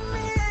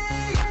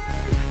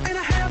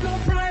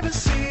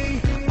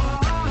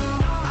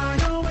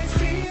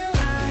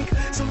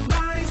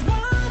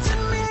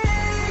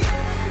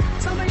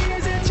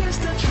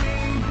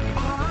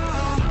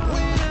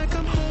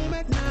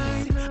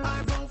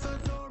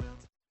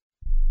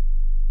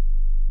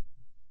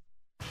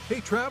 Hey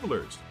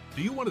travelers,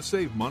 do you want to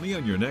save money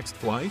on your next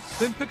flight?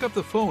 Then pick up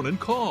the phone and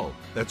call.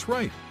 That's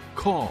right,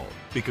 call,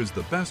 because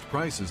the best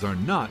prices are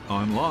not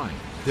online.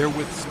 They're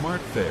with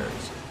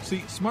SmartFares.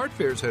 See,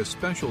 SmartFares has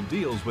special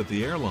deals with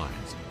the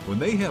airlines. When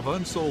they have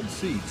unsold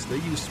seats, they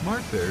use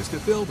SmartFares to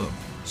fill them.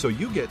 So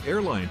you get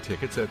airline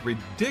tickets at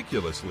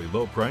ridiculously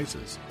low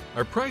prices.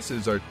 Our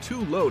prices are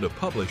too low to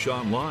publish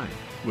online.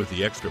 With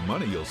the extra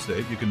money you'll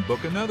save, you can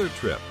book another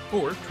trip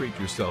or treat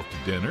yourself to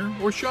dinner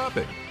or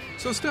shopping.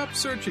 So stop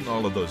searching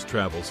all of those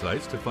travel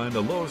sites to find the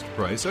lowest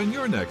price on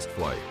your next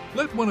flight.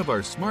 Let one of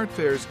our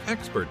SmartFares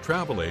expert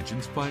travel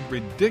agents find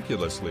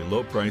ridiculously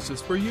low prices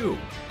for you.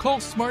 Call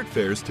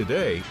SmartFares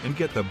today and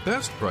get the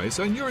best price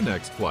on your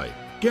next flight.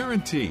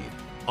 Guaranteed.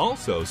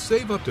 Also,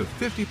 save up to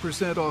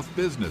 50% off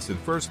business and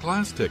first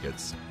class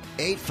tickets.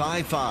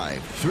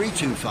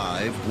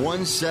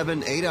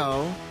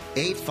 855-325-1780.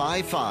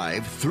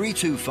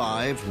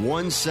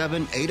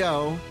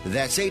 855-325-1780.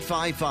 That's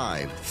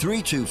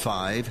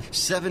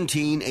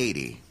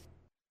 855-325-1780.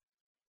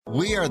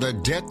 We are the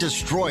Debt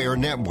Destroyer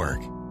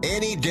Network.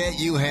 Any debt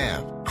you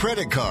have,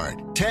 credit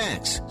card,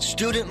 tax,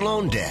 student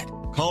loan debt,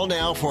 call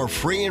now for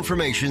free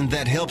information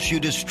that helps you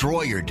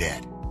destroy your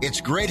debt.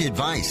 It's great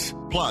advice.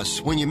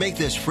 Plus, when you make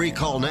this free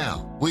call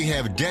now, we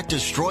have Debt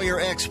Destroyer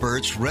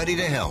experts ready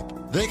to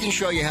help. They can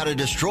show you how to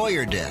destroy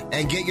your debt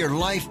and get your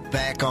life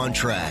back on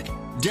track.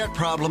 Debt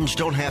problems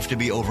don't have to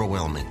be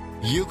overwhelming.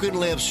 You can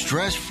live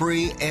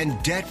stress-free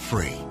and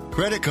debt-free.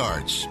 Credit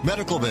cards,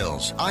 medical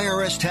bills,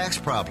 IRS tax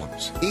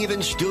problems,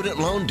 even student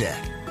loan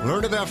debt.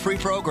 Learn about free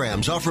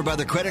programs offered by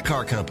the credit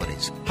card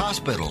companies,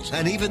 hospitals,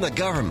 and even the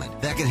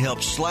government that can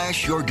help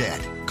slash your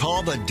debt.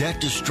 Call the Debt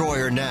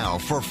Destroyer now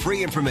for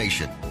free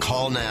information.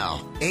 Call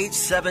now.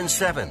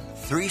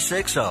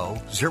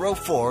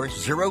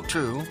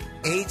 877-360-0402.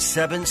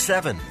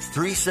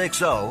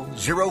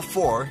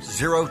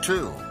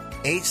 877-360-0402.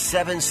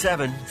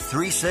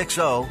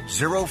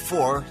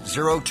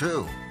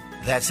 877-360-0402.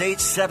 That's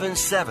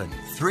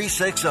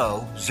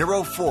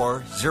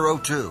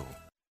 877-360-0402.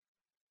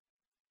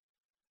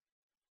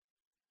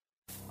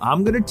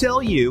 I'm going to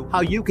tell you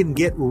how you can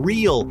get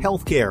real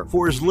health care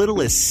for as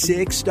little as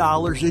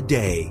 $6 a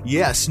day.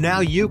 Yes,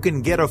 now you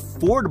can get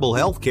affordable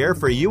health care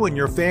for you and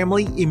your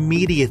family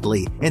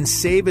immediately and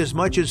save as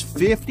much as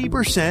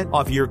 50%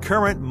 off your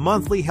current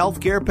monthly health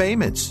care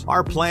payments.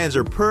 Our plans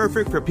are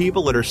perfect for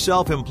people that are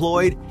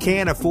self-employed,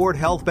 can't afford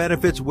health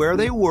benefits where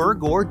they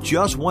work, or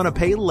just want to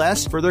pay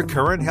less for their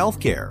current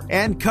health care.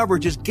 And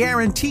coverage is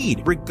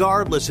guaranteed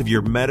regardless of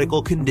your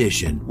medical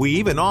condition. We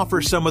even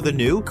offer some of the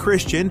new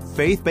Christian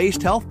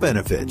faith-based health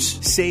benefits.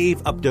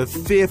 Save up to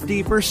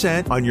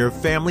 50% on your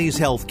family's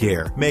health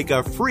care. Make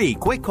a free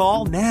quick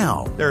call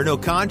now. There are no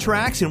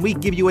contracts, and we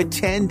give you a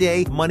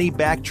 10-day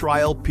money-back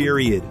trial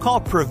period.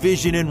 Call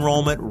Provision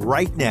Enrollment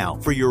right now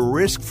for your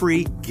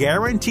risk-free,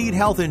 guaranteed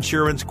health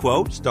insurance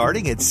quote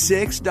starting at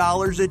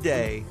 $6 a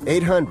day.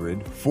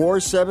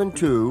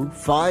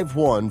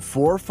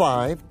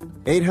 800-472-5145.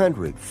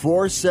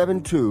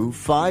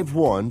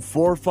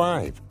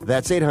 800-472-5145.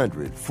 That's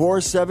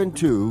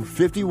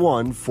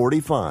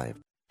 800-472-5145.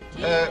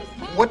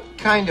 What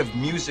kind of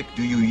music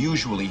do you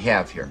usually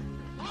have here?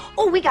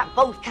 Oh, we got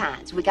both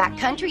kinds. We got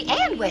country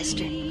and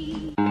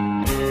western.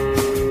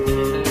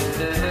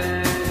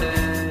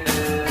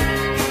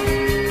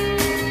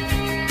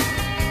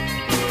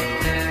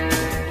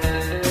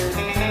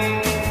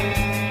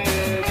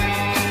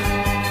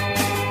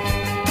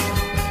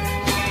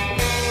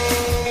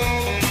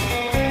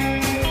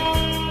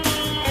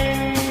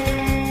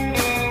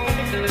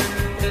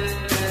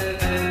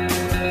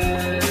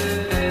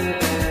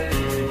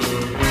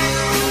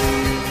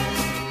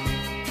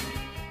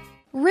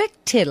 Rick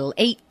Tittle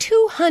ate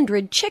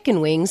 200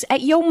 chicken wings at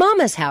Yo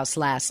Mama's house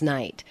last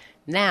night.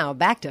 Now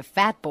back to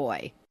Fat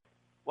Boy.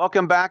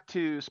 Welcome back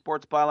to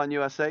Sports Byline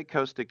USA,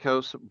 coast to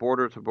coast,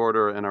 border to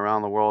border, and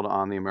around the world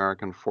on the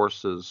American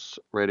Forces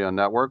Radio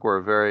Network.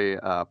 We're very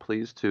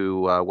pleased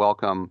to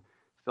welcome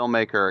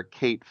filmmaker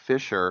Kate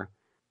Fisher.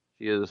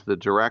 She is the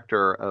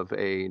director of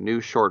a new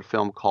short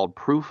film called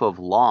Proof of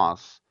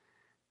Loss,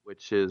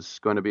 which is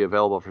going to be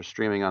available for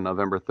streaming on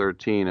November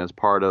 13 as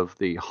part of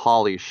the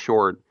Holly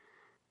Short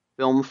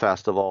Film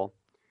Festival.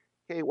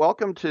 Hey,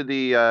 welcome to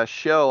the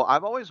show.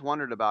 I've always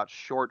wondered about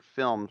short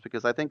films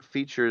because I think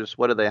features,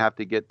 what do they have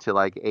to get to,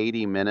 like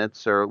 80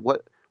 minutes? Or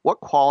what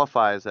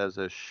qualifies as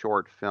a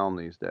short film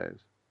these days?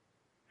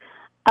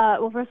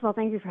 Well, first of all,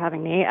 thank you for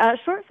having me.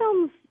 Short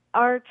films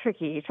are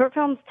tricky. Short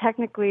films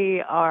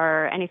technically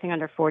are anything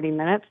under 40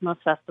 minutes. Most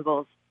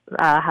festivals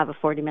have a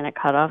 40-minute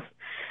cutoff.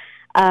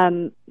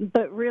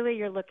 But really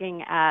you're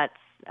looking at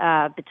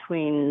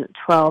between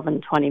 12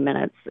 and 20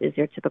 minutes is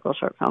your typical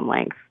short film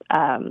length.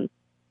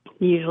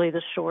 Usually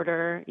the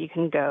shorter you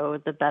can go,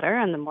 the better,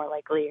 and the more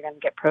likely you're going to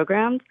get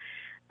programmed,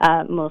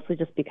 mostly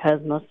just because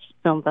most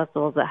film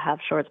festivals that have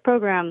shorts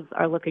programs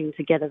are looking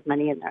to get as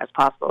many in there as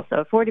possible. So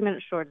a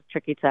 40-minute short is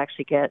tricky to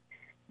actually get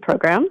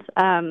programmed.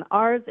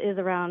 Ours is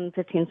around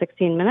 15,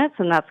 16 minutes,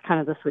 and that's kind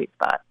of the sweet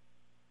spot.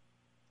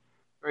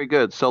 Very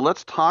good. So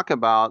let's talk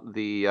about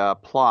the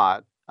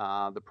plot.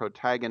 The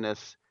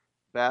protagonist,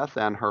 Beth,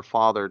 and her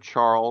father,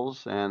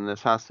 Charles, and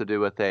this has to do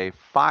with a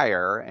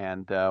fire,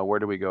 and where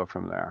do we go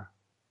from there?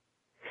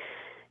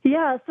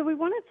 Yeah, so we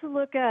wanted to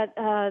look at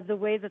the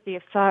way that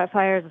the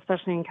fires,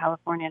 especially in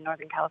California and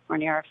Northern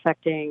California, are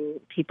affecting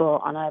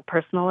people on a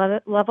personal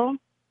level.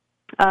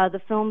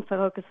 The film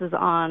focuses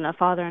on a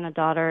father and a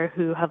daughter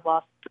who have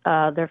lost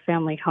their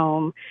family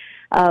home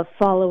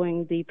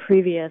following the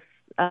previous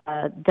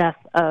death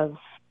of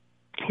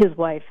his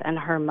wife and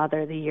her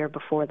mother the year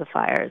before the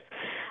fires.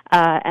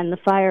 And the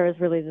fire is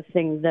really the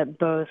thing that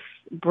both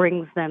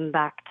brings them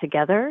back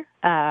together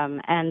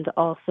and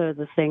also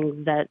the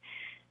thing that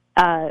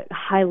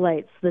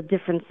highlights the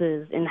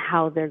differences in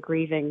how they're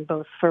grieving,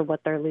 both for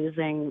what they're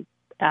losing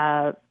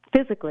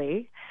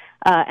physically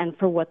and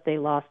for what they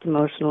lost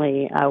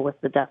emotionally with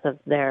the death of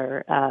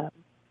their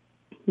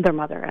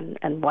mother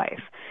and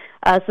wife.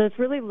 So it's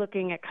really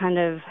looking at kind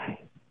of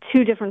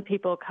two different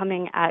people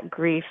coming at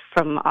grief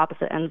from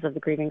opposite ends of the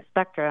grieving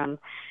spectrum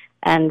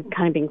and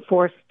kind of being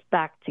forced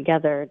back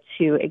together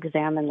to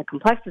examine the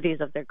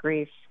complexities of their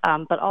grief,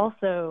 but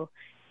also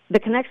the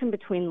connection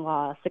between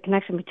loss, the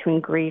connection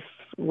between grief,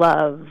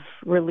 love,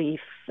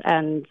 relief,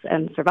 and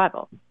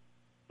survival.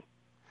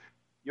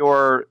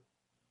 Your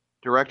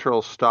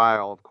directorial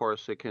style, of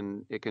course, it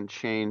can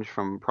change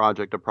from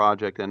project to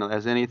project, and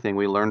as anything,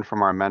 we learn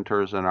from our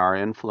mentors and our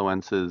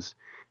influences,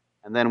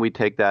 and then we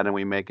take that and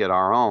we make it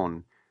our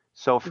own.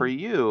 So for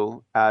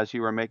you, as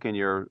you were making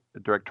your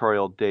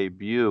directorial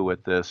debut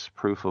with this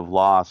Proof of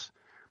Loss,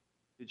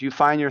 did you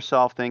find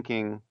yourself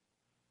thinking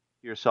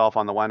to yourself,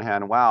 on the one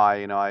hand, wow,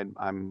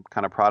 I'm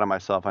kind of proud of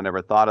myself, I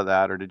never thought of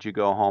that, or did you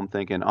go home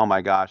thinking, oh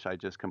my gosh, I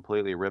just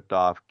completely ripped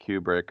off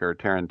Kubrick or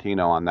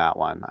Tarantino on that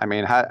one? I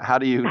mean, how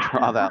do you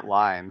draw that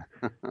line?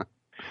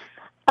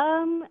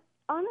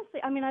 Honestly,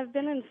 I mean, I've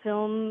been in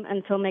film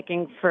and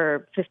filmmaking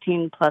for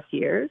 15 plus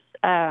years.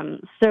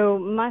 So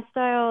my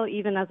style,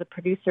 even as a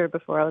producer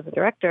before I was a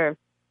director,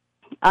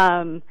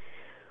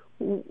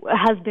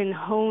 has been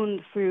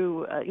honed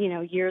through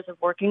years of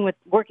working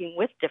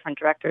with different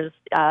directors.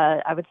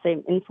 I would say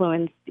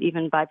influenced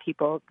even by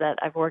people that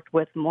I've worked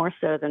with more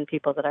so than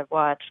people that I've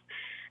watched.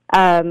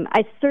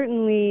 I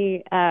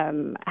certainly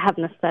have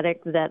an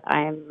aesthetic that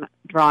I'm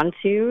drawn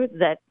to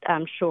that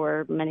I'm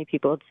sure many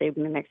people would say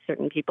mimics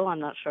certain people. I'm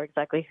not sure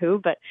exactly who,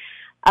 but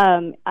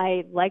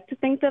I like to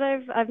think that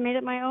I've made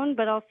it my own,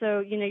 but also,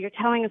 you're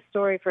telling a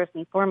story first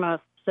and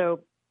foremost. So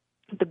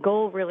the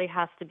goal really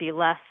has to be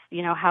less,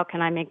 how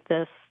can I make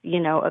this,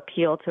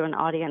 appeal to an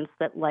audience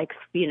that likes,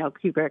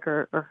 Kubrick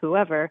or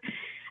whoever.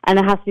 And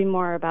it has to be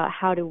more about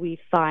how do we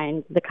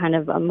find the kind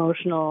of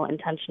emotional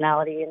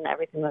intentionality and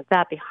everything like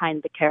that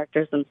behind the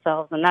characters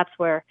themselves. And that's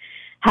where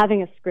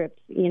having a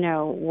script,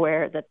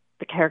 where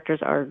the characters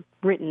are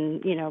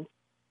written,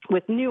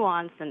 with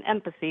nuance and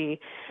empathy,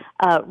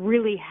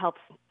 really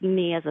helps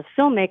me as a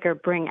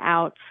filmmaker bring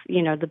out,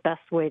 the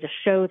best way to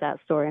show that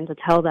story and to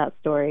tell that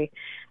story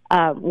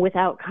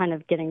without kind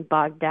of getting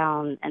bogged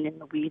down and in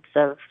the weeds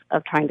of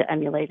trying to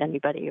emulate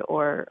anybody,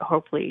 or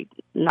hopefully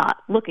not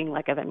looking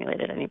like I've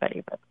emulated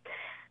anybody, but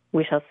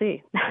we shall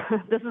see.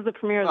 This is the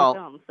premiere of the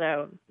film,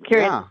 so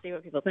curious to see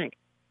what people think.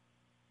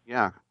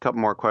 Yeah, a couple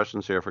more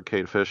questions here for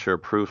Kate Fisher.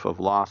 Proof of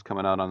Loss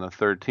coming out on the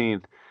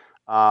 13th.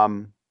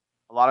 A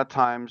lot of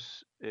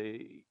times,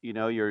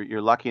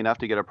 you're lucky enough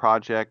to get a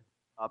project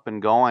up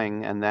and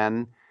going, and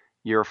then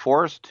you're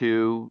forced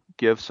to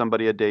give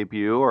somebody a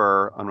debut,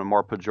 or on a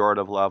more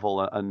pejorative level,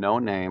 a no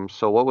name.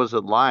 So what was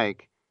it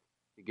like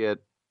to get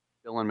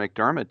Dylan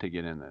McDermott to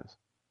get in this?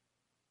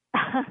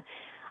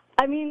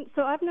 I mean,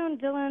 so I've known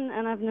Dylan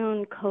and I've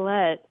known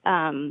Colette,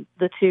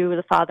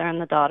 the father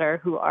and the daughter,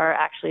 who are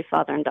actually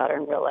father and daughter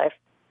in real life,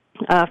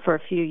 for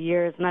a few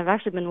years. And I've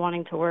actually been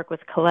wanting to work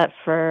with Colette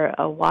for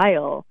a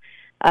while.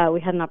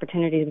 We had an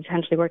opportunity to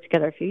potentially work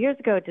together a few years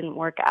ago. It didn't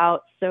work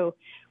out. So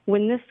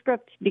when this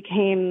script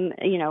came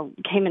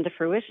into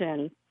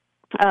fruition,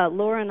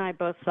 Laura and I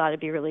both thought it'd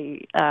be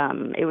really,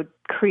 it would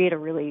create a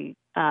really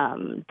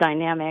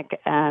dynamic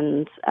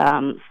and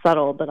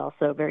subtle, but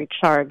also very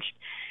charged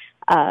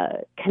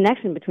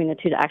connection between the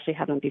two to actually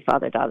have them be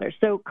father-daughter.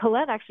 So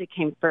Colette actually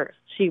came first.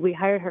 We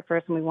hired her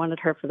first, and we wanted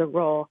her for the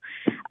role.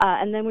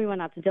 And then we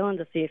went out to Dylan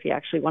to see if he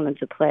actually wanted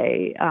to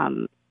play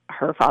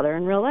her father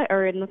in real life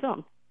or in the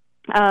film.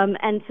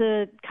 And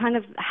to kind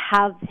of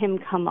have him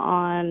come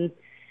on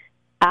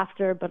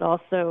after, but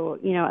also,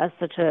 as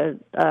such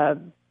a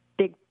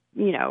big,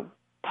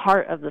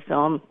 part of the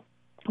film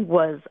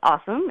was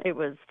awesome. It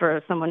was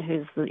for someone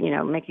who's,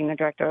 making a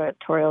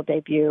directorial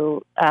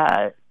debut.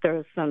 There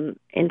was some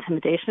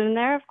intimidation in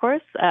there, of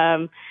course,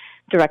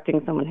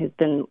 directing someone who's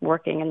been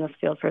working in this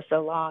field for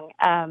so long.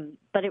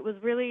 But it was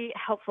really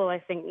helpful, I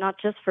think, not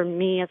just for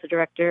me as a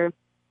director,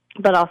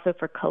 but also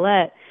for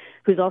Colette,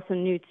 who's also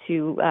new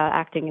to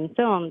acting in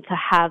film, to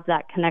have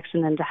that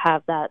connection and to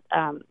have that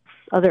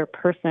other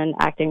person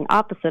acting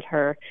opposite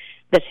her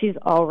that she's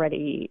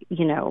already,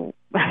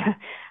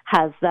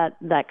 has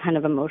that kind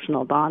of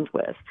emotional bond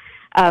with.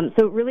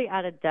 So it really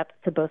added depth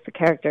to both the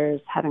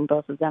characters, having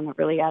both of them. It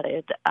really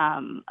added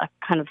a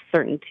kind of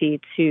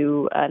certainty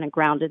to and a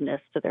groundedness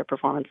to their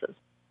performances.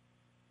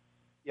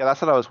 Yeah,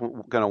 that's what I was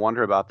going to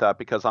wonder about that,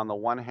 because on the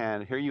one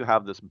hand, here you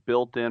have this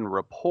built-in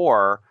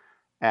rapport,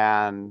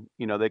 and,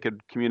 they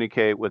could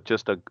communicate with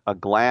just a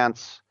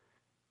glance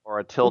or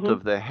a tilt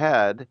of the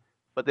head.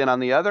 But then on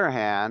the other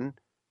hand,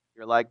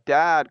 you're like,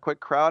 Dad, quit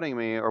crowding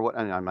me, or what?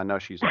 And I know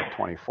she's like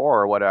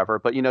 24 or whatever,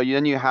 but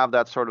then you have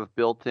that sort of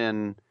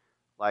built-in,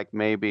 like,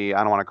 maybe,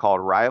 I don't want to call it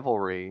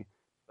rivalry,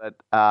 but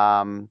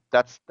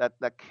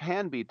that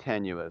can be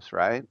tenuous,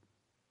 right?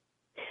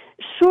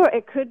 Sure,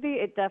 it could be.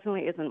 It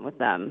definitely isn't with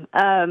them.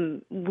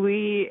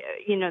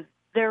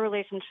 Their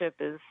relationship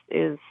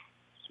is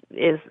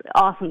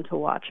awesome to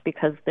watch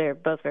because they're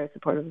both very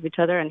supportive of each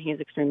other, and he's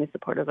extremely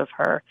supportive of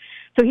her.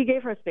 So he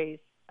gave her space.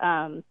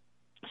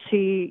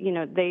 He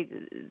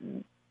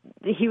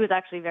was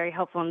actually very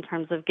helpful in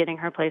terms of getting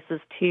her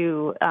places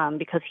too,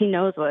 because he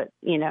knows what,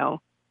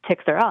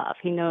 ticks her off.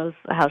 He knows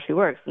how she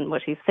works and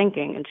what she's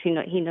thinking, and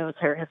he knows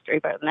her history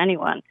better than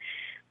anyone.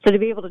 So to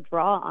be able to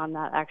draw on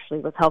that actually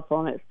was helpful,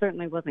 and it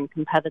certainly wasn't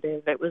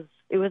competitive. It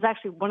was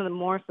actually one of the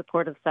more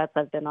supportive sets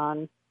I've been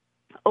on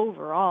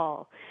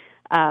overall.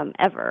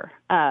 Ever.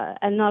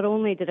 And not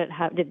only did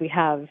we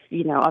have,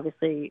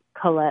 obviously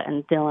Colette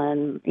and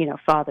Dylan,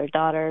 father,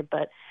 daughter,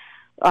 but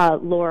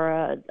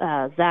Laura,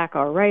 Zach,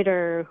 our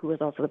writer, who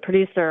was also the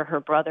producer, her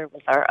brother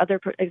was our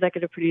other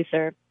executive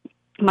producer.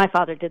 My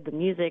father did the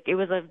music. It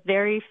was a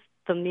very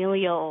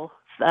familial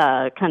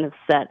kind of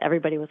set.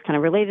 Everybody was kind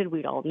of related.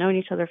 We'd all known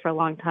each other for a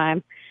long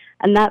time.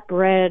 And that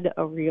bred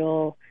a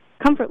real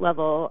comfort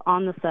level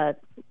on the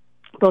set,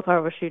 both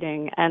while we're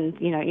shooting and,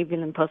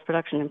 even in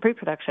post-production and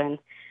pre-production,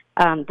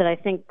 that I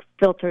think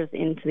filters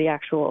into the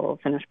actual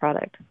finished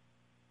product.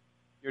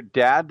 Your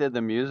dad did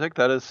the music?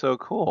 That is so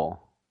cool.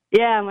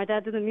 Yeah, my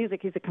dad did the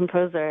music. He's a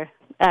composer.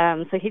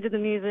 So he did the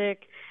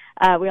music.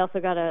 We also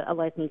got a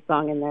licensed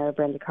song in there.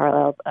 Brenda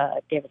Carlisle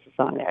gave us a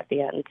song there at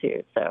the end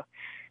too. So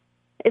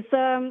it's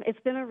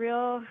been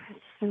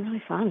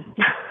really fun.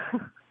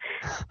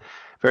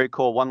 Very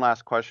cool. One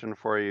last question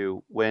for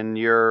you. When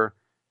you're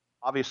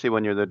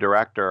the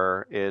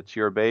director, it's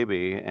your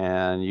baby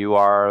and you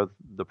are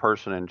the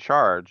person in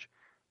charge.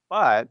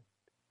 But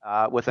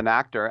with an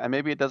actor, and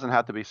maybe it doesn't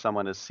have to be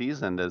someone as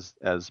seasoned as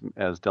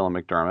Dylan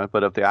McDermott,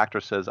 but if the actor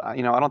says, I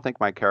don't think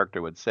my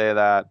character would say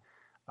that,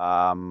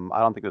 I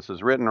don't think this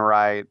is written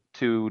right,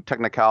 to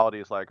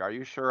technicalities like, are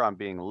you sure I'm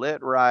being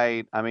lit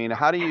right? I mean,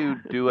 how do you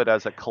do it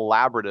as a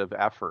collaborative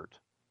effort?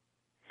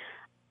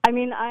 I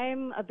mean,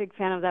 I'm a big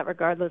fan of that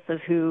regardless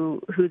of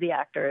who the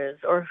actor is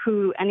or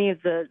who any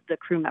of the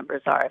crew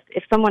members are.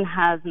 If someone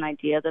has an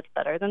idea that's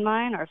better than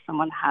mine, or if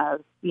someone has,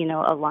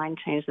 a line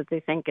change that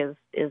they think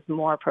is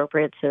more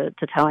appropriate to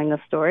telling the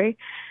story,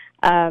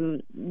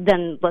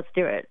 then let's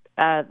do it.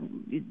 I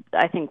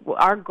think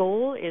my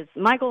goal as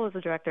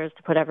a director is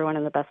to put everyone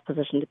in the best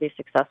position to be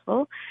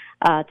successful,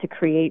 to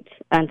create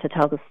and to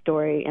tell the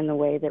story in the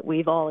way that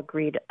we've all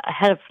agreed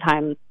ahead of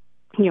time,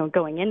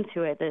 going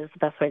into it, is the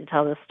best way to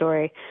tell this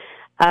story.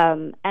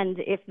 And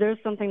if there's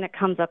something that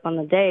comes up on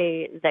the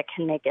day that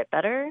can make it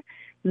better,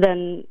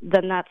 then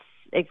that's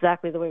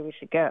exactly the way we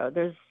should go.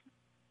 There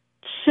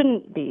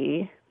shouldn't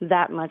be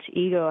that much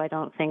ego, I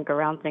don't think,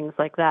 around things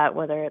like that,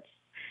 whether it's,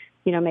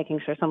 making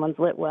sure someone's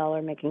lit well,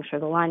 or making sure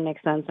the line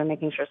makes sense, or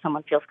making sure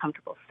someone feels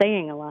comfortable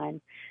saying a line.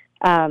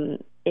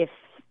 If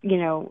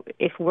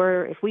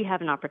we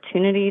have an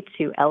opportunity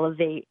to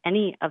elevate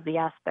any of the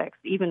aspects,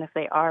 even if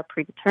they are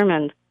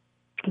predetermined,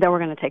 then we're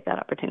going to take that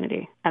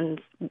opportunity, and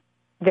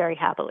very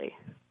happily.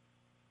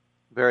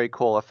 Very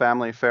cool. A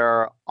family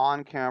affair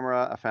on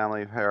camera, a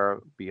family affair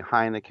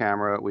behind the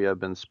camera. We have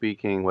been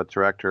speaking with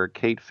director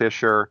Kate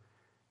Fisher.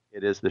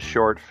 It is the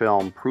short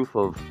film Proof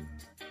of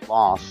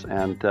Loss,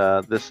 and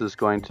this is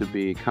going to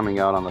be coming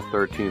out on the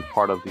 13th,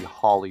 part of the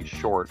Holly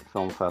Short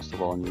Film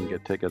Festival, and you can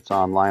get tickets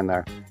online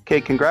there.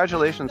 Kate,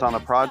 congratulations on the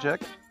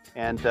project,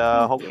 and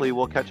hopefully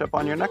we'll catch up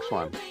on your next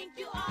one.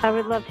 I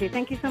would love to.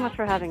 Thank you so much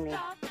for having me.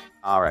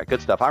 All right,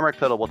 good stuff. I'm Rick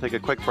Tittle. We'll take a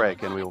quick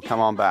break, and we will come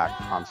on back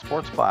on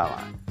Sports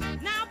Byline.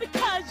 Now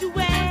because you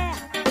wear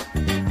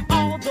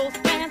all those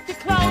fancy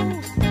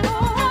clothes,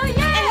 oh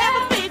yeah, and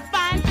have a big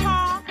fine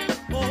car,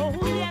 oh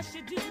yes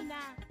you do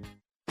now.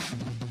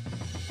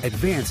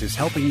 Advance is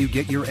helping you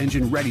get your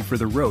engine ready for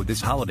the road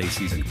this holiday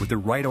season with the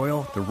right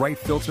oil, the right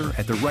filter,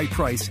 at the right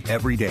price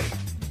every day.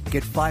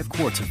 Get 5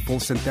 quarts of full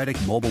synthetic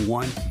Mobil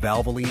 1,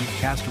 Valvoline,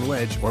 Castrol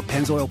Edge, or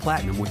Pennzoil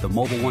Platinum with the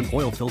Mobil 1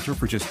 oil filter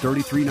for just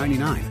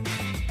 $33.99.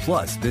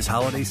 Plus, this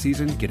holiday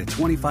season, get a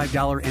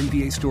 $25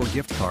 NBA Store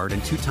gift card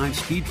and 2 times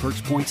Speed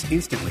Perks points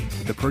instantly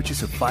with the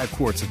purchase of 5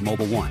 quarts of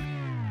Mobil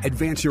 1.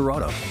 Advance your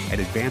auto at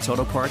Advance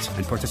Auto Parts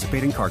and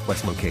participating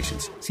CarQuest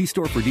locations. See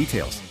store for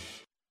details.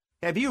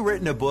 Have you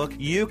written a book?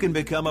 You can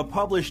become a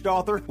published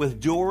author with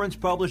Dorrance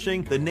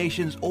Publishing, the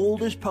nation's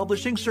oldest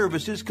publishing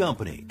services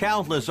company.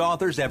 Countless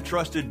authors have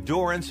trusted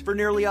Dorrance for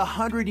nearly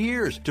 100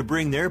 years to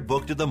bring their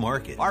book to the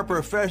market. Our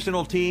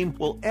professional team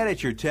will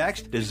edit your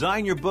text,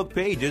 design your book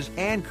pages,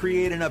 and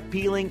create an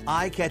appealing,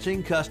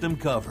 eye-catching custom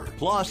cover.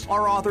 Plus,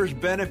 our authors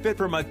benefit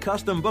from a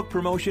custom book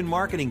promotion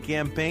marketing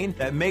campaign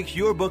that makes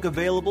your book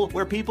available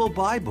where people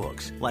buy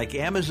books, like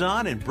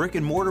Amazon and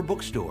brick-and-mortar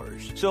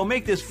bookstores. So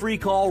make this free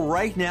call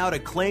right now to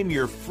claim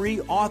your free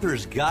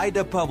author's guide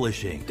to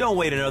publishing. Don't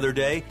wait another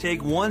day.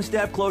 Take one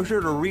step closer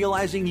to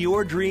realizing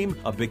your dream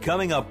of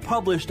becoming a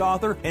published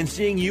author and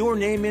seeing your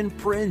name in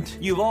print.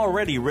 You've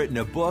already written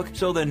a book,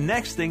 so the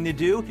next thing to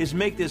do is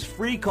make this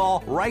free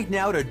call right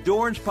now to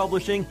Dorrance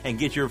Publishing and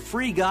get your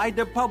free guide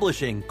to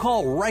publishing.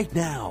 Call right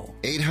now.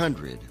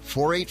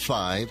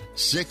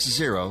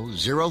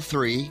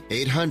 800-485-6003.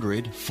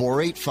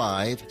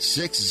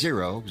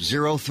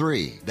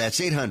 800-485-6003. That's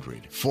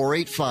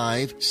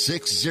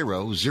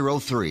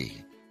 800-485-6003.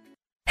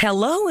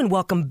 Hello and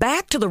welcome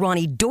back to the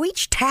Ronnie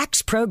Deutsch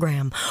Tax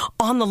Program.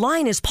 On the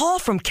line is Paul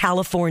from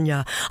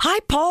California. Hi,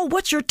 Paul.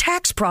 What's your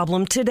tax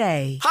problem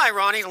today? Hi,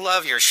 Ronnie.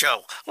 Love your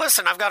show.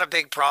 Listen, I've got a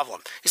big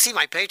problem. You see,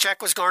 my paycheck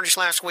was garnished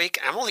last week,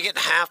 and I'm only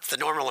getting half the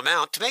normal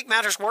amount. To make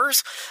matters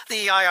worse,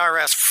 the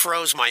IRS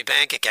froze my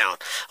bank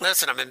account.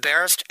 Listen, I'm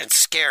embarrassed and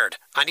scared.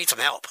 I need some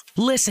help.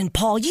 Listen,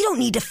 Paul, you don't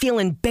need to feel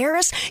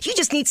embarrassed. You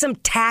just need some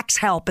tax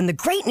help. And the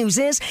great news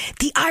is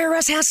the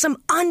IRS has some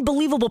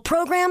unbelievable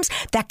programs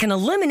that can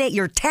eliminate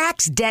your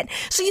tax debt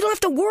so you don't have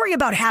to worry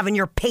about having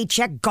your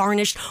paycheck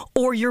garnished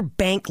or your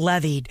bank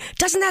levied.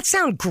 Doesn't that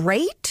sound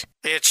great?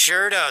 It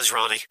sure does,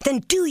 Ronnie. Then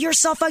do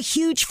yourself a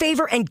huge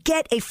favor and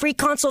get a free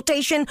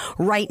consultation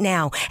right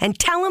now and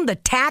tell them the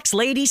tax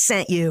lady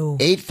sent you.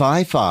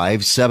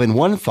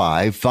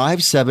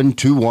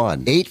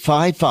 855-715-5721.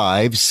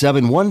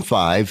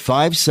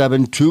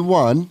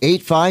 855-715-5721.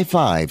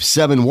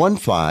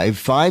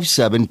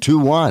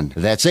 855-715-5721.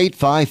 That's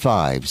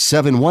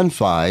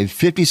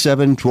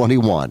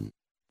 855-715-5721.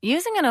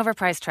 Using an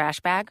overpriced trash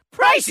bag?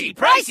 Pricey,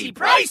 pricey,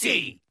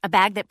 pricey! A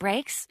bag that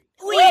breaks?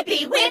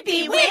 Whippy,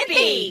 whippy,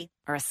 whippy!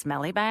 Or a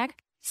smelly bag?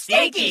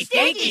 Stinky,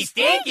 stinky,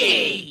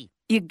 stinky!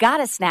 You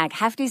gotta snag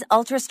Hefty's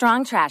Ultra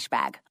Strong Trash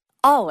Bag.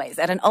 Always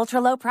at an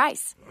ultra low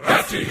price.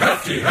 Hefty,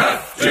 hefty,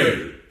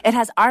 hefty! It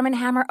has Arm &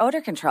 Hammer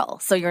odor control,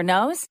 so your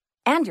nose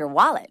And your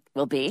wallet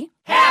will be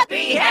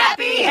Happy,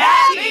 happy,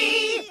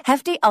 happy!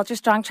 Hefty Ultra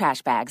Strong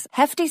Trash Bags.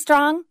 Hefty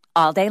Strong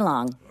all day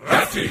long.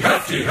 Hefty,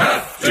 hefty,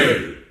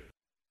 hefty!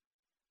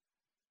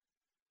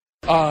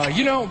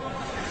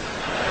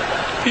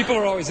 People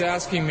are always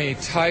asking me,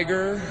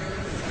 Tiger,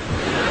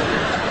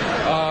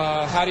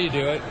 how do you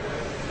do it?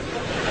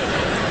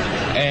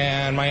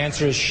 And my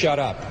answer is shut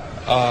up.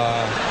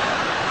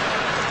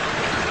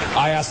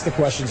 I ask the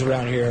questions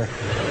around here.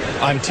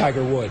 I'm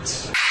Tiger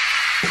Woods.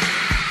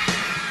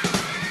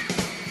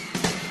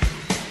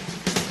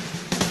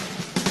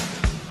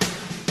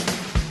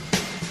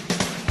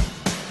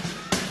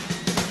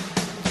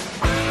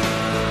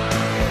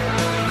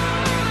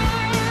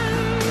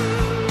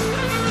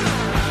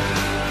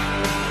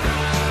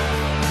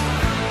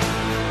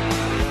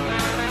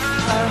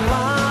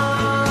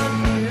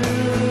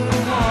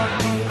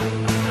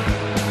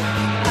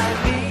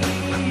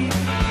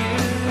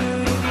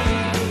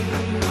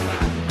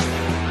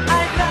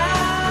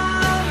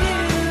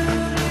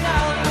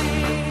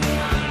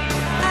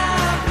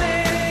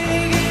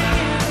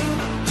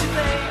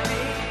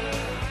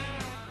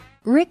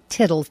 Rick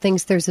Tittle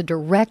thinks there's a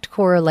direct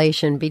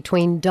correlation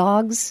between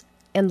dogs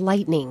and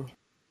lightning.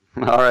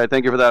 All right,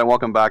 thank you for that, and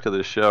welcome back to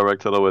the show.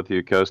 Rick Tittle with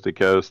you, coast to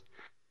coast,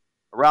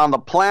 around the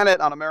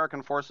planet on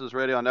American Forces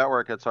Radio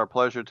Network. It's our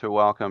pleasure to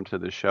welcome to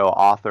the show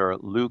author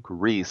Luke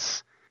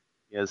Reese.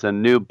 He has a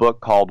new book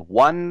called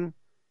One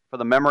for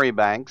the Memory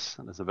Banks,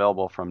 and it's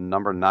available from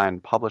Number 9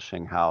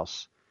 Publishing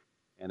House.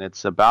 And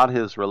it's about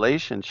his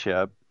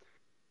relationship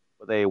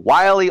with a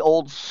wily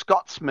old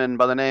Scotsman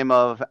by the name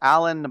of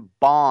Alan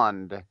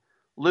Bond.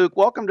 Luke,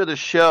 welcome to the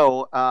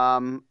show.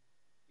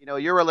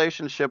 Your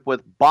relationship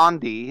with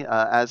Bondy,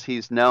 as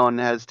he's known,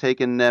 has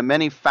taken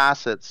many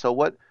facets. So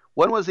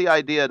when was the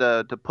idea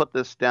to put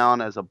this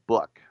down as a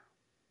book?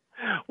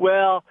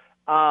 Well,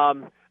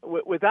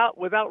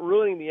 without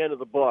ruining the end of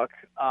the book,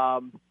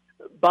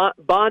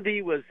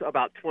 Bondy was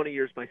about 20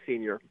 years my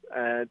senior,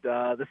 and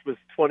this was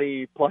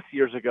 20 plus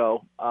years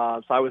ago.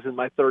 So I was in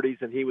my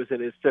 30s and he was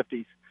in his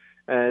 50s.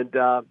 And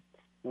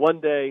one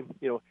day,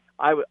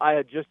 I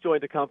had just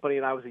joined a company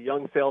and I was a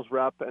young sales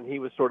rep, and he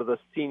was sort of the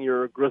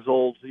senior,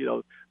 grizzled,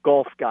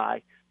 golf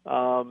guy. He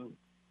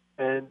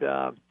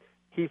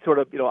sort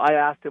of, I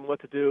asked him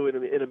what to do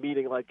in a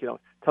meeting, like,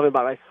 tell me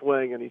about my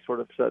swing, and he sort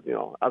of said,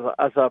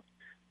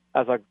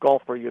 as a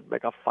golfer, you'd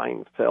make a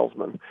fine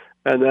salesman.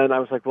 And then I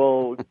was like,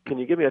 well, can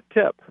you give me a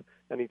tip?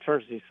 And he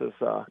turns and he says,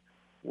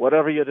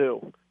 whatever you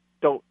do,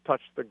 don't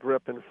touch the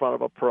grip in front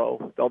of a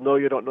pro. They'll know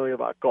you don't know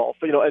about golf.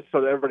 And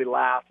so everybody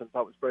laughed and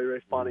thought it was very,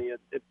 very funny, and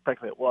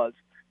frankly it was.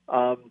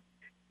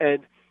 And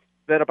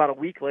then about a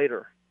week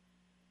later,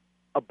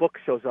 a book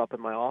shows up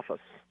in my office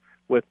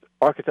with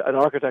an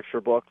architecture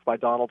book by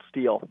Donald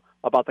Steele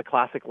about the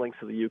classic links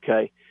of the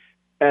UK.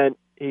 And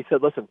he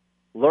said, listen,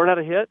 learn how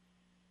to hit,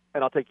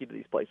 and I'll take you to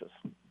these places.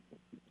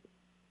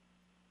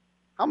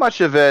 How much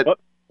of it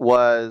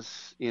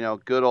was,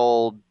 good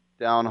old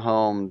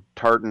down-home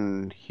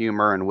tartan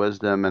humor and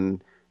wisdom?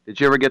 And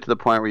did you ever get to the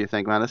point where you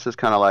think, man, this is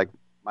kind of like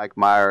Mike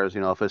Myers,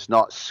 if it's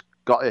not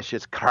Scottish,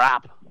 it's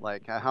crap?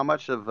 Like, how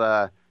much of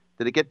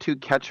did it get too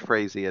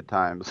catchphrasy at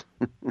times?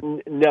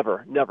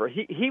 Never.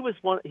 He was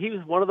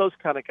one of those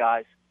kind of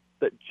guys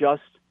that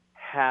just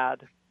had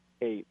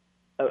an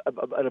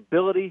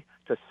ability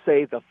to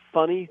say the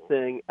funny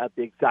thing at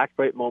the exact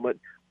right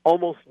moment.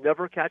 Almost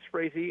never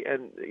catchphrasy.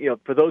 And,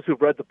 for those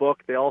who've read the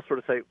book, they all sort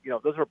of say,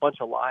 those are a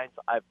bunch of lines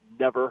I've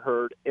never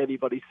heard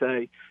anybody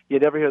say. You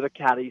never hear the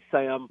caddy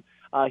say them.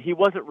 He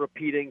wasn't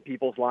repeating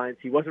people's lines.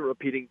 He wasn't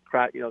repeating,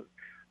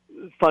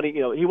 funny,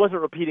 he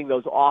wasn't repeating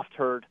those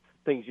oft-heard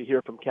things you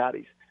hear from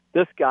caddies.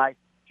 This guy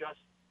just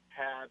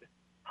had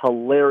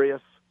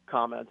hilarious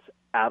comments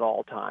at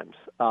all times.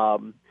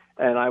 And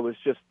I was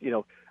just,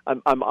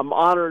 I'm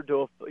honored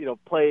to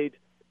have, played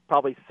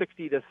probably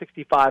 60 to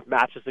 65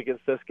 matches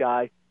against this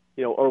guy,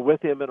 or with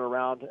him and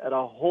around at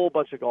a whole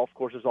bunch of golf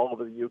courses all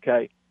over the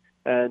UK,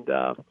 and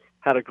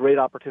had a great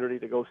opportunity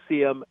to go see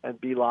him and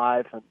be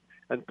live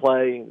and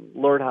play and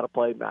learn how to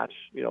play match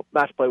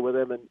play with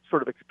him, and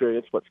sort of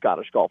experience what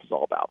Scottish golf is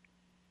all about.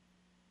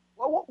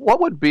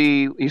 What would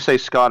be, you say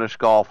Scottish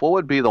golf, what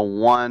would be the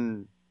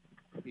one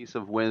piece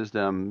of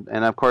wisdom,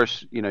 and of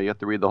course, you have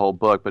to read the whole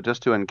book, but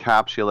just to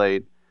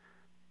encapsulate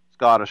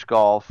Scottish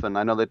golf, and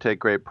I know they take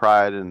great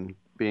pride in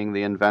being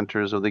the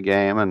inventors of the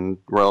game and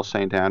Royal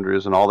St.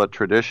 Andrews and all the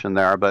tradition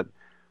there, but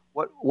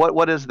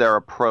what is their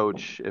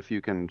approach, if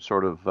you can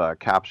sort of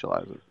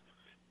capsulize it?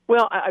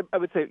 Well, I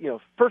would say,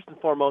 first and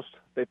foremost,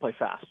 they play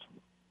fast.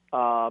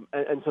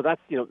 And so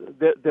that's,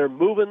 they're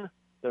moving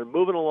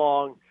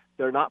along.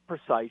 They're not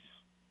precise.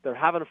 They're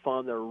having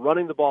fun. They're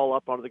running the ball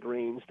up onto the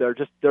greens.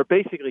 They're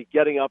basically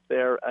getting up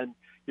there, and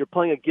you're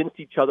playing against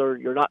each other.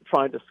 You're not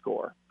trying to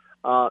score.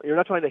 You're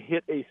not trying to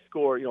hit a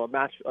score, a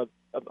match, a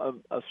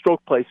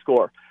stroke play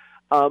score.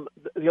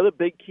 The other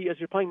big key is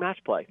you're playing match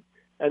play.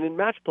 And in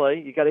match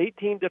play, you got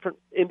 18 different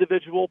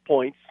individual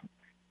points,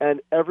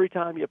 and every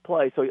time you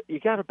play, so you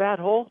got a bad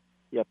hole,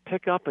 you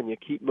pick up and you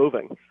keep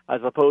moving,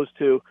 as opposed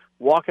to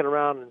walking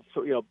around and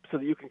so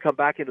that you can come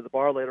back into the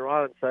bar later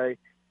on and say,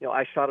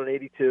 I shot an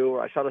 82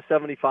 or I shot a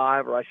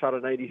 75 or I shot a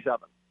 97.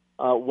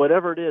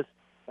 Whatever it is,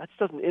 that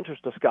doesn't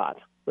interest the Scots.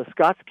 The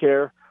Scots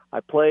care. I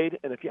played,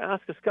 and if you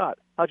ask a Scot,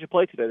 how'd you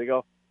play today? They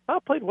go, I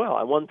played well.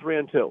 I won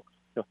 3-2.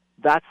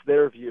 That's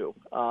their view.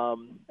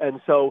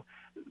 And so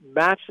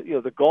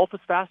the golf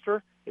is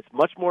faster. It's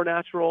much more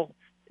natural.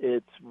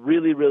 It's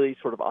really, really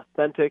sort of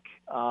authentic.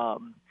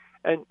 And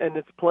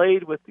it's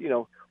played with,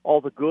 all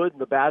the good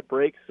and the bad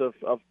breaks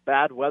of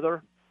bad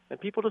weather. And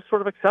people just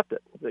sort of accept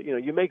it. That,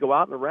 you may go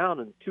out and around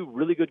and two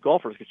really good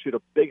golfers could shoot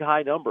a big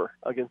high number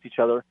against each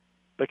other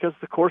because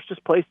the course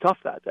just plays tough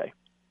that day.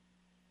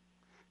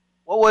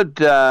 What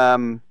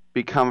would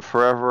become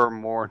forever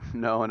more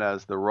known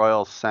as the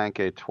Royal 5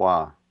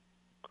 Étoiles?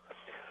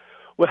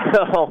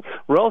 Well,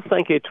 Royal 5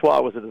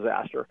 Étoiles was a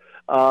disaster.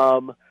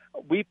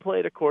 We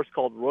played a course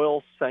called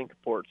Royal 5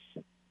 Ports,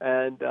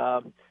 and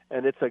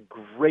it's a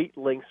great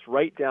links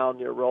right down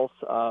near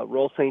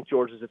Royal St.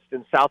 George's. It's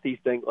in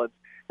southeast England,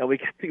 and we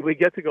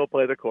get to go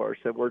play the course,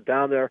 and we're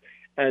down there,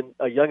 and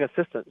a young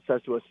assistant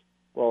says to us,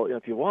 well,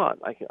 if you want,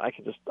 I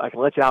can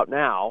let you out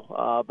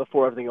now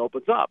before everything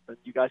opens up, and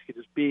you guys can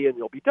just be and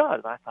you'll be done.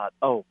 And I thought,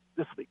 oh,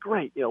 this will be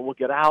great. We'll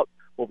get out,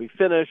 we'll be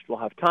finished, we'll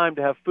have time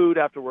to have food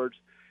afterwards.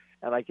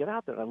 And I get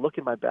out there and I look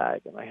in my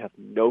bag and I have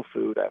no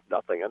food, I have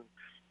nothing. And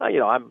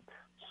I'm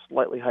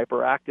slightly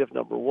hyperactive.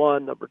 Number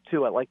one, number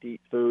two, I like to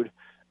eat food.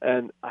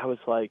 And I was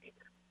like,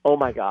 oh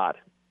my God,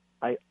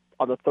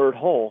 on the third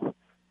hole,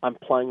 I'm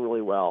playing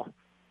really well,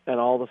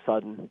 and all of a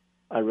sudden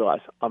I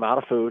realize I'm out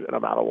of food and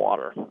I'm out of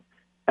water.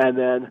 And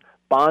then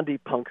Bondi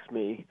punks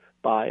me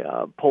by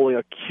pulling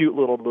a cute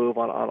little move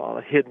on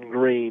a hidden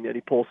green, and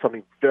he pulls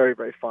something very,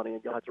 very funny,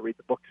 and you'll have to read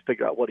the book to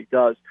figure out what he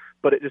does.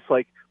 But it just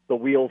like the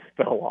wheels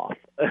fell off.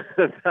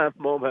 At that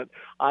moment,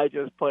 I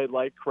just played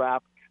like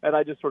crap, and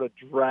I just sort of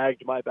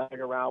dragged my bag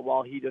around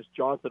while he just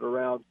jaunted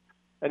around,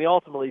 and he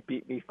ultimately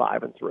beat me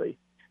 5-3.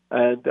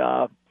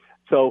 And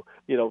so,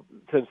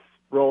 since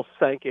Royal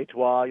 5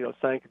 Étoiles,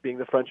 5 being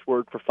the French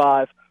word for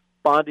 5,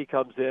 Bondi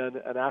comes in,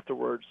 and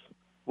afterwards,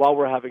 while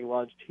we're having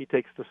lunch, he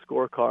takes the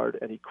scorecard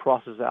and he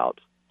crosses out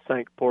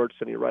 5 Ports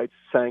and he writes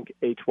 5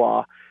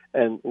 Étoiles.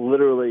 And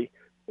literally,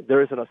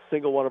 there isn't a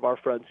single one of our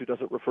friends who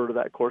doesn't refer to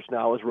that course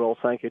now as Royal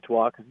 5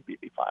 Étoiles because he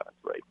beat me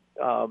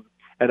 5-3.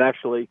 And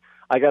actually,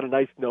 I got a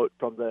nice note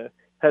from the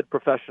head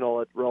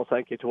professional at Royal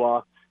 5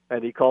 Étoiles,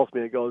 and he calls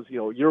me and goes,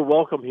 you're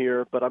welcome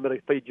here, but I'm going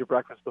to feed you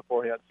breakfast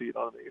beforehand so you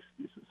don't have any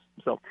excuses.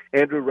 So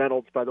Andrew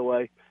Reynolds, by the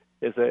way,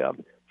 is a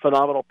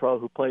phenomenal pro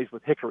who plays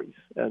with hickories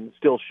and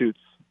still shoots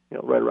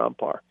right around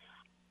par.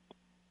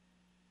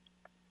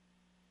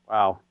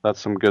 Wow, that's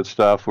some good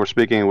stuff. We're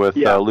speaking with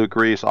Luke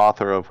Reese,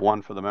 author of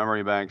One for the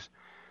Memory Banks.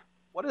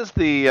 What is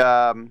the,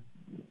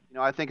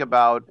 I think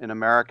about in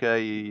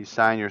America, you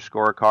sign your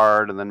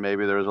scorecard and then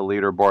maybe there's a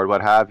leaderboard,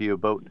 what have you,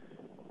 but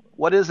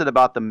what is it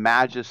about the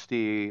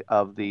majesty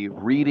of the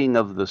reading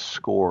of the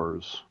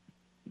scores?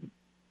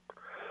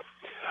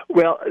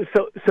 Well,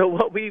 so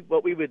what we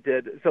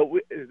did,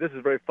 this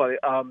is very funny.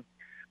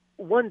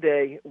 One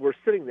day we're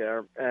sitting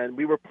there and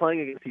we were playing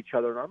against each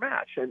other in our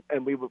match, and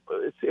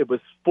it was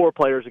 4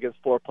 players against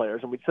 4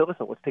 players, and we'd say,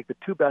 listen, let's take the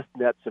 2 best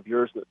nets of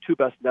yours and the 2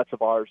 best nets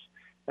of ours,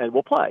 and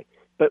we'll play.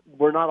 But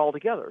we're not all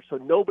together, so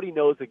nobody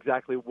knows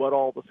exactly what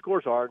all the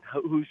scores are and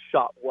who's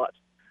shot what.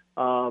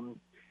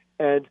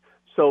 And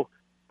so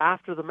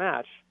after the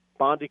match,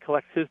 Bondi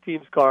collects his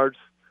team's cards,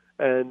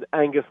 and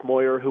Angus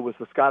Moyer, who was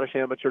the Scottish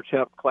amateur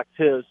champ, collects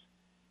his,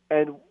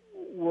 and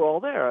we're all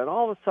there, and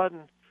all of a sudden,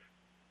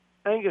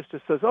 Angus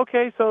just says,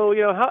 okay, so,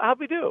 how'd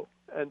we do?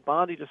 And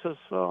Bondi just says,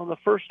 on the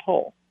first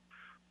hole,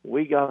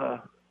 we got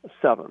a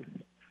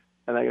 7.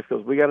 And Angus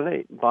goes, we got an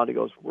 8. And Bondi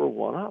goes, we're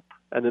 1 up.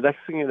 And the next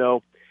thing you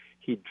know,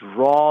 he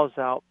draws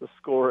out the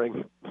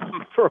scoring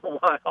for a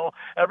while.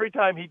 Every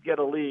time he'd get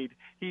a lead,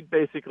 he'd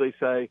basically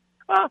say,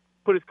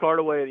 put his card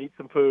away and eat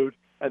some food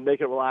and make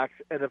it relax.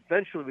 And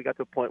eventually we got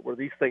to a point where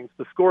the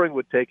scoring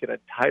would take an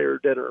entire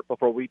dinner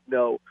before we'd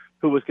know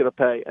who was going to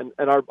pay. And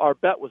our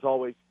bet was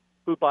always,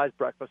 who buys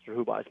breakfast or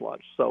who buys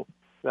lunch. So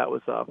that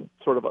was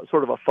sort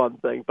of a fun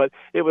thing. But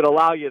it would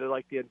allow you to,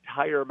 like, the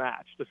entire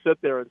match, to sit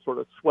there and sort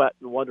of sweat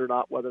and wonder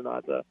whether or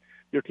not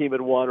your team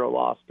had won or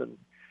lost. And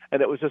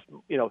it was just,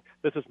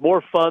 this is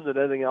more fun than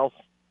anything else.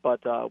 But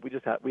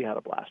we had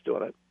a blast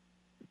doing it.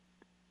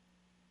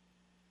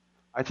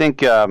 I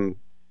think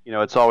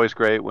it's always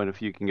great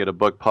if you can get a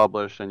book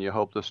published, and you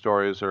hope the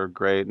stories are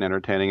great and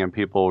entertaining and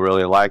people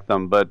really like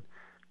them. But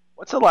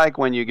what's it like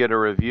when you get a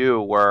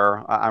review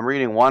where I'm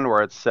reading one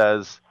where it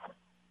says,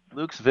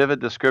 Luke's vivid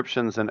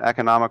descriptions and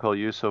economical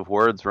use of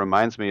words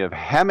reminds me of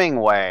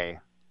Hemingway.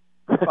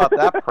 How about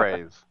that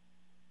praise?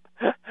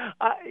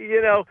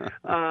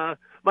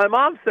 my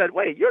mom said,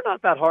 "Wait, you're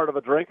not that hard of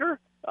a drinker.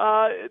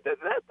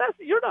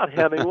 You're not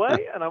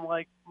Hemingway." And I'm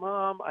like,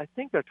 "Mom, I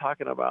think they're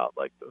talking about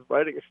like the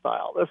writing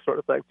style, this sort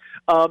of thing."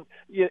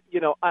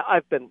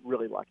 I've been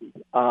really lucky.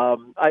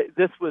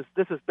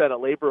 This has been a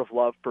labor of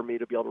love for me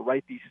to be able to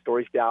write these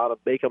stories down and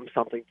make them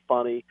something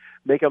funny,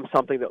 make them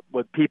something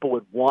that people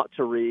would want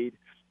to read.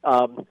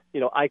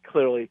 I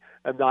clearly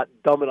am not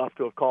dumb enough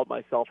to have called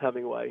myself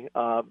Hemingway,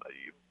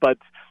 but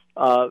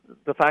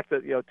the fact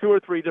that 2 or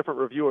 3 different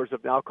reviewers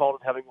have now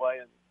called it Hemingway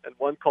and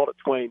one called it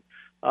Twain.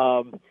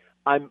 I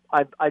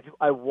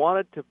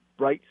wanted to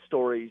write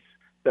stories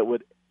that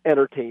would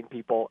entertain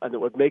people and that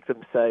would make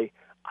them say,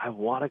 I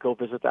want to go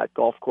visit that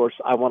golf course.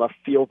 I want to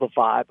feel the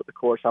vibe of the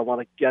course. I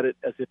want to get it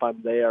as if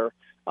I'm there.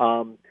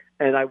 And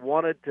I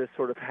wanted to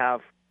sort of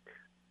have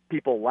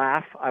people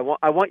laugh. I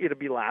want you to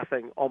be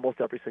laughing almost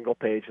every single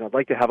page, and I'd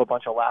like to have a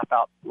bunch of laugh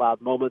out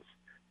loud moments,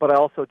 but I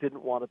also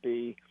didn't want to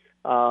be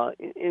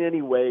in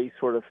any way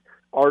sort of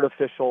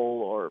artificial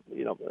or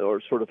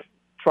sort of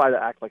try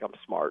to act like I'm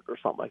smart or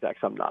something like that,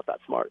 because I'm not that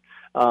smart.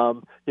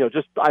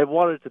 I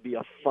wanted it to be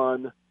a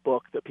fun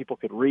book that people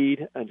could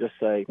read and just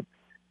say,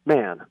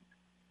 man,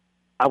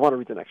 I want to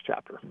read the next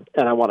chapter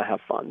and I want to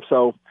have fun.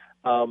 So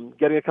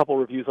getting a couple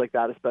of reviews like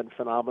that has been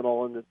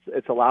phenomenal, and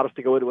it's allowed us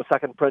to go into a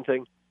second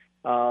printing.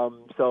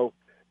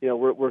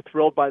 We're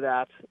thrilled by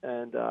that,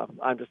 and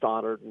I'm just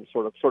honored and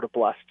sort of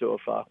blessed to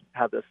have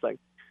had this thing.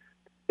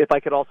 If I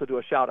could also do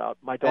a shout out,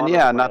 my daughter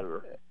was my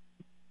editor.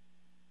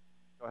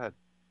 Go ahead.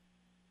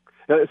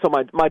 So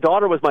my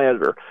daughter was my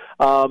editor,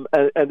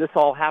 and this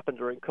all happened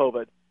during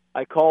COVID.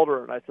 I called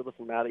her and I said,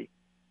 "Listen, Maddie,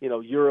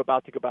 you're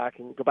about to go back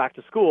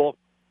to school.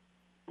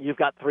 You've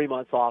got 3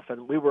 months off,"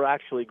 and we were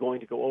actually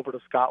going to go over to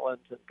Scotland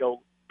and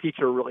go teach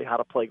her really how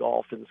to play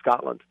golf in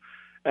Scotland.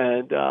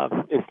 And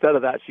instead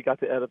of that, she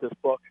got to edit this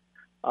book.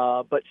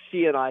 But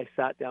she and I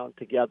sat down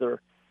together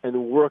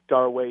and worked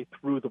our way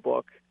through the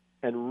book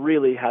and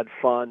really had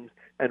fun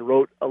and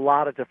wrote a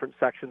lot of different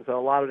sections and a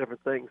lot of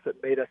different things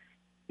that made us,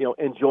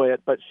 enjoy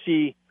it. But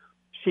she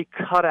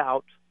cut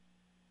out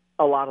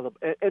a lot of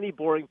any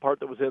boring part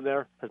that was in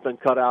there has been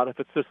cut out. If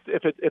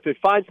it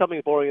finds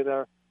something boring in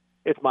there,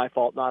 it's my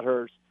fault, not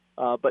hers.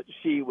 But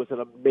she was an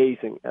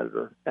amazing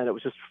editor, and it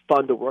was just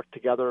fun to work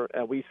together.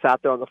 And we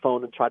sat there on the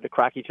phone and tried to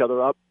crack each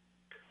other up.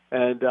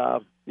 And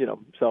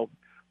so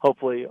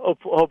hopefully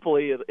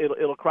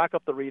it'll crack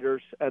up the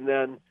readers. And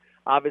then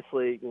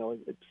obviously,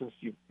 since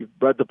you've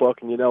read the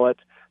book and you know it,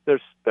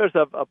 there's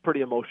a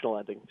pretty emotional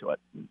ending to it.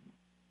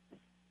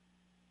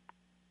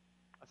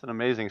 That's an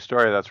amazing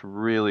story. That's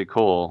really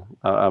cool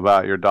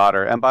about your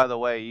daughter. And by the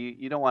way,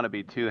 you don't want to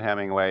be too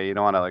Hemingway. You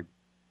don't want to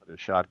put a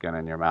shotgun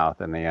in your mouth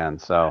in the end.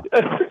 So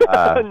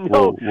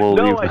no,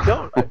 we'll I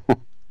don't.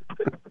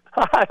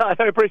 I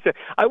appreciate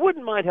it. I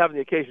wouldn't mind having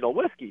the occasional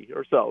whiskey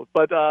or so,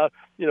 but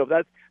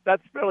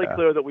that's fairly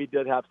clear that we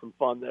did have some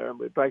fun there, and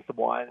we drank some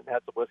wine and had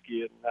some whiskey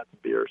and had some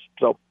beers.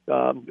 So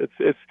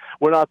it's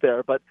we're not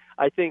there, but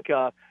I think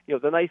the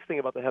nice thing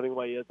about the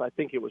Hemingway is I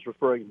think it was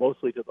referring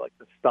mostly to like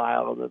the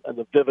style and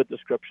the vivid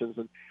descriptions.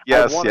 And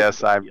yes,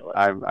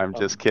 I'm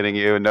just kidding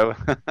you. No,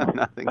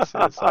 nothing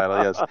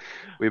suicidal. Yes,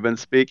 we've been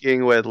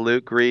speaking with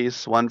Luke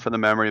Reese, One for the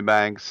Memory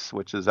Banks,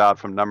 which is out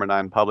from Number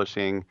 9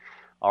 Publishing,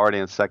 already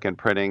in second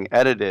printing,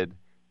 edited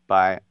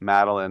by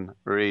Madeline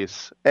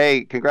Reese.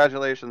 Hey,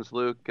 congratulations,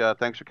 Luke.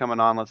 Thanks for coming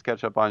on. Let's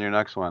catch up on your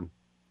next one.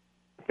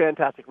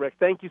 Fantastic, Rick.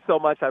 Thank you so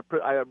much. I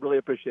really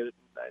appreciate it.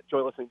 I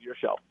enjoy listening to your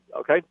show.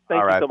 Okay?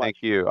 Thank you so much. Thank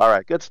you. All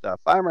right, good stuff.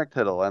 I'm Rick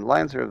Tittle, and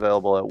lines are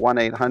available at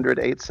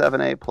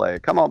 1-800-878-PLAY.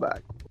 Come on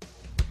back.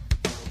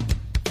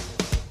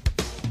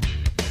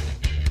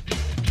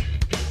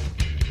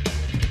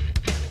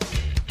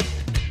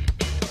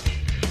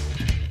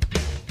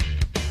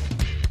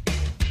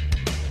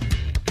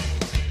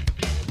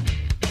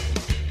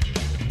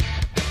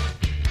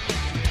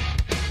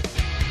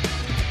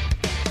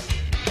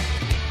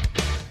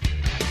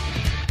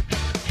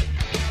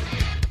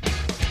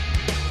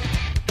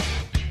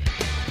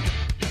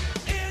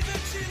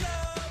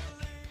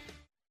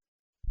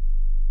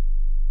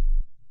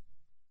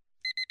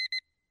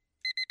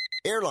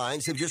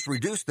 Airlines have just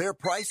reduced their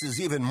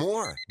prices even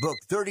more. Book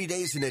 30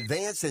 days in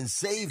advance and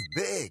save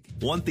big.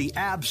 Want the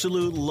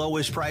absolute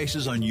lowest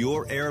prices on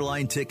your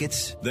airline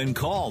tickets? Then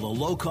call the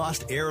Low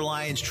Cost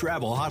Airlines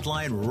Travel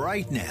Hotline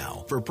right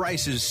now for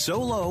prices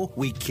so low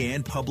we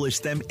can't publish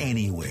them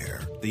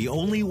anywhere. The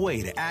only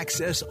way to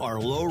access our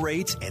low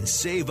rates and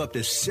save up to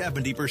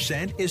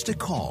 70% is to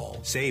call.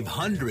 Save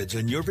hundreds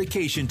on your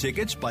vacation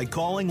tickets by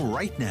calling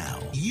right now.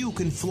 You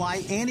can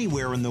fly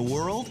anywhere in the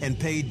world and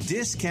pay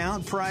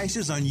discount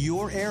prices on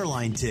your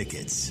airline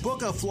tickets.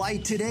 Book a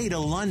flight today to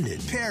London,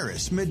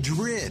 Paris,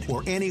 Madrid,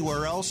 or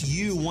anywhere else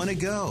you want to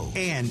go.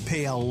 And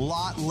pay a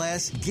lot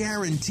less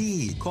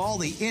guaranteed. Call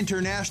the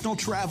International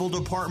Travel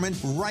Department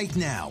right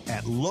now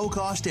at Low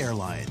Cost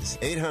Airlines.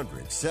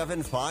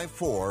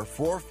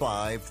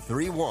 800-754-4531.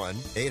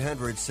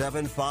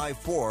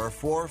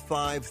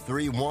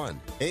 800-754-4531.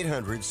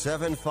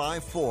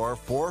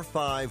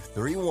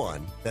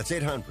 800-754-4531. That's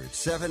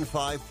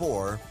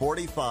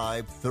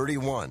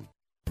 800-754-4531.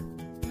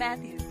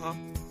 Matthew. Huh?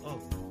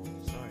 Oh,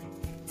 sorry.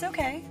 It's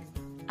okay.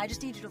 I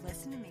just need you to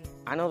listen to me.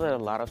 I know that a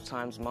lot of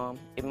times, Mom,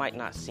 it might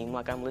not seem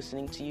like I'm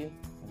listening to you,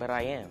 but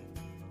I am.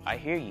 I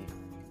hear you.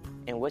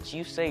 And what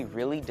you say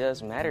really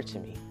does matter to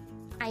me.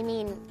 I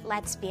mean,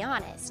 let's be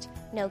honest.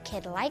 No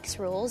kid likes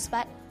rules,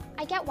 but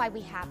I get why we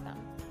have them.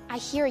 I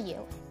hear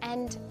you,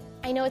 and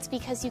I know it's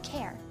because you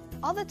care.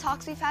 All the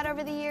talks we've had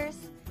over the years,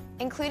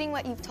 including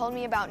what you've told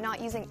me about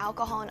not using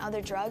alcohol and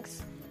other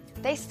drugs,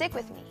 they stick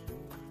with me.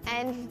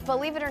 And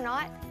believe it or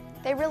not,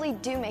 they really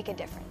do make a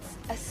difference,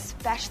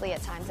 especially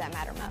at times that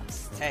matter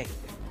most. Hey,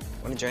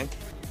 want a drink?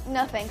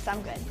 No thanks,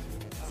 I'm good.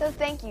 So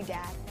thank you,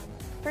 Dad,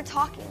 for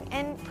talking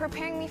and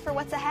preparing me for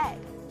what's ahead.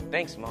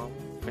 Thanks, Mom,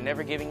 for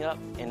never giving up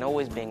and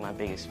always being my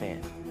biggest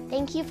fan.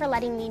 Thank you for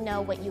letting me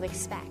know what you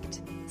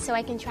expect, so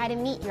I can try to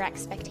meet your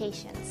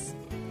expectations.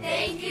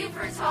 Thank you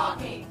for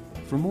talking.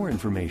 For more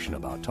information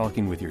about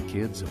talking with your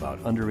kids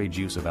about underage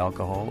use of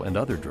alcohol and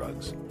other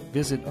drugs,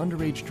 visit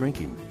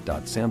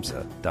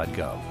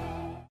underagedrinking.samhsa.gov.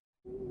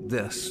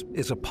 This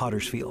is a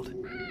potter's field.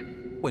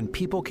 When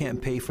people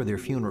can't pay for their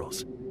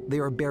funerals, they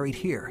are buried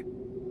here.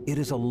 It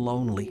is a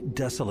lonely,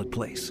 desolate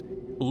place,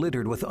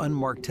 littered with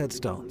unmarked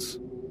headstones.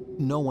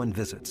 No one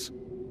visits.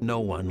 No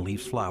one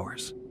leaves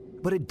flowers.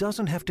 But it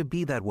doesn't have to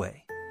be that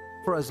way.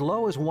 For as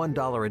low as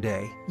 $1 a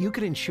day, you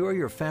can ensure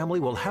your family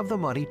will have the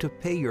money to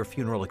pay your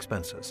funeral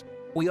expenses.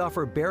 We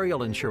offer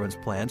burial insurance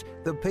plans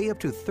that pay up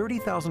to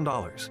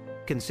 $30,000.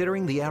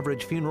 Considering the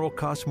average funeral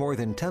costs more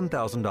than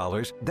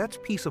 $10,000, that's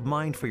peace of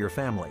mind for your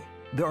family.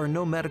 There are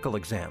no medical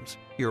exams,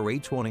 your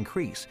rates won't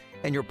increase,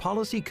 and your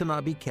policy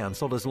cannot be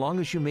canceled as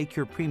long as you make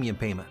your premium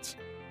payments.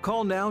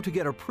 Call now to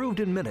get approved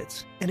in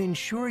minutes and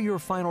ensure your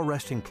final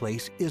resting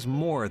place is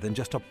more than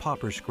just a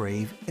pauper's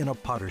grave in a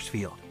potter's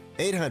field.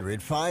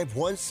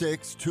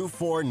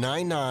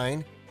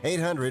 800-516-2499.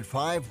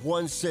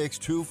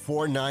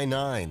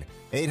 800-516-2499.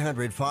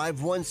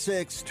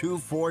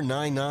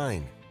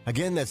 800-516-2499.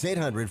 Again, that's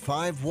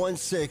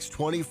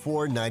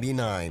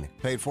 800-516-2499.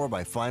 Paid for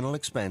by Final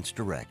Expense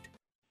Direct.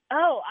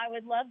 Oh, I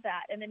would love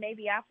that. And then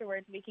maybe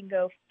afterwards we can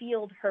go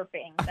field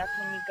herping. That's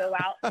when you go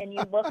out and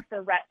you look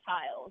for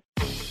reptiles.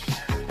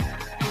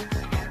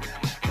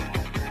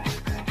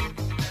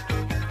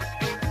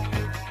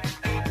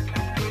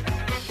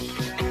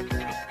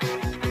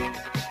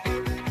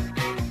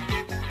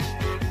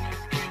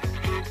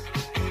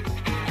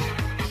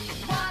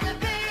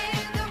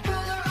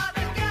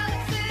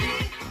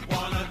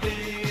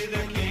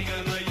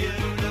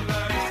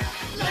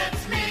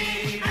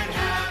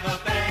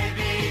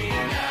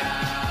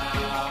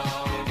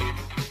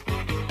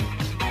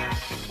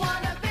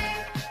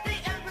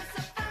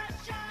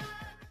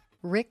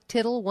 Rick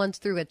Tittle once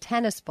threw a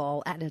tennis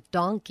ball at a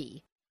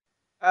donkey.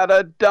 At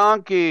a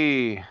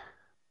donkey!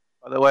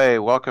 By the way,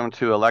 welcome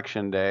to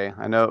Election Day.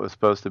 I know it was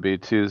supposed to be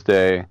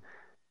Tuesday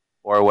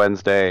or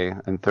Wednesday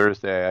and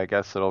Thursday. I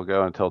guess it'll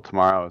go until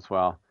tomorrow as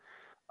well.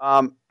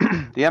 The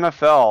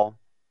NFL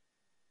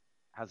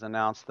has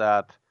announced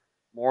that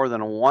more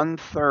than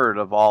 1/3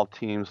 of all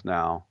teams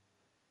now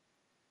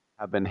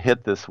have been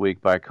hit this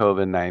week by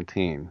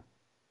COVID-19.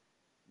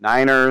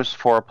 Niners,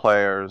 4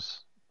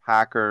 players.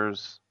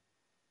 Packers,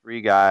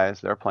 3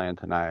 guys. They're playing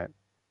tonight.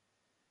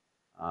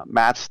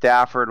 Matt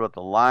Stafford with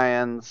the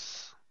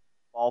Lions.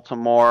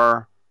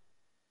 Baltimore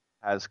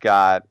has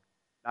got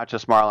not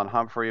just Marlon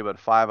Humphrey, but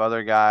 5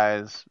 other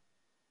guys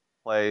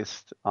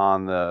placed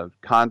on the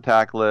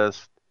contact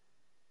list.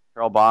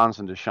 Terrell Bonds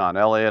and Deshaun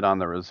Elliott on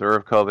the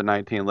reserve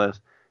COVID-19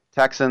 list.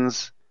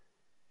 Texans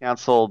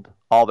canceled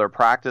all their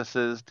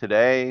practices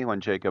today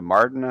when Jacob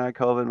Martin had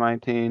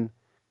COVID-19.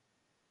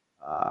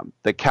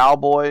 The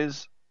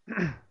Cowboys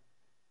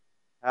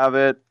have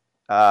it.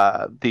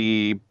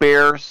 The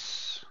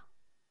Bears,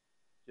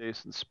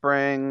 Jason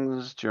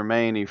Springs,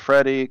 Jermaine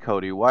Efredi,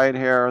 Cody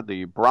Whitehair.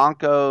 The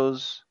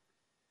Broncos,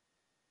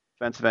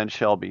 defensive end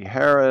Shelby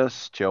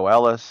Harris, Joe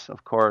Ellis,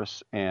 of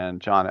course, and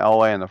John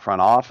Elway in the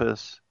front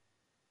office.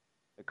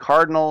 The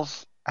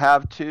Cardinals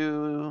have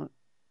 2,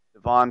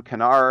 Devon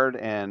Kennard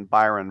and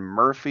Byron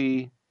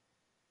Murphy.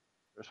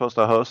 They're supposed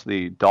to host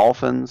the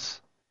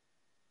Dolphins.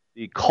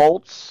 The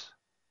Colts,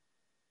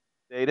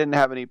 they didn't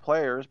have any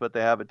players, but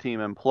they have a team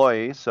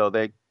employee, so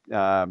they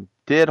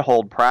did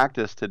hold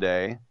practice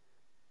today.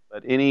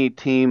 But any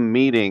team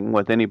meeting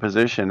with any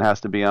position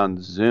has to be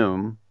on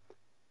Zoom.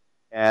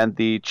 And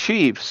the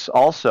Chiefs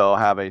also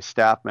have a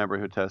staff member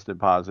who tested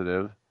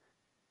positive.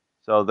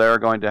 So they're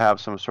going to have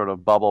some sort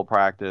of bubble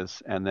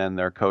practice, and then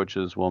their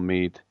coaches will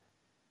meet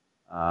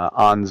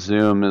on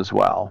Zoom as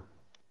well.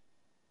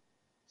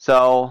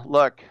 So,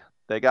 look,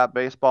 they got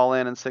baseball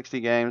in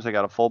 60 games. They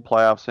got a full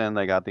playoffs in.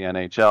 They got the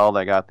NHL.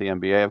 They got the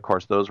NBA. Of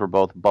course, those were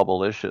both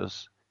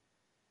bubble-licious.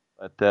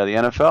 But the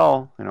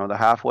NFL, the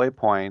halfway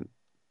point,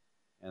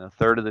 and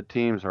 1/3 of the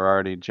teams are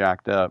already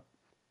jacked up.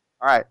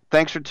 All right,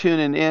 thanks for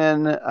tuning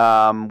in.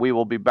 We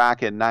will be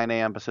back at 9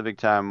 a.m. Pacific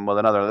time with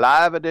another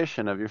live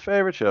edition of your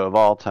favorite show of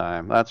all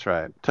time. That's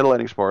right,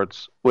 Titillating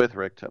Sports with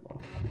Rick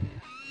Tittle.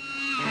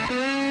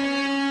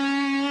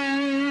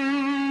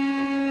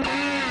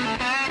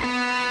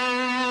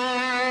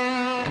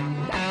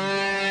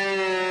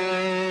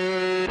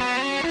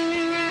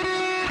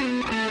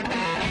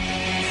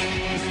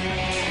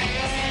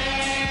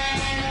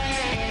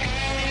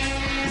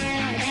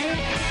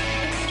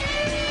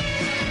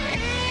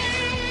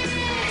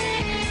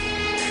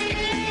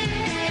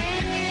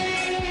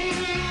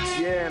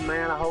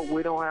 man, I hope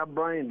we don't have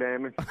brain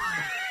damage.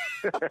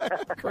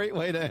 Great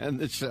way to end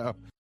the show.